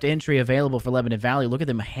swift entry available for Lebanon Valley. Look at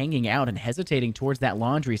them hanging out and hesitating towards that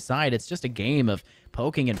laundry side. It's just a game of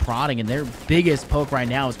poking and prodding, and their biggest poke right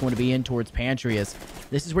now is going to be in towards Pantry, as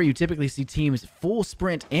this is where you typically see teams full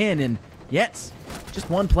sprint in, and yet just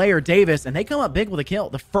one player, Davis, and they come up big with a kill.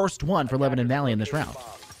 The first one for Lebanon Valley in this round.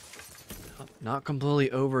 Not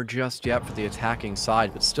completely over just yet for the attacking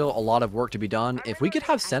side, but still a lot of work to be done. If we could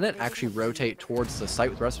have Senate actually rotate towards the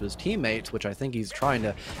site with the rest of his teammates, which I think he's trying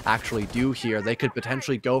to actually do here, they could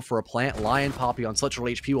potentially go for a plant. Lion Poppy on such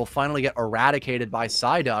little HP will finally get eradicated by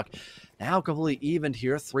Psyduck. Now completely evened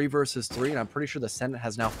here, 3 versus 3, and I'm pretty sure the Senate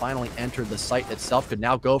has now finally entered the site itself. Could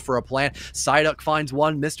now go for a plant. Psyduck finds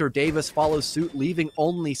one. Mr. Davis follows suit, leaving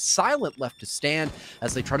only Silent left to stand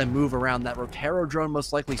as they try to move around that Rotaro drone,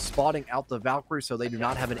 most likely spotting out the Valkyrie, so they do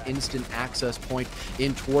not have an instant access point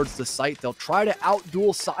in towards the site. They'll try to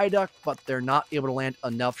outduel Psyduck, but they're not able to land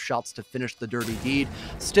enough shots to finish the dirty deed.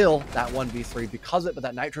 Still, that 1v3 because of it, but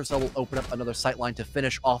that Nitro Cell will open up another sight line to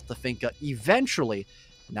finish off the Finka eventually.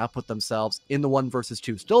 Now put themselves in the 1 versus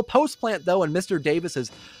 2. Still post plant though, and Mr. Davis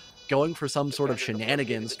is going for some sort of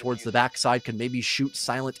shenanigans towards the backside, can maybe shoot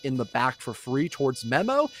Silent in the back for free towards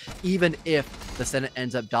Memo. Even if the Senate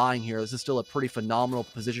ends up dying here, this is still a pretty phenomenal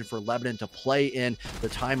position for Lebanon to play in. The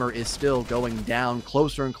timer is still going down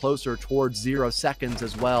closer and closer towards 0 seconds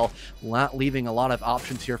as well, not leaving a lot of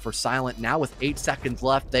options here for Silent. Now with 8 seconds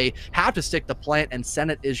left, they have to stick the plant, and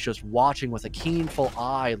Senate is just watching with a keenful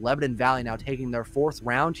eye. Lebanon Valley now taking their 4th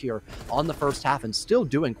round here on the first half and still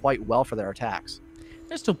doing quite well for their attacks.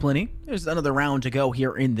 There's still plenty. There's another round to go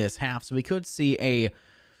here in this half, so we could see a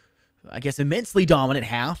I guess, immensely dominant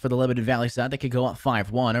half for the Lebanon Valley side. They could go up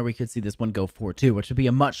 5-1, or we could see this one go 4-2, which would be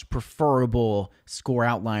a much preferable score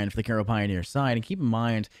outline for the Carroll Pioneer side. And keep in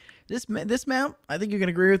mind, this map, I think you can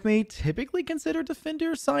agree with me, typically considered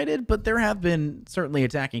defender-sided, but there have been certainly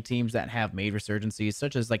attacking teams that have made resurgencies,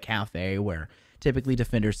 such as like Cafe, where typically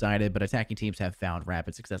defender-sided, but attacking teams have found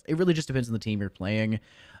rapid success. It really just depends on the team you're playing.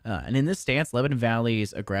 And in this stance, Lebanon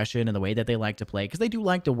Valley's aggression and the way that they like to play, because they do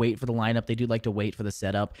like to wait for the lineup, they do like to wait for the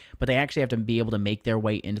setup, but they actually have to be able to make their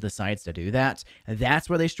way into the sides to do that. And that's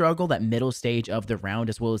where they struggle, that middle stage of the round,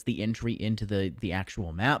 as well as the entry into the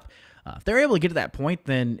actual map. If they're able to get to that point,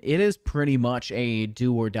 then it is pretty much a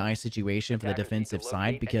do-or-die situation for the defensive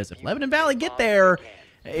side, because if Lebanon Valley get there,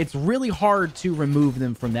 it's really hard to remove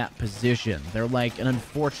them from that position. They're like an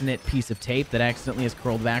unfortunate piece of tape that accidentally has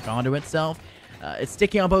curled back onto itself. It's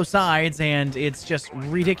sticky on both sides, and it's just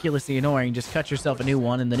ridiculously annoying. Just cut yourself a new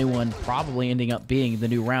one, and the new one probably ending up being the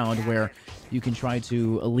new round where you can try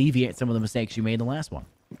to alleviate some of the mistakes you made in the last one.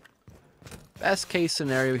 Best case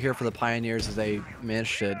scenario here for the Pioneers is they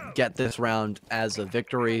manage to get this round as a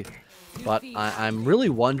victory, but I'm really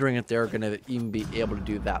wondering if they're going to even be able to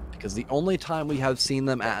do that, because the only time we have seen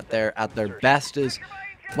them at their best is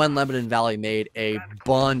when Lebanon Valley made a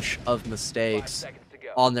bunch of mistakes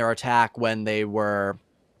on their attack, when they were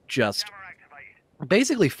just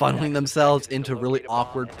basically funneling themselves into really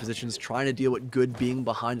awkward positions, trying to deal with good being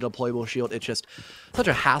behind a deployable shield. It's just such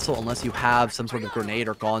a hassle unless you have some sort of grenade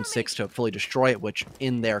or Gone 6 to fully destroy it, which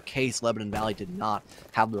in their case, Lebanon Valley did not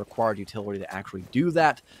have the required utility to actually do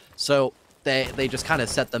that. So they just kind of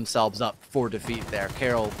set themselves up for defeat there.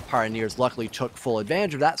 Carroll Pioneers luckily took full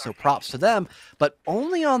advantage of that, so props to them, but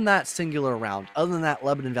only on that singular round. Other than that,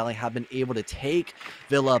 Lebanon Valley have been able to take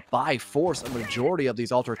Villa by force a majority of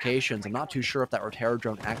these altercations. I'm not too sure if that Rotero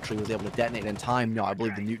drone actually was able to detonate in time. No, I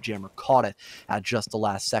believe the Newt Jammer caught it at just the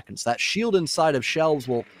last second. So that shield inside of shelves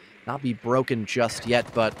will not be broken just yet,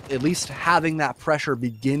 but at least having that pressure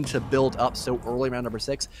begin to build up so early round number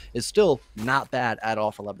 6 is still not bad at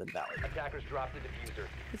all for Lebanon Valley. Attackers dropped the diffuser.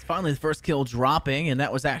 It's finally the first kill dropping, and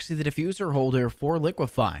that was actually the diffuser holder for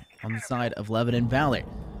Liquefy on the side of Lebanon Valley.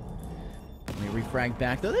 Let me refrag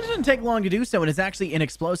back, though. That doesn't take long to do so, and it's actually an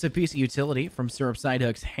explosive piece of utility from Syrup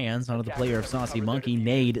Sidehook's hands onto the player of Saucy Monkey.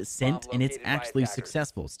 Nade sent, and it's actually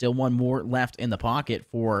successful. Still one more left in the pocket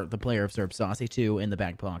for the player of Syrup Saucy, 2 in the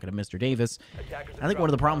back pocket of Mr. Davis. I think one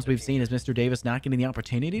of the problems we've seen is Mr. Davis not getting the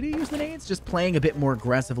opportunity to use the nades, just playing a bit more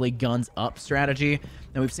aggressively guns up strategy.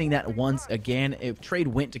 And we've seen that once again. Trade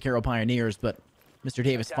went to Carroll Pioneers, but Mr.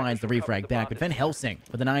 Davis finds the refrag back. But Van Helsing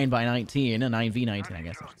with a 9x19, a 9v19, I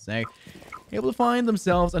guess I should say, able to find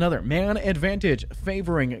themselves another man advantage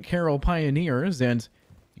favoring Carroll Pioneers. And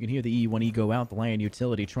you can hear the E1E go out, the Lion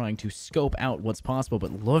utility trying to scope out what's possible.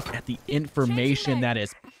 But look at the information that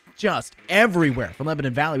is just everywhere from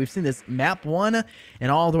Lebanon Valley. We've seen this map 1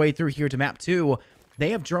 and all the way through here to map 2. They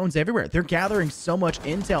have drones everywhere. They're gathering so much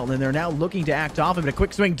intel, and they're now looking to act off him. A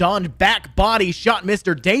quick swing, Don back body shot.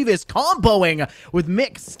 Mr. Davis comboing with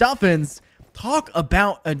Mick Stuffins. Talk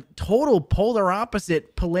about a total polar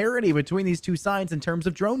opposite polarity between these two sides in terms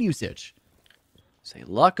of drone usage. Say,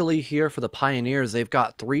 luckily here for the Pioneers, they've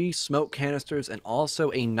got 3 smoke canisters and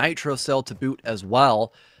also a nitro cell to boot as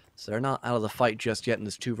well. So they're not out of the fight just yet in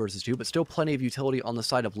this 2 versus 2, but still plenty of utility on the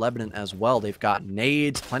side of Lebanon as well. They've got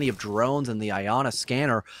nades, plenty of drones, and the Iona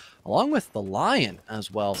scanner, along with the Lion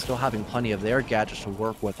as well, still having plenty of their gadgets to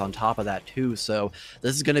work with on top of that too. So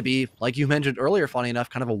this is going to be, like you mentioned earlier, funny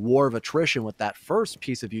enough, kind of a war of attrition with that first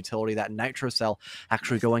piece of utility, that nitro cell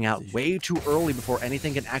actually going out way too early before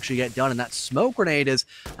anything can actually get done. And that smoke grenade is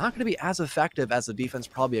not going to be as effective as the defense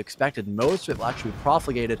probably expected. Most of it will actually be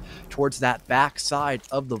profligated towards that back side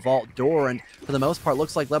of the vault door. And for the most part,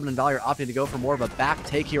 looks like Lebanon Valley are opting to go for more of a back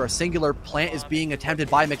take here. A singular plant is being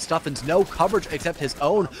attempted by McStuffins. No coverage except his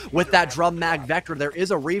own with that drum mag vector. There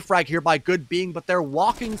is a refrag here by Good Being, but they're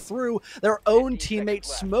walking through their own teammate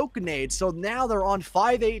smoke nade. So now they're on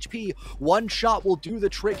 5 HP. One shot will do the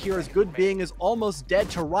trick here as Good Being is almost dead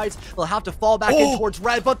to rights. They'll have to fall back in towards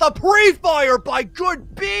red, but the pre-fire by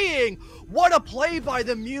Good Being! What a play by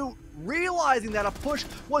the Mute, realizing that a push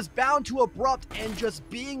was bound to abrupt, and just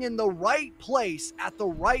being in the right place at the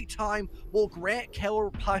right time will grant Carroll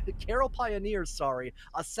Pioneers,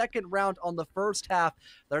 a second round on the first half.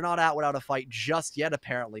 They're not out without a fight just yet,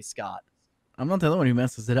 apparently, Scott. I'm not the only one who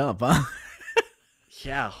messes it up, huh?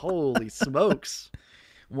 Yeah, holy smokes.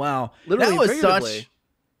 Wow. Literally, that was such...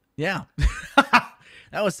 Yeah.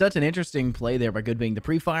 That was such an interesting play there by Goodbing. The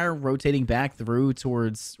pre-fire rotating back through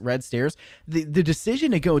towards Red Stairs. The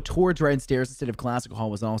decision to go towards Red Stairs instead of Classical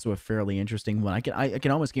Hall was also a fairly interesting one. I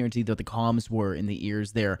can almost guarantee that the comms were in the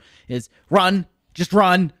ears there. Is run, just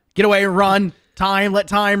run, get away, run, time, let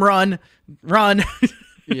time run, run.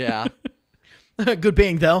 Yeah.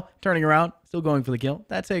 Goodbing though, turning around, still going for the kill.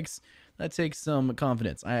 That takes some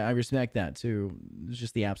confidence. I respect that too. It's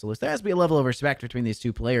just the absolute. There has to be a level of respect between these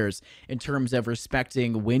two players in terms of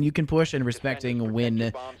respecting when you can push and respecting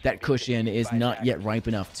when that cushion is not yet ripe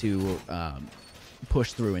enough to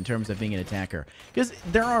push through in terms of being an attacker. Because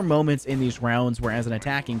there are moments in these rounds where as an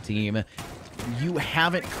attacking team, you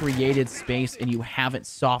haven't created space and you haven't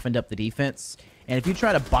softened up the defense. And if you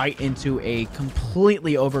try to bite into a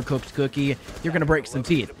completely overcooked cookie, you're gonna break some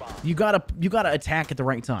teeth. You gotta attack at the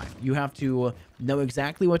right time. You have to know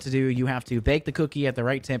exactly what to do. You have to bake the cookie at the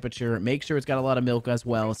right temperature. Make sure it's got a lot of milk as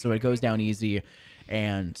well, so it goes down easy,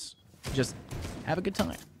 and just have a good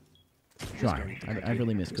time. Try. I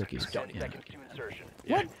really miss cookies. Yeah.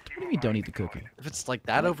 What? What do you mean don't eat the cookie? If it's like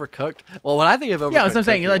that overcooked, well, when I think of overcooked, yeah, that's what I'm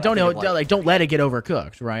saying. Like, don't let it get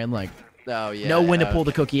overcooked, right? Like. Oh, yeah, know when to pull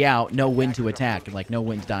the cookie out, know when to attack, and like know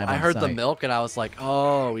when to dive on I heard site. the milk and I was like,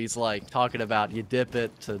 oh, he's like talking about you dip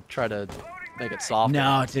it to try to make it soft.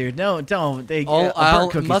 No, dude, no, don't. They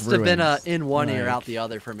must have been in one ear, out the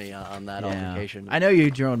other for me on that altercation. I know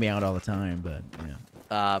you drone me out all the time, but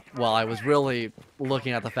yeah. Well, I was really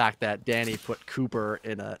looking at the fact that Danny put Cooper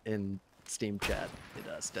in Steam chat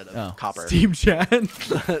instead of Copper. Steam chat.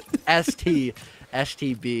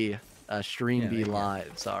 STB. Stream be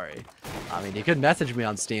live. Sorry, I mean you could message me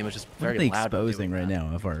on Steam. It's just very loud. Exposing right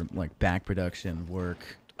now of our like back production work.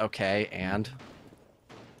 Okay, and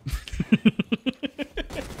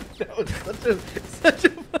that was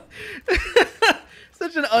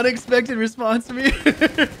such an unexpected response to me.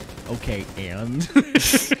 Okay, and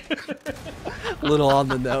little on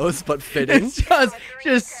the nose, but fitting. It's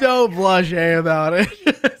just so blasé about it.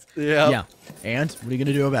 Yeah. And what are you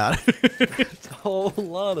gonna do about it? It's a whole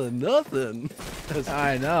lot of nothing.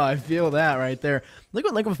 I know. I feel that right there. Look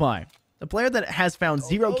at Liquefy. The player that has found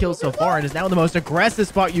 0 kills so far and is now in the most aggressive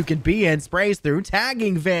spot you can be in, sprays through,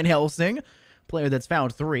 tagging Van Helsing. Player that's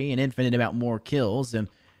found 3, an infinite amount more kills. And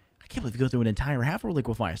I can't believe you go through an entire half for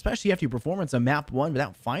Liquefy, especially after your performance on map 1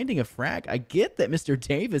 without finding a frag. I get that Mr.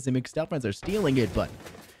 Davis and McStuffins are stealing it, but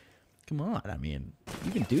come on. I mean,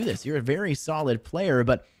 you can do this. You're a very solid player,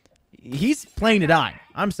 but he's playing to die.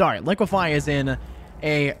 I'm sorry. Liquefy is in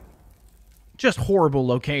a just horrible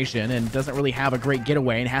location and doesn't really have a great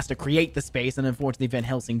getaway and has to create the space, and unfortunately Van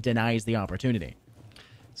Helsing denies the opportunity.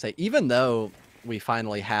 So even though we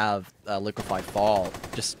finally have Liquefy fall,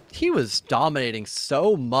 he was dominating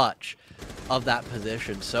so much of that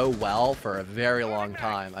position so well for a very long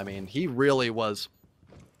time. I mean, he really was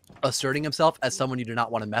asserting himself as someone you do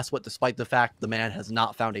not want to mess with, despite the fact the man has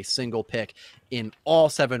not found a single pick in all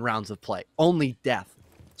 7 rounds of play. Only death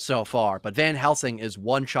so far. But Van Helsing is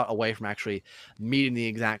 1 shot away from actually meeting the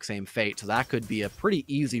exact same fate. So that could be a pretty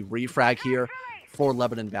easy refrag here for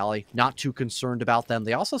Lebanon Valley. Not too concerned about them.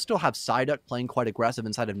 They also still have Psyduck playing quite aggressive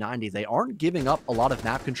inside of 90. They aren't giving up a lot of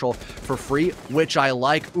map control for free, which I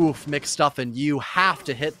like. Oof, McStuffin, you have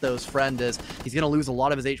to hit those, friend. He's going to lose a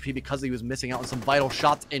lot of his HP because he was missing out on some vital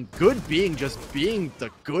shots. And Goodbing just being the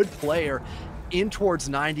good player in towards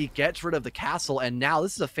 90, gets rid of the castle, and now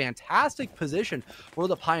this is a fantastic position for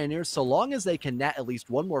the Pioneers so long as they can net at least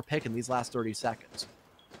 1 more pick in these last 30 seconds.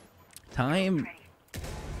 Time,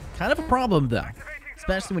 kind of a problem though,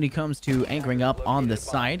 especially when it comes to anchoring up on the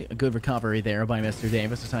side. A good recovery there by Mr.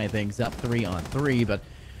 Davis to tie things up 3 on 3, but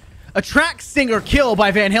a track singer kill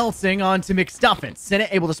by Van Helsing onto McStuffin. Senate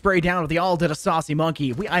able to spray down with the all did a saucy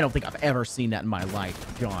monkey. I don't think I've ever seen that in my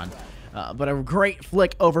life, John. But a great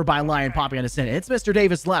flick over by Lion Poppy on the Senate. It's Mr.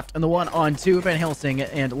 Davis left and the 1-on-2. Van Helsing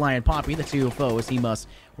and Lion Poppy, the 2 foes. He must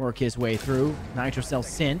work his way through. Nitrocell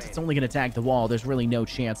sent. It's only going to tag the wall. There's really no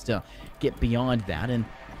chance to get beyond that. And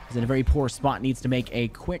is in a very poor spot. Needs to make a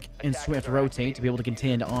quick and swift rotate to be able to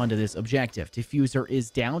contend onto this objective. Diffuser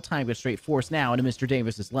is down. Time goes straight force now into Mr.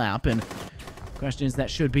 Davis's lap. And questions that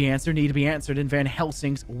should be answered need to be answered, and Van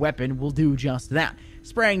Helsing's weapon will do just that.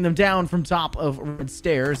 Spraying them down from top of red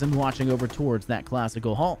stairs and watching over towards that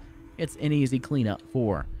classical hall. It's an easy cleanup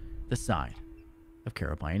for the side of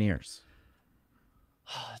Carroll Pioneers.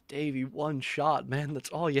 Davey, 1 shot, man. That's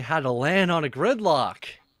all you had to land on a gridlock.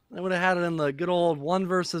 They would have had it in the good old 1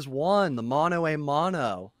 versus 1, the mono a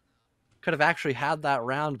mono. Could have actually had that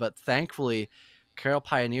round, but thankfully Carroll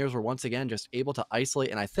Pioneers were once again just able to isolate,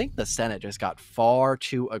 and I think the Senate just got far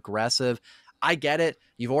too aggressive. I get it.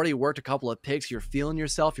 You've already worked a couple of picks. You're feeling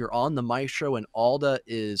yourself. You're on the Maestro, and Alda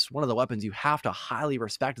is one of the weapons you have to highly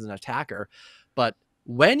respect as an attacker. But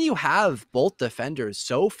when you have both defenders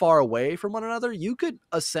so far away from one another, you could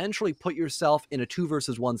essentially put yourself in a 2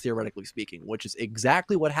 versus 1, theoretically speaking, which is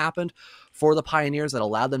exactly what happened for the Pioneers that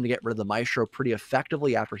allowed them to get rid of the Maestro pretty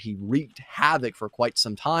effectively after he wreaked havoc for quite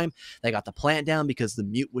some time. They got the plant down because the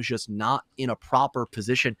Mute was just not in a proper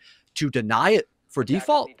position to deny it for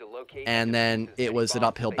default, and then it was an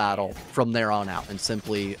uphill battle from there on out, and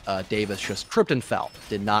simply Davis just tripped and fell,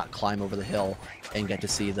 did not climb over the hill and get to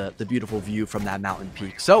see the beautiful view from that mountain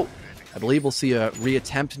peak. So I believe we'll see a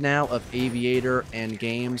reattempt now of Aviator and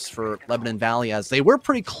Games for Lebanon Valley, as they were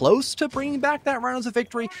pretty close to bringing back that round as a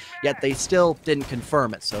victory, yet they still didn't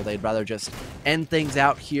confirm it, so they'd rather just end things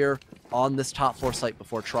out here on this top floor site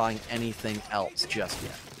before trying anything else just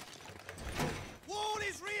yet.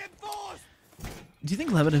 Do you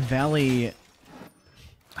think Lebanon Valley?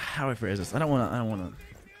 How do I phrase this? I don't want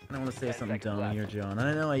to say something dumb here, John.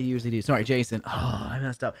 I know I usually do. Sorry, Jason. Oh, I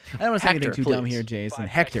messed up. I don't want to say anything too dumb here, Jason.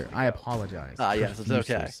 Hector, I apologize. Yes, it's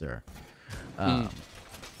okay, sir.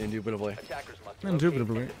 Indubitably.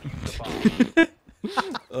 Indubitably.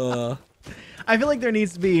 I feel like there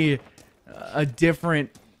needs to be a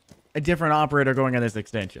different operator going on this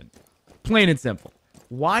extension. Plain and simple.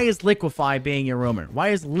 Why is Liquefy being your roamer? Why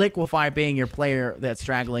is Liquefy being your player that's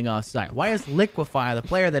straggling off site? Why is Liquefy the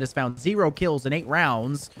player that has found 0 kills in 8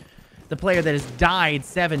 rounds, the player that has died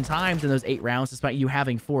 7 times in those 8 rounds despite you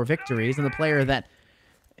having 4 victories, and the player that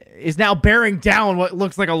is now bearing down what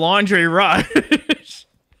looks like a laundry rush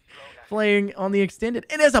playing on the extended?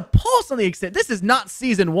 It has a Pulse on the extended. This is not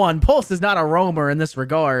Season 1. Pulse is not a roamer in this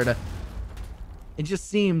regard. It just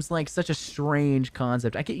seems like such a strange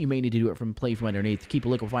concept. I get you may need to do it play from underneath to keep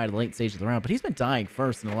Liquefy to the late stage of the round, but he's been dying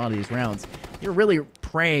first in a lot of these rounds. You're really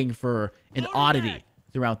praying for an oddity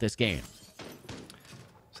throughout this game.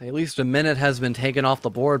 So at least a minute has been taken off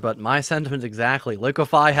the board, but my sentiment exactly.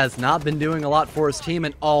 Liquefy has not been doing a lot for his team,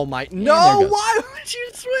 and oh my... No! Why would you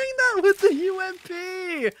swing that with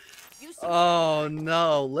the UMP? Oh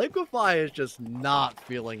no, Liquefy is just not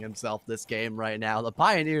feeling himself this game right now. The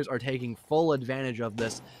Pioneers are taking full advantage of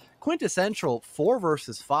this quintessential 4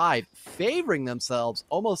 versus 5, favoring themselves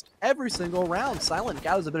almost every single round. Silent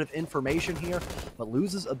gathers a bit of information here, but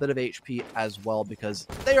loses a bit of HP as well because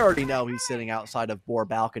they already know he's sitting outside of Boar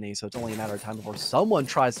Balcony, so it's only a matter of time before someone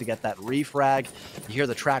tries to get that refrag. You hear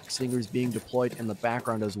the track singers being deployed in the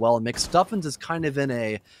background as well, and McStuffins is kind of in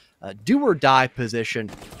a do or die position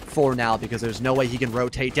for now because there's no way he can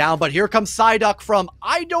rotate down. But here comes Psyduck from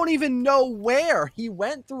I don't even know where. He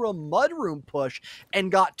went through a mudroom push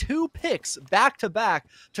and got 2 picks back to back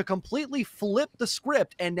to completely flip the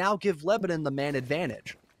script and now give Lebanon the man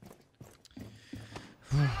advantage.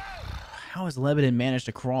 How has Lebanon managed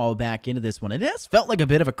to crawl back into this one? It has felt like a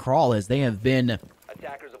bit of a crawl as they have been.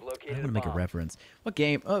 Attackers have located I want to make a reference. What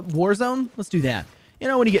game? Warzone? Let's do that. You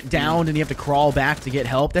know, when you get downed and you have to crawl back to get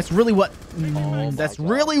help, that's really what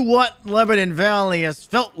really what Lebanon Valley has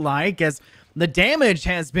felt like, as the damage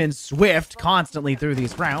has been swift constantly through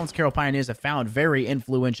these rounds. Carroll Pioneers have found very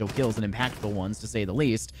influential kills and impactful ones, to say the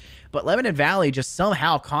least. But Lebanon Valley just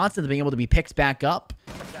somehow constantly being able to be picked back up,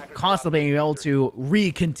 constantly being able to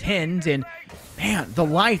re-contend, and man, the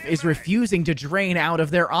life is refusing to drain out of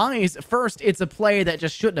their eyes. First, it's a play that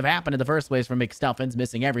just shouldn't have happened in the first place from McStuffins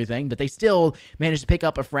missing everything, but they still managed to pick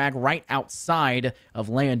up a frag right outside of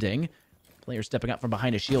landing. Player stepping up from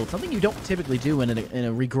behind a shield, something you don't typically do in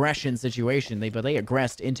a regression situation. But they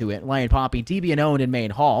aggressed into it. Lion Poppy, DB and owned in main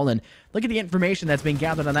hall, and look at the information that's being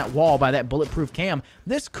gathered on that wall by that bulletproof cam.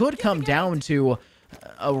 This could come down to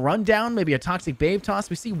a rundown, maybe a toxic babe toss.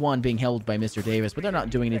 We see one being held by Mr. Davis, but they're not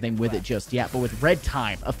doing anything with it just yet. But with red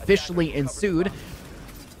time officially ensued,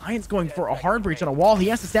 Lion's going for a hard breach on a wall. He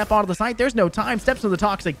has to step out of the site. There's no time. Steps to the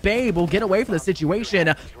toxic babe. Will get away from the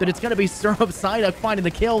situation, but it's going to be Syrup Psyduck finding the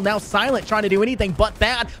kill. Now Silent trying to do anything but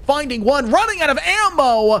that. Finding one, running out of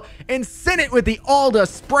ammo, and sent it with the Alda.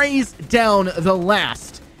 Sprays down the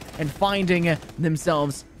last, and finding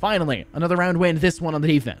themselves finally another round win. This one on the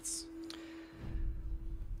defense.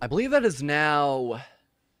 I believe that is now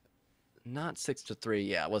not 6-3.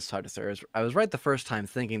 Yeah, it was tied to 3. I was right the first time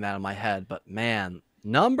thinking that in my head, but man,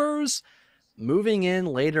 numbers moving in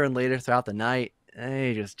later and later throughout the night,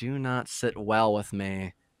 they just do not sit well with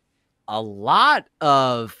me. A lot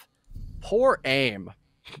of poor aim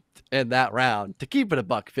in that round to keep it a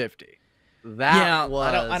 $150. That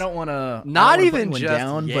was I don't want to not even just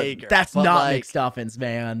down, Jaeger, but that's but not like, McStuffins,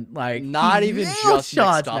 man. Like not even just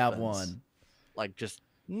shots McStuffins. that one. Like just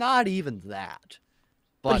not even that.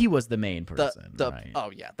 But he was the main person, right?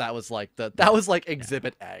 Oh yeah, that was like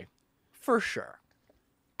Exhibit A, for sure.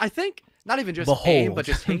 I think not even just aim, but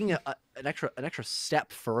just taking an extra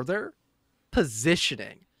step further,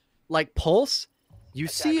 positioning. Like Pulse, you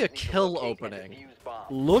see a kill opening,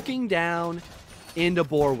 looking down into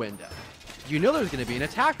bore window. You know there's going to be an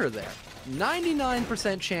attacker there.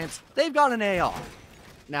 99% chance they've got an AR.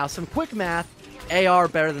 Now, some quick math, AR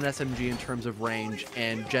better than SMG in terms of range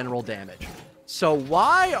and general damage. So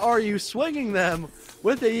why are you swinging them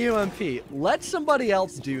with a UMP? Let somebody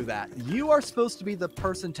else do that. You are supposed to be the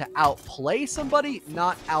person to outplay somebody,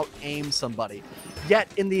 not out-aim somebody. Yet,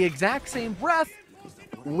 in the exact same breath,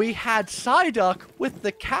 we had Psyduck with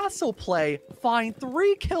the castle play find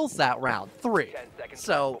 3 kills that round. 3.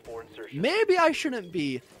 So maybe I shouldn't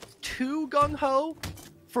be too gung-ho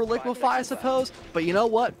for Liquefy, I suppose. But you know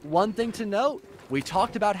what? One thing to note, we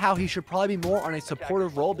talked about how he should probably be more on a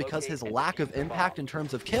supportive role because his lack of impact in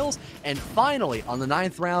terms of kills. And finally, on the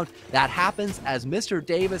 9th round, that happens as Mr.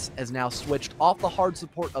 Davis has now switched off the hard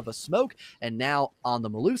support of a smoke and now on the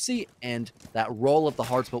Melusi, and that role of the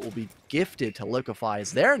hard support will be gifted to Liquefy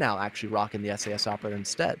as they're now actually rocking the SAS operator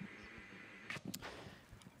instead.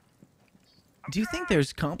 Do you think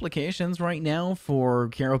there's complications right now for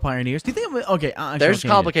Carroll Pioneers? Do you think? Okay, there's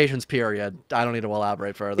complications. Period. I don't need to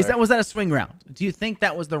elaborate further. Was that a swing round? Do you think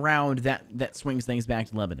that was the round that swings things back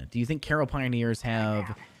to Lebanon? Do you think Carroll Pioneers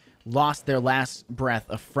have lost their last breath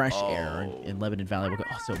of fresh air in Lebanon Valley?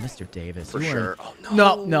 Oh, so Mr. Davis, for sure.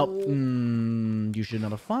 No. You should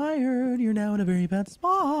not have fired. You're now in a very bad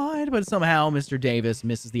spot. But somehow Mr. Davis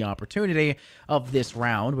misses the opportunity of this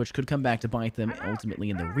round, which could come back to bite them ultimately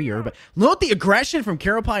in the rear. But note the aggression from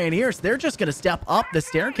Carroll Pioneers. They're just going to step up the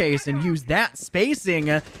staircase and use that spacing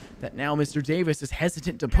that now Mr. Davis is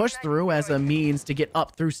hesitant to push through as a means to get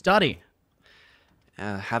up through study.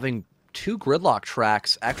 Having 2 gridlock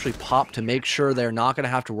tracks actually pop to make sure they're not going to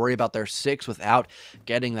have to worry about their 6 without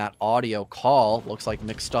getting that audio call. Looks like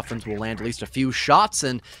McStuffins will land at least a few shots,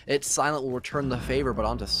 and it's Silent will return the favor, but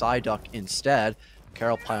onto Psyduck instead.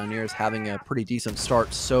 Carroll Pioneers having a pretty decent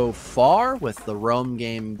start so far, with the roam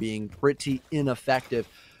game being pretty ineffective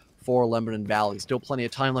for Lebanon Valley. Still plenty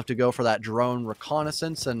of time left to go for that drone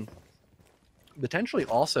reconnaissance, and potentially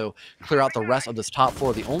also clear out the rest of this top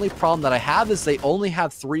 4. The only problem that I have is they only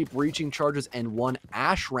have 3 breaching charges and 1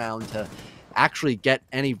 ash round to actually get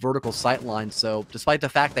any vertical sight line. So despite the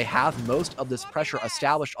fact they have most of this pressure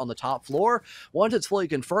established on the top floor, once it's fully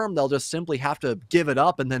confirmed, they'll just simply have to give it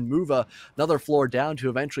up and then move another floor down to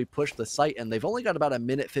eventually push the site. And they've only got about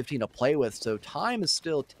 1:15 to play with, so time is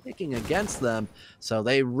still ticking against them. So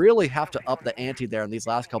they really have to up the ante there in these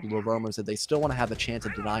last couple of roamers if they still want to have a chance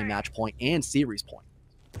of denying match point and series point.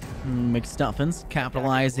 McStuffins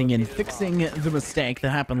capitalizing and fixing the mistake that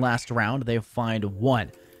happened last round. They find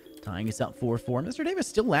 1. Tying us up 4-4. Mr. Davis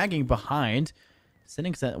still lagging behind,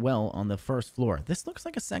 sitting set well on the first floor. This looks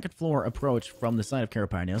like a second floor approach from the side of Carroll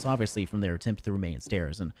Pioneers, obviously from their attempt through main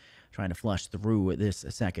stairs and trying to flush through this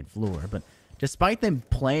second floor. But despite them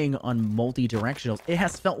playing on multi-directionals, it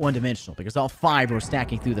has felt one-dimensional because all 5 were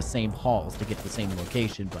stacking through the same halls to get to the same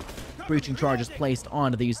location. But breaching charges placed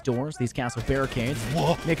onto these doors, these castle barricades.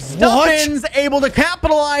 McStuffins able to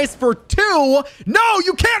capitalize for 2. No,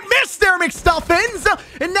 you can't miss there, McStuffins!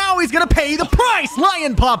 And now he's gonna pay the price!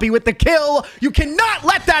 Lion Poppy with the kill. You cannot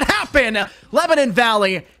let that happen! Lebanon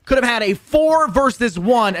Valley could have had a 4 versus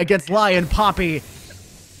 1 against Lion Poppy.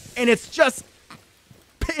 And it's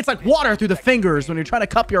like water through the fingers when you're trying to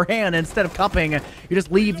cup your hand. Instead of cupping, you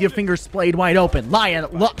just leave your fingers splayed wide open. Lion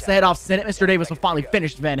looks the head off Senate. Mr. Davis will finally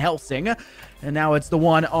finish Van Helsing. And now it's the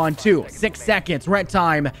 1-on-2. 6 seconds, red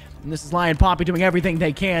time. And this is Lion Poppy doing everything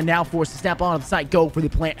they can. Now forced to step onto the site, go for the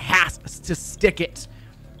plant. Has to stick it.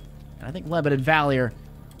 And I think Lebanon Valley are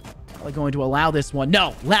probably going to allow this one.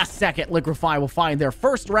 No, last second, Liquefy will find their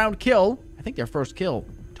first round kill. I think their first kill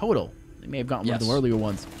total. They may have gotten one of the earlier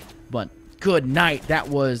ones, but good night. That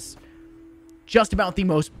was just about the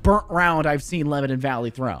most burnt round I've seen Lebanon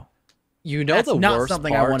Valley throw. You know, that's the not worst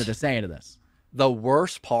something part, I wanted to say into this. The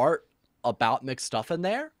worst part about McStuffin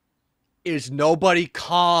there is nobody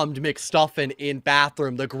calmed McStuffin in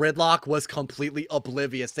bathroom. The gridlock was completely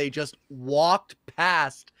oblivious. They just walked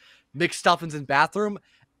past McStuffins in bathroom.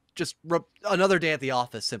 Just another day at the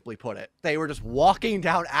office, simply put it. They were just walking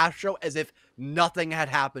down Astro as if nothing had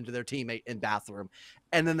happened to their teammate in bathroom.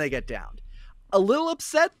 And then they get downed. A little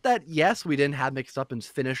upset that, yes, we didn't have McStuffins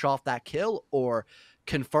finish off that kill or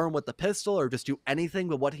confirm with the pistol or just do anything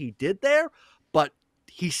with what he did there. But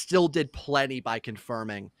he still did plenty by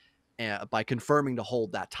confirming to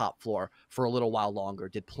hold that top floor for a little while longer.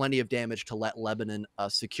 Did plenty of damage to let Lebanon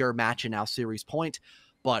secure match and now series point.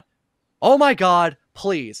 But oh my God,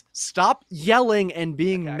 please stop yelling and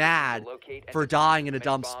being mad for dying in a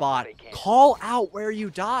dumb spot. Call out where you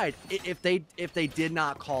died. If they did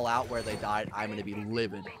not call out where they died, I'm going to be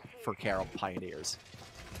livid for Carroll Pioneers.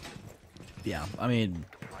 Yeah, I mean,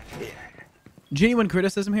 genuine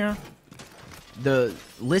criticism here.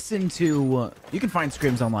 Listen to, you can find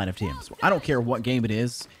scrims online of teams. I don't care what game it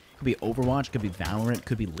is. It could be Overwatch, could be Valorant,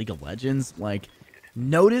 could be League of Legends. Like,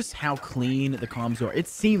 notice how clean the comms are. It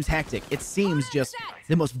seems hectic. It seems just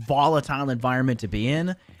the most volatile environment to be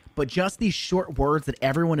in. But just these short words that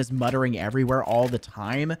everyone is muttering everywhere all the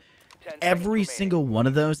time, every single one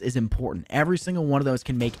of those is important. Every single one of those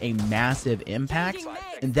can make a massive impact.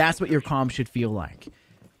 And that's what your comms should feel like.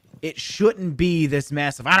 It shouldn't be this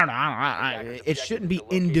massive, I don't know, it shouldn't be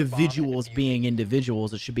individuals being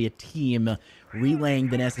individuals. It should be a team relaying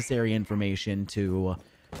the necessary information to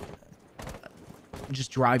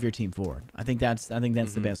just drive your team forward. I think that's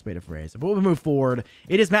the best way to phrase it. But we'll move forward.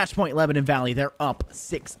 It is match point Lebanon Valley. They're up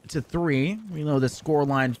 6-3. We know the score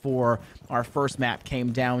line for our first map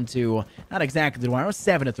came down to not exactly the one. It was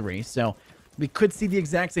 7-3. So we could see the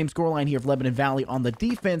exact same scoreline here if Lebanon Valley on the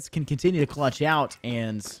defense can continue to clutch out,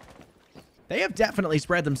 and they have definitely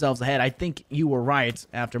spread themselves ahead. I think you were right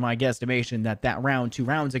after my guesstimation that round 2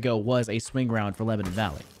 rounds ago was a swing round for Lebanon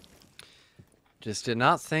Valley. Just did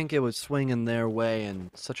not think it would swing in their way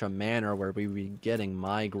in such a manner where we would be getting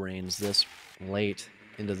migraines this late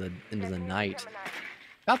into the night.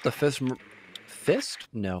 About the first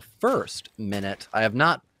minute. I have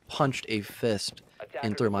not punched a fist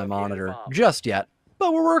in through my monitor just yet,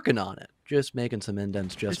 but we're working on it. Just making some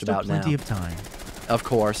indents just about now. Plenty of time. Of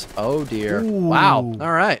course. Oh dear. Ooh. Wow.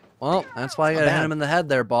 All right. Well, that's why I gotta hit him in the head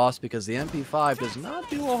there, boss, because the MP5 does not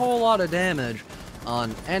do a whole lot of damage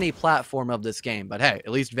on any platform of this game. But hey,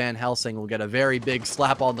 at least Van Helsing will get a very big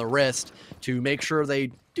slap on the wrist to make sure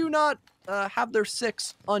they do not have their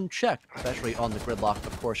 6 unchecked, especially on the gridlock.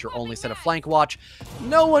 Of course, your only set of flank watch.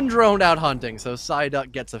 No one droned out hunting, so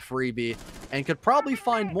Psyduck gets a freebie and could probably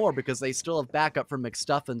find more because they still have backup from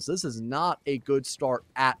McStuffins. This is not a good start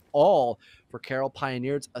at all for Carroll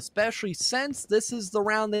Pioneers, especially since this is the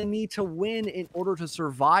round they need to win in order to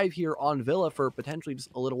survive here on Villa for potentially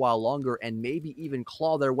just a little while longer and maybe even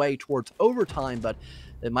claw their way towards overtime. But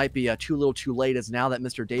it might be too little too late, as now that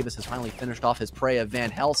Mr. Davis has finally finished off his prey of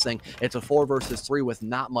Van Helsing, it's a 4 versus 3 with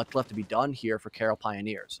not much left to be done here for Carroll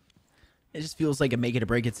Pioneers. It just feels like a make it or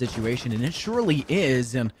break it situation, and it surely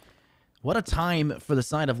is. And what a time for the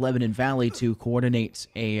side of Lebanon Valley to coordinate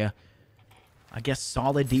a, I guess,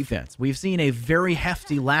 solid defense. We've seen a very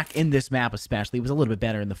hefty lack in this map, especially. It was a little bit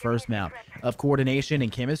better in the first map of coordination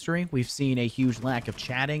and chemistry. We've seen a huge lack of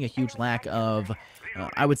chatting, a huge lack of,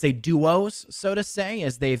 I would say, duos, so to say,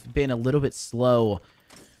 as they've been a little bit slow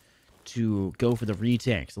to go for the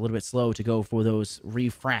retakes, a little bit slow to go for those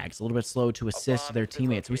refrags, a little bit slow to assist their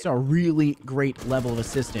teammates. We saw a really great level of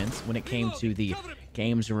assistance when it came to the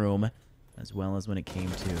games room, as well as when it came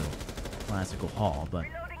to Classical Hall, but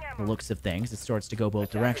the looks of things, it starts to go both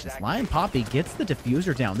directions. Lion Poppy gets the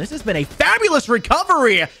diffuser down. This has been a fabulous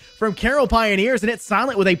recovery from Carroll Pioneers, and it's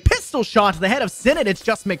silent with a pistol shot to the head of Synod. It's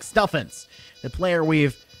just McStuffins, the player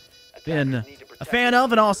we've been a fan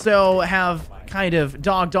of and also have kind of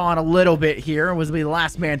dogged on a little bit here. Was the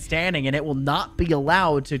last man standing, and it will not be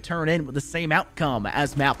allowed to turn in with the same outcome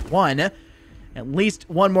as map 1. At least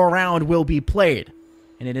one more round will be played,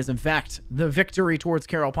 and it is in fact the victory towards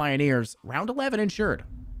Carroll Pioneers. Round 11 ensured.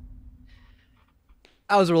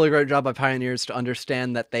 That was a really great job by Pioneers to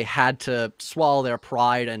understand that they had to swallow their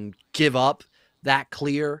pride and give up that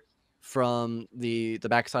clear from the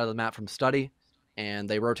backside of the map from Study. And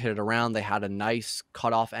they rotated around. They had a nice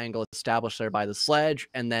cutoff angle established there by the sledge.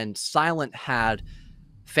 And then Silent had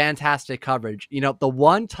fantastic coverage. You know, the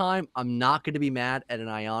one time I'm not going to be mad at an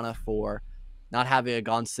Iana for not having a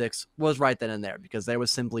Gon 6 was right then and there, because there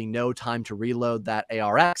was simply no time to reload that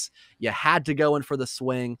ARX. You had to go in for the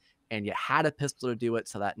swing, and you had a pistol to do it,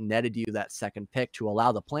 so that netted you that second pick to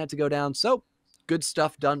allow the plant to go down. So good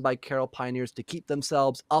stuff done by Carroll Pioneers to keep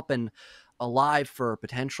themselves up and alive for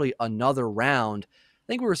potentially another round. I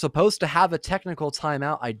think we were supposed to have a technical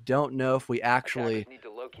timeout. I don't know if we actually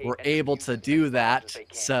were able to do that,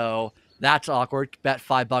 so that's awkward. Bet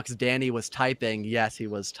 $5 Danny was typing. Yes, he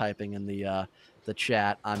was typing in the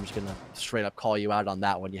chat. I'm just gonna straight up call you out on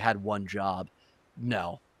that one. You had one job.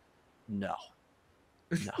 No,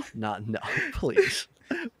 please,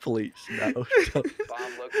 no.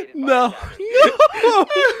 No,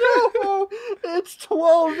 it's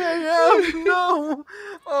 12 a.m. No,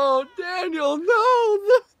 oh Daniel, no.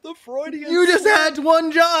 The Freudian. You just had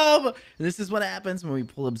one job. This is what happens when we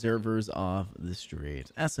pull observers off the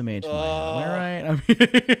street. SMH, am I right? I mean,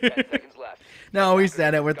 10 seconds left. no, we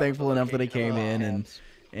said it. We're thankful enough that he came in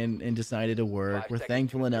and decided to work. We're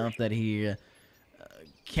thankful enough that he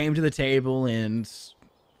came to the table and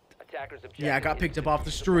got picked up off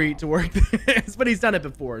the street to work this, but he's done it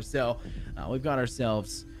before. So we've got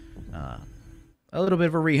ourselves a little bit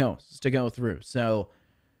of a rehost to go through. So,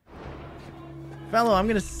 fellow, I'm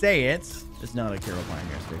going to say it. It's not a Carroll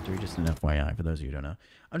Pioneers victory, just an FYI for those of you who don't know.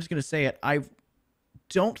 I'm just going to say it. I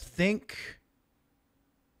don't think...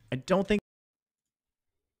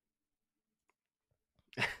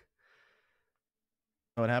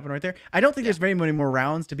 What happened right there? I don't think there's very many more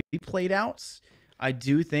rounds to be played out. I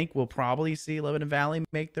do think we'll probably see Lebanon Valley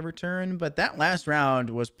make the return, but that last round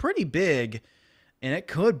was pretty big, and it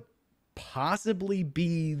could possibly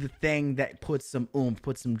be the thing that puts some oomph,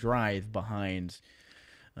 puts some drive behind,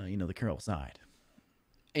 the Carroll side.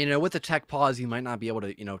 With the tech pause, you might not be able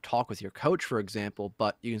to, talk with your coach, for example,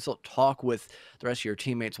 but you can still talk with the rest of your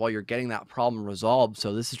teammates while you're getting that problem resolved.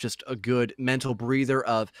 So this is just a good mental breather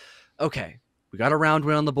of, okay, we got a round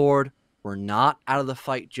win on the board. We're not out of the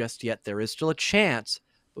fight just yet. There is still a chance,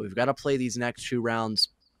 but we've got to play these next 2 rounds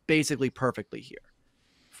basically perfectly here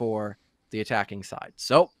for the attacking side.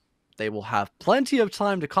 So they will have plenty of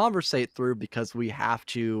time to conversate through because we have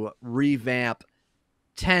to revamp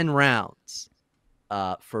 10 rounds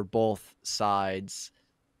for both sides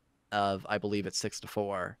of, I believe it's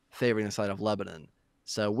 6-4, favoring the side of Lebanon.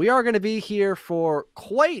 So we are going to be here for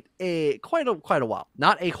quite a while.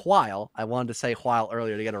 Not a while. I wanted to say while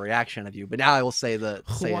earlier to get a reaction of you, but now I will say it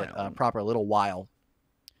proper a little while.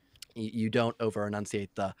 You don't over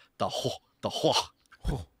enunciate the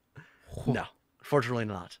No, fortunately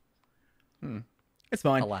not. It's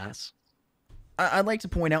fine. Alas. I'd like to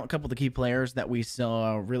point out a couple of the key players that we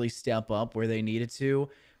saw really step up where they needed to.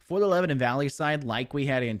 For the Lebanon Valley side, like we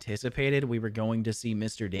had anticipated, we were going to see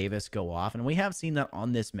Mr. Davis go off, and we have seen that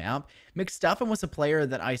on this map. McStuffin was a player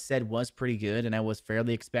that I said was pretty good, and I was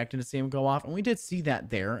fairly expecting to see him go off, and we did see that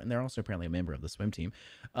there, and they're also apparently a member of the swim team.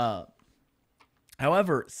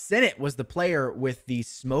 However, Sennett was the player with the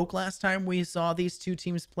smoke last time we saw these two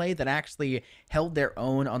teams play that actually held their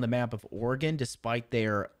own on the map of Oregon, despite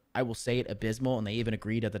their, I will say it, abysmal, and they even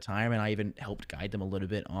agreed at the time, and I even helped guide them a little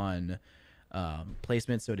bit on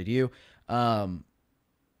placement. So did you,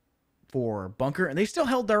 for bunker, and they still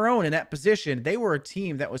held their own in that position. They were a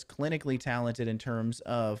team that was clinically talented in terms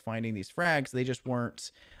of finding these frags. They just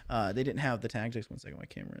weren't, they didn't have the tactics. 1 second, my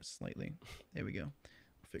camera is slightly, there we go.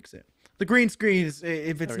 I'll fix it. The green screen is,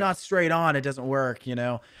 if it's not straight on, it doesn't work,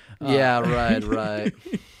 Yeah, right. I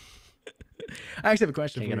actually have a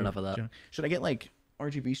question. Can't get enough of that. John. Should I get like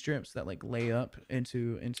RGB strips that like lay up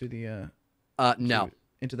into the no,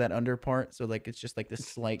 into that under part, so like it's just like this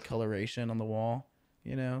slight coloration on the wall,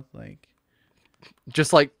 like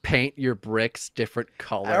just like paint your bricks different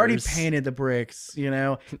colors. I already painted the bricks,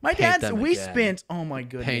 My dad's, we spent, oh my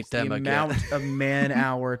goodness, the amount of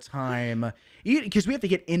man-hour time, because we have to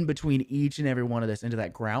get in between each and every one of this into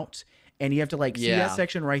that grout, and you have to like see that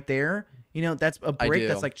section right there. That's a brick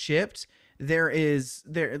that's like chipped. I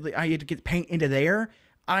had to get paint into there.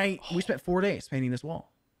 We spent 4 days painting this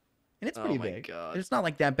wall. And it's pretty big. God. It's not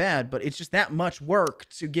like that bad, but it's just that much work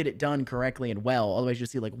to get it done correctly and well. Otherwise, you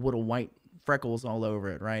see like little white freckles all over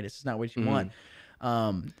it, right? It's just not what you want.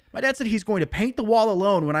 My dad said he's going to paint the wall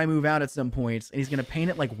alone when I move out at some points, and he's going to paint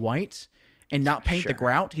it like white and not paint the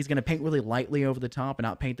grout. He's going to paint really lightly over the top and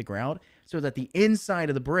not paint the grout, so that the inside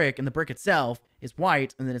of the brick and the brick itself is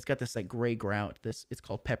white, and then it's got this like gray grout. It's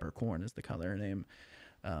called peppercorn is the color name.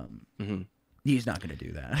 He's not going to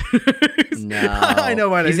do that. No, I know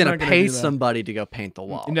why he's going to pay somebody to go paint the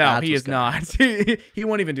wall. No, he is not. He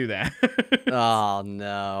won't even do that. Oh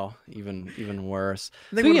no, even worse.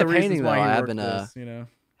 Speaking of painting, though, I've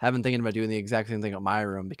been thinking about doing the exact same thing at my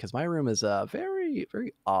room, because my room is very,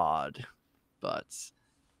 very odd. But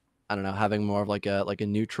I don't know, having more of like a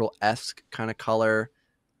neutral-esque kind of color,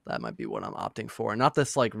 that might be what I'm opting for. Not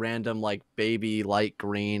this like random like baby light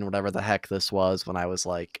green, whatever the heck this was when I was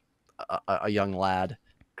like a young lad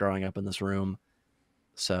growing up in this room.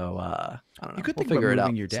 So I don't know. You could think about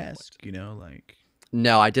moving your desk, like.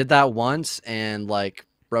 No, I did that once and like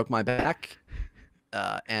broke my back,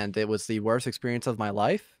 and it was the worst experience of my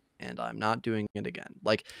life, and I'm not doing it again.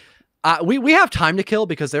 Like, we have time to kill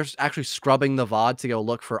because they're actually scrubbing the VOD to go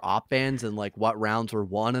look for op bans and like what rounds were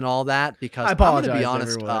won and all that. Because I'm going to be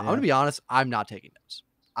honest, I'm going to be honest, I'm not taking notes.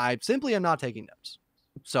 I simply am not taking notes.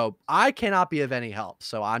 So I cannot be of any help.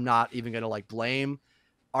 So I'm not even going to like blame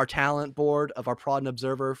our talent board of our prod and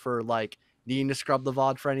observer for like needing to scrub the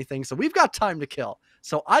VOD for anything. So we've got time to kill.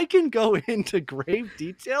 So I can go into grave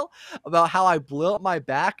detail about how I blew up my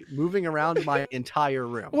back moving around my entire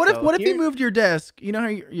room. What if you moved your desk? You know how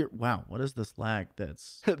you're wow, what is this lag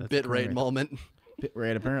that's bitrate moment?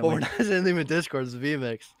 Bitrate apparently. Well, we're not sending with Discord, it's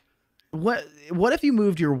VMix. What if you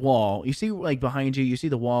moved your wall? You see like behind you, you see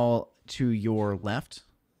the wall to your left?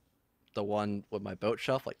 The one with my boat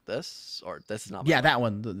shelf like this, or this is not. Yeah, that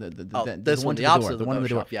one. This one, the opposite of the one on the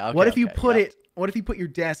door. Yeah. Okay, what if you put it? What if you put your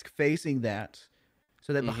desk facing that,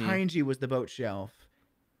 so that behind you was the boat shelf?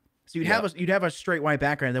 So you'd have a straight white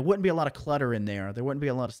background. There wouldn't be a lot of clutter in there. There wouldn't be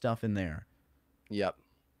a lot of stuff in there. Yep.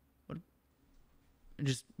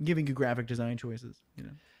 Just giving you graphic design choices, you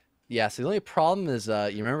know. Yeah, so the only problem is,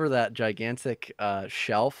 you remember that gigantic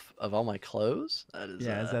shelf of all my clothes? That is,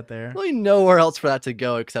 is that there? Really nowhere else for that to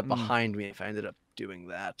go except behind me if I ended up doing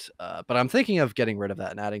that. But I'm thinking of getting rid of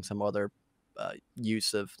that and adding some other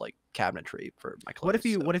use of like cabinetry for my clothes.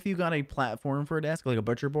 What if you got a platform for a desk, like a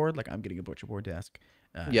butcher board? Like I'm getting a butcher board desk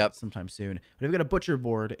sometime soon. But if you got a butcher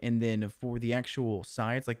board and then for the actual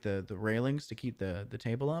sides, like the railings to keep the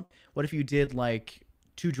table up, what if you did like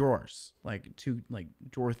two drawers, like two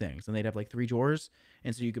drawer things, and they'd have like 3 drawers,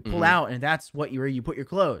 and so you could pull out, and that's where you put your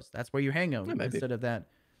clothes. That's where you hang them instead of that,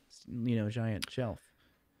 giant shelf.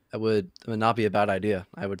 That would not be a bad idea.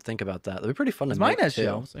 I would think about that. It'd be pretty fun to make. Mine has too.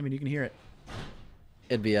 shelves. I mean, you can hear it.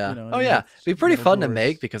 It'd be it'd be pretty fun to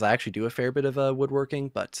make because I actually do a fair bit of woodworking,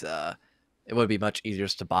 but it would be much easier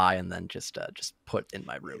to buy and then just put in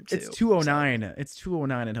my room too. It's $209. So. It's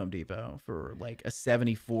 $209 at Home Depot for like a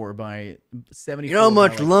 74 by 74. You know how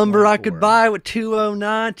much lumber I could buy with $209?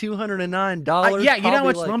 $209. Yeah, you know how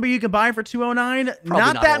much lumber you can buy for $209?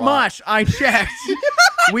 Not that much. I checked.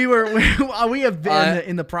 we have been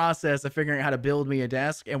in the process of figuring out how to build me a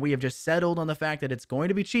desk, and we have just settled on the fact that it's going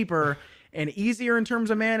to be cheaper and easier in terms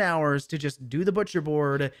of man hours to just do the butcher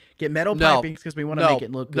board, get metal piping because we want to make it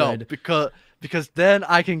look good. Because then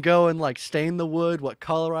I can go and like stain the wood what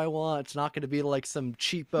color I want. It's not going to be like some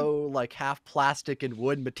cheapo like half plastic and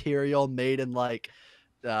wood material made in like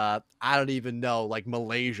I don't even know, like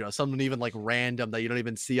Malaysia, something even like random that you don't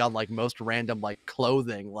even see on like most random like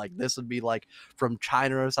clothing. Like this would be like from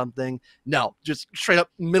China or something. No, just straight up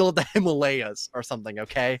middle of the Himalayas or something.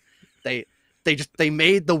 Okay, they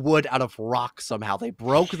made the wood out of rock somehow. They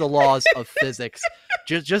broke the laws of physics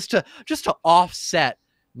just to offset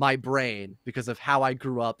my brain because of how I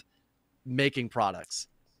grew up making products.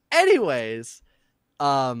 Anyways,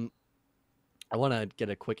 I want to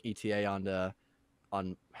get a quick ETA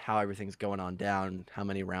on how everything's going on down, how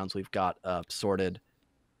many rounds we've got sorted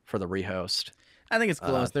for the rehost. I think it's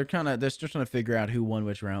close. They're still trying to figure out who won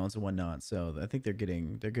which rounds and whatnot. So I think they're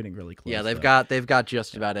getting really close. Yeah, they've got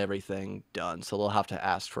just about everything done. So they'll have to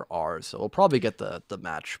ask for ours. So we'll probably get the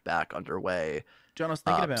match back underway. John, I was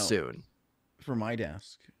thinking about soon for my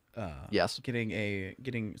desk. Yes,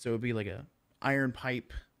 getting so it would be like a iron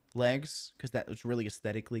pipe legs because that was really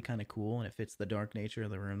aesthetically kind of cool and it fits the dark nature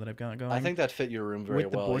of the room that I've got going. I think that fit your room very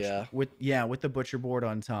well. With the butcher board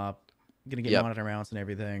on top. Gonna get monitor mounts and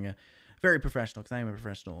everything. Very professional because I am a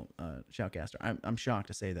professional shoutcaster. I'm shocked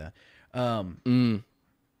to say that. Actually,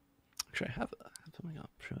 I have something I'll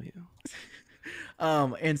show you.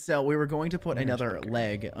 And so we were going to put another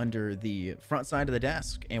leg under the front side of the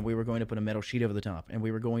desk, and we were going to put a metal sheet over the top, and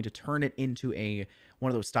we were going to turn it into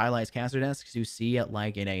one of those stylized caster desks you see at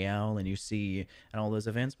like NAL and you see at all those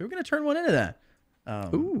events. We were going to turn one into that.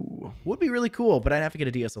 Ooh, would be really cool, but I'd have to get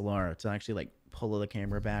a DSLR to actually like pull the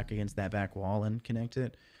camera back against that back wall and connect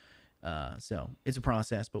it. So it's a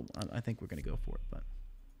process, but I think we're going to go for it. But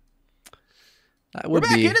we're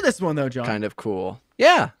back into this one though, John. Kind of cool.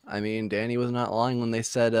 Yeah, I mean, Danny was not lying when they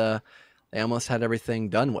said they almost had everything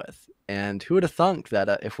done with. And who would have thunk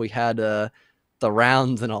that if we had the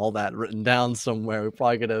rounds and all that written down somewhere, we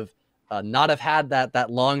probably could have not have had that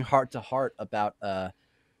long heart to heart about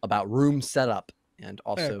room setup and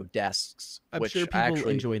also desks. I'm which sure people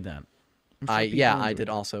actually enjoyed that. I did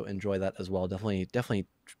also enjoy that as well. Definitely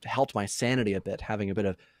helped my sanity a bit, having a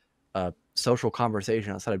bit of social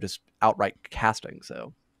conversation outside of just outright casting.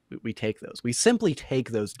 So we take those. We simply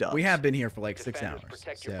take those dubs. We have been here for like 6 hours.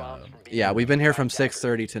 So. Yeah, we've been here from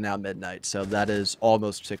 6:30 to now midnight. So that is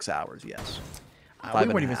almost 6 hours. Yes. We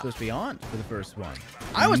weren't even supposed to be on for the first one.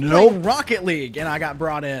 I was playing Rocket League and I got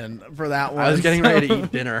brought in for that one. I was getting ready to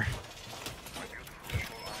eat dinner.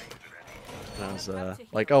 And I was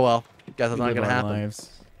like, oh well, guess it's not gonna happen.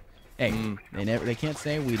 Lives. Hey, they can't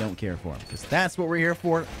say we don't care for them because that's what we're here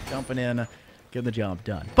for. Jumping in Get the job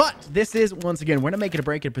done. But this is, once again, we're going to make it a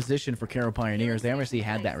break in position for Carroll Pioneers. They obviously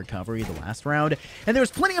had that recovery the last round, and there was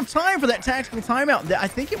plenty of time for that tactical timeout. I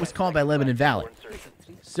think it was called by Lebanon Valley.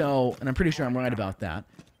 So, and I'm pretty sure I'm right about that.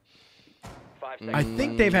 I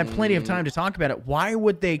think they've had plenty of time to talk about it. Why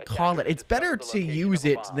would they call it? It's better to use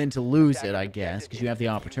it than to lose it, I guess, because you have the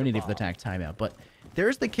opportunity for the tactical timeout. But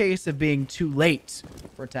there's the case of being too late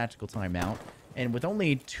for a tactical timeout, and with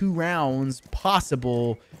only 2 rounds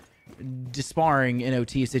possible disbarring an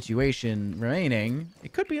OT situation remaining,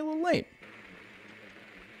 it could be a little late.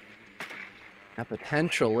 Yeah,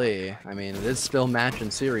 potentially. I mean, it is still match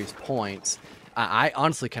and series points. I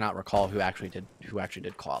honestly cannot recall who actually did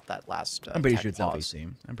call out that last. I'm pretty sure it's LVC.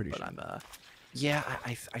 I'm pretty sure. Yeah,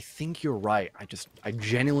 I think you're right. I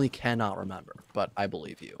genuinely cannot remember, but I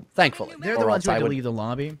believe you. Thankfully, they're the ones who had to leave the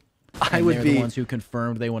lobby. I would be the ones who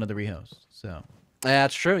confirmed they wanted the rehost. So. Yeah,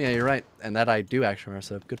 that's true. Yeah, you're right. And that I do actually remember.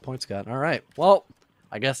 So good point, Scott. All right. Well,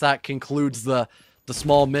 I guess that concludes the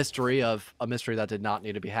small mystery of a mystery that did not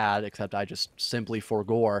need to be had, except I just simply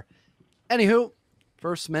forgore. Anywho,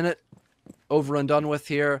 first minute over and done with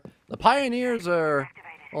here. The Pioneers are,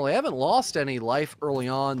 well, they haven't lost any life early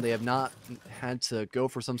on. They have not had to go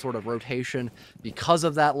for some sort of rotation because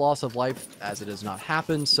of that loss of life, as it has not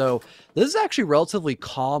happened. So this is actually relatively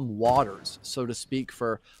calm waters, so to speak,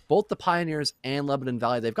 for both the Pioneers and Lebanon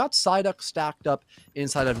Valley. They've got Psyduck stacked up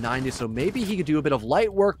inside of 90, so maybe he could do a bit of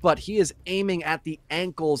light work, but he is aiming at the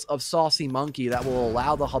ankles of Saucy Monkey. That will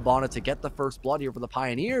allow the Habana to get the first blood here for the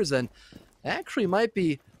Pioneers, and actually might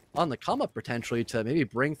be on the come up potentially to maybe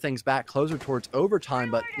bring things back closer towards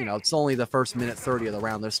overtime. But, you know, it's only the first minute 30 of the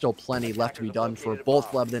round. There's still plenty left to be done for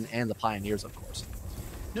both Lebanon and the Pioneers, of course.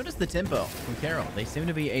 Notice the tempo from Carroll. They seem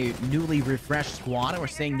to be a newly refreshed squad, and we're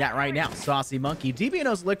seeing that right now. Saucy Monkey.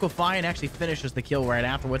 DBNO's Liquefy and actually finishes the kill right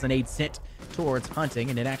afterwards. An aid sent towards Hunting,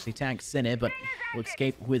 and it actually tags Sinid, but will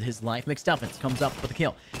escape with his life. McStuffins comes up with the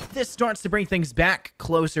kill. This starts to bring things back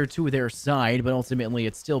closer to their side, but ultimately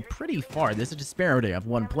it's still pretty far. There's a disparity of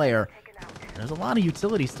 1 player. There's a lot of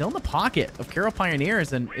utility still in the pocket of Carroll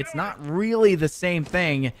Pioneers, and it's not really the same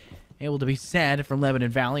thing able to be said from Lebanon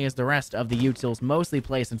Valley as the rest of the utils mostly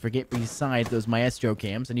place and forget beside those Maestro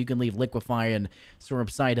cams, and you can leave Liquefy and Storm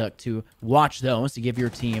Psyduck to watch those to give your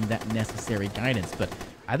team that necessary guidance. But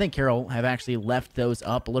I think Carroll have actually left those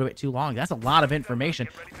up a little bit too long. That's a lot of information.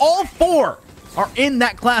 All 4 are in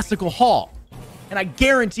that classical hall, and I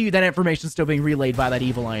guarantee you that information is still being relayed by that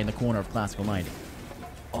evil eye in the corner of classical 90.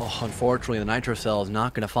 Oh, unfortunately, the Nitro Cell is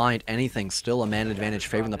not going to find anything. Still a man advantage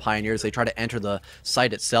favoring the Pioneers. They try to enter the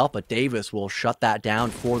site itself, but Davis will shut that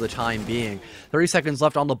down for the time being. 30 seconds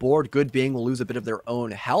left on the board. Good Being will lose a bit of their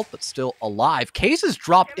own health, but still alive. Case is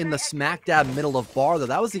dropped in the smack dab middle of bar, though.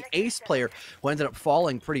 That was the ace player who ended up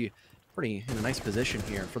falling pretty in a nice position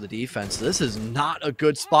here for the defense. This is not a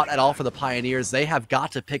good spot at all for the Pioneers. They have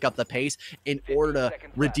got to pick up the pace in order to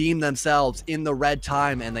redeem themselves in the red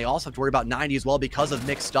time, and they also have to worry about 90 as well because of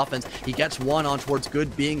McStuffins. He gets one on towards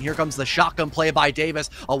Good Being. Here comes the shotgun play by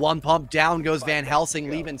Davis. A 1 pump, down goes Van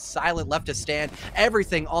Helsing, leaving Silent left to stand.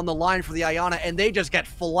 Everything on the line for the Iana, and they just get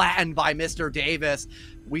flattened by Mr. Davis.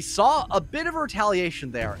 We saw a bit of retaliation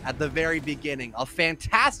there at the very beginning. A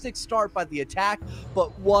fantastic start by the attack,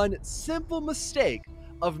 but one simple mistake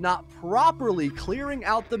of not properly clearing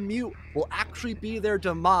out the mute will actually be their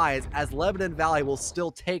demise, as Lebanon Valley will still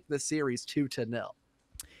take the series 2-0.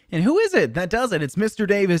 And who is it that does it? It's Mr.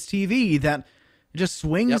 Davis TV that just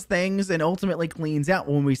swings things and ultimately cleans out.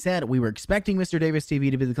 When we said we were expecting Mr. Davis TV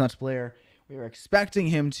to be the clutch player, we were expecting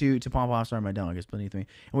him to pop off. Sorry, my dog is beneath me.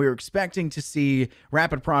 And we were expecting to see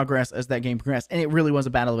rapid progress as that game progressed. And it really was a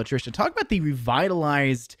battle of attrition. Talk about the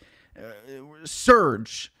revitalized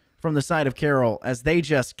surge from the side of Carroll as they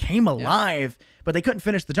just came alive, but they couldn't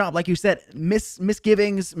finish the job. Like you said,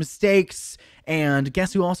 misgivings, mistakes, and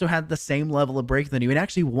guess who also had the same level of break than you and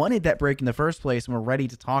actually wanted that break in the first place and were ready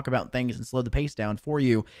to talk about things and slow the pace down for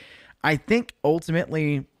you. I think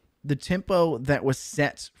ultimately the tempo that was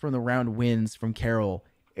set from the round wins from Carroll.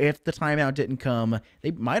 If the timeout didn't come,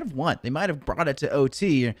 they might have won. They might have brought it to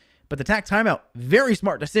OT, but the TAC timeout, very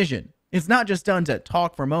smart decision. It's not just done to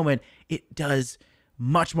talk for a moment. It does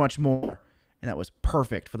much, much more. And that was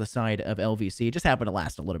perfect for the side of LVC. It just happened to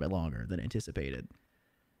last a little bit longer than anticipated.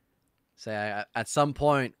 At some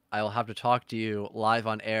point, I will have to talk to you live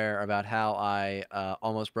on air about how I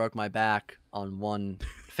almost broke my back on one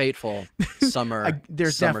fateful summer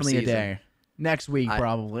There's summer definitely season. a day. Next week,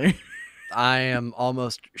 probably. I am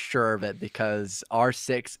almost sure of it because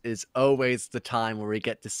R6 is always the time where we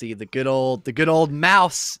get to see the good old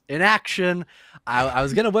mouse in action. I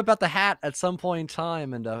was gonna whip out the hat at some point in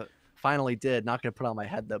time and finally did. Not going to put on my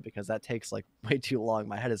head though, because that takes like way too long.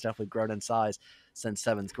 My head has definitely grown in size since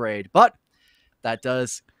 7th grade, but that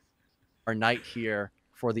does our night here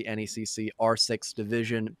for the NECC R6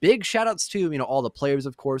 division. Big shout outs to, all the players,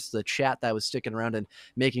 of course, the chat that was sticking around and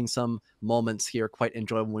making some moments here quite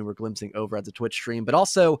enjoyable when we were glimpsing over at the Twitch stream, but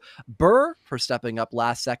also Burr for stepping up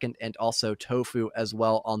last second, and also Tofu as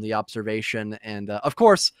well on the observation. And of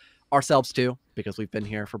course, ourselves too, because we've been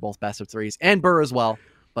here for both best of threes, and Burr as well,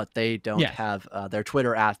 but they don't have their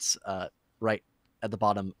Twitter ats right at the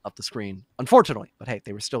bottom of the screen, unfortunately. But hey,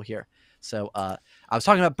 they were still here. So I was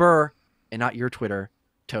talking about Burr and not your Twitter,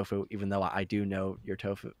 Tofu, even though I do know your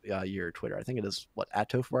your Twitter. I think it is at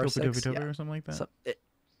Tofu R6 Tofu or something like that. So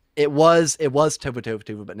it was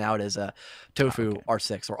Tofu, but now it is Tofu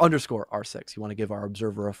R6 or _ R6. You want to give our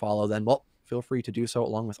observer a follow, then feel free to do so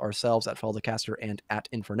along with ourselves at Follow the Caster and at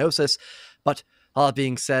Infernosis. But all that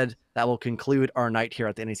being said, that will conclude our night here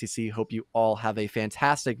at the NECC. Hope you all have a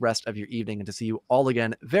fantastic rest of your evening, and to see you all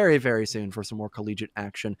again very, very soon for some more collegiate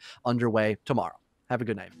action underway tomorrow. Have a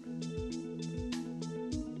good night.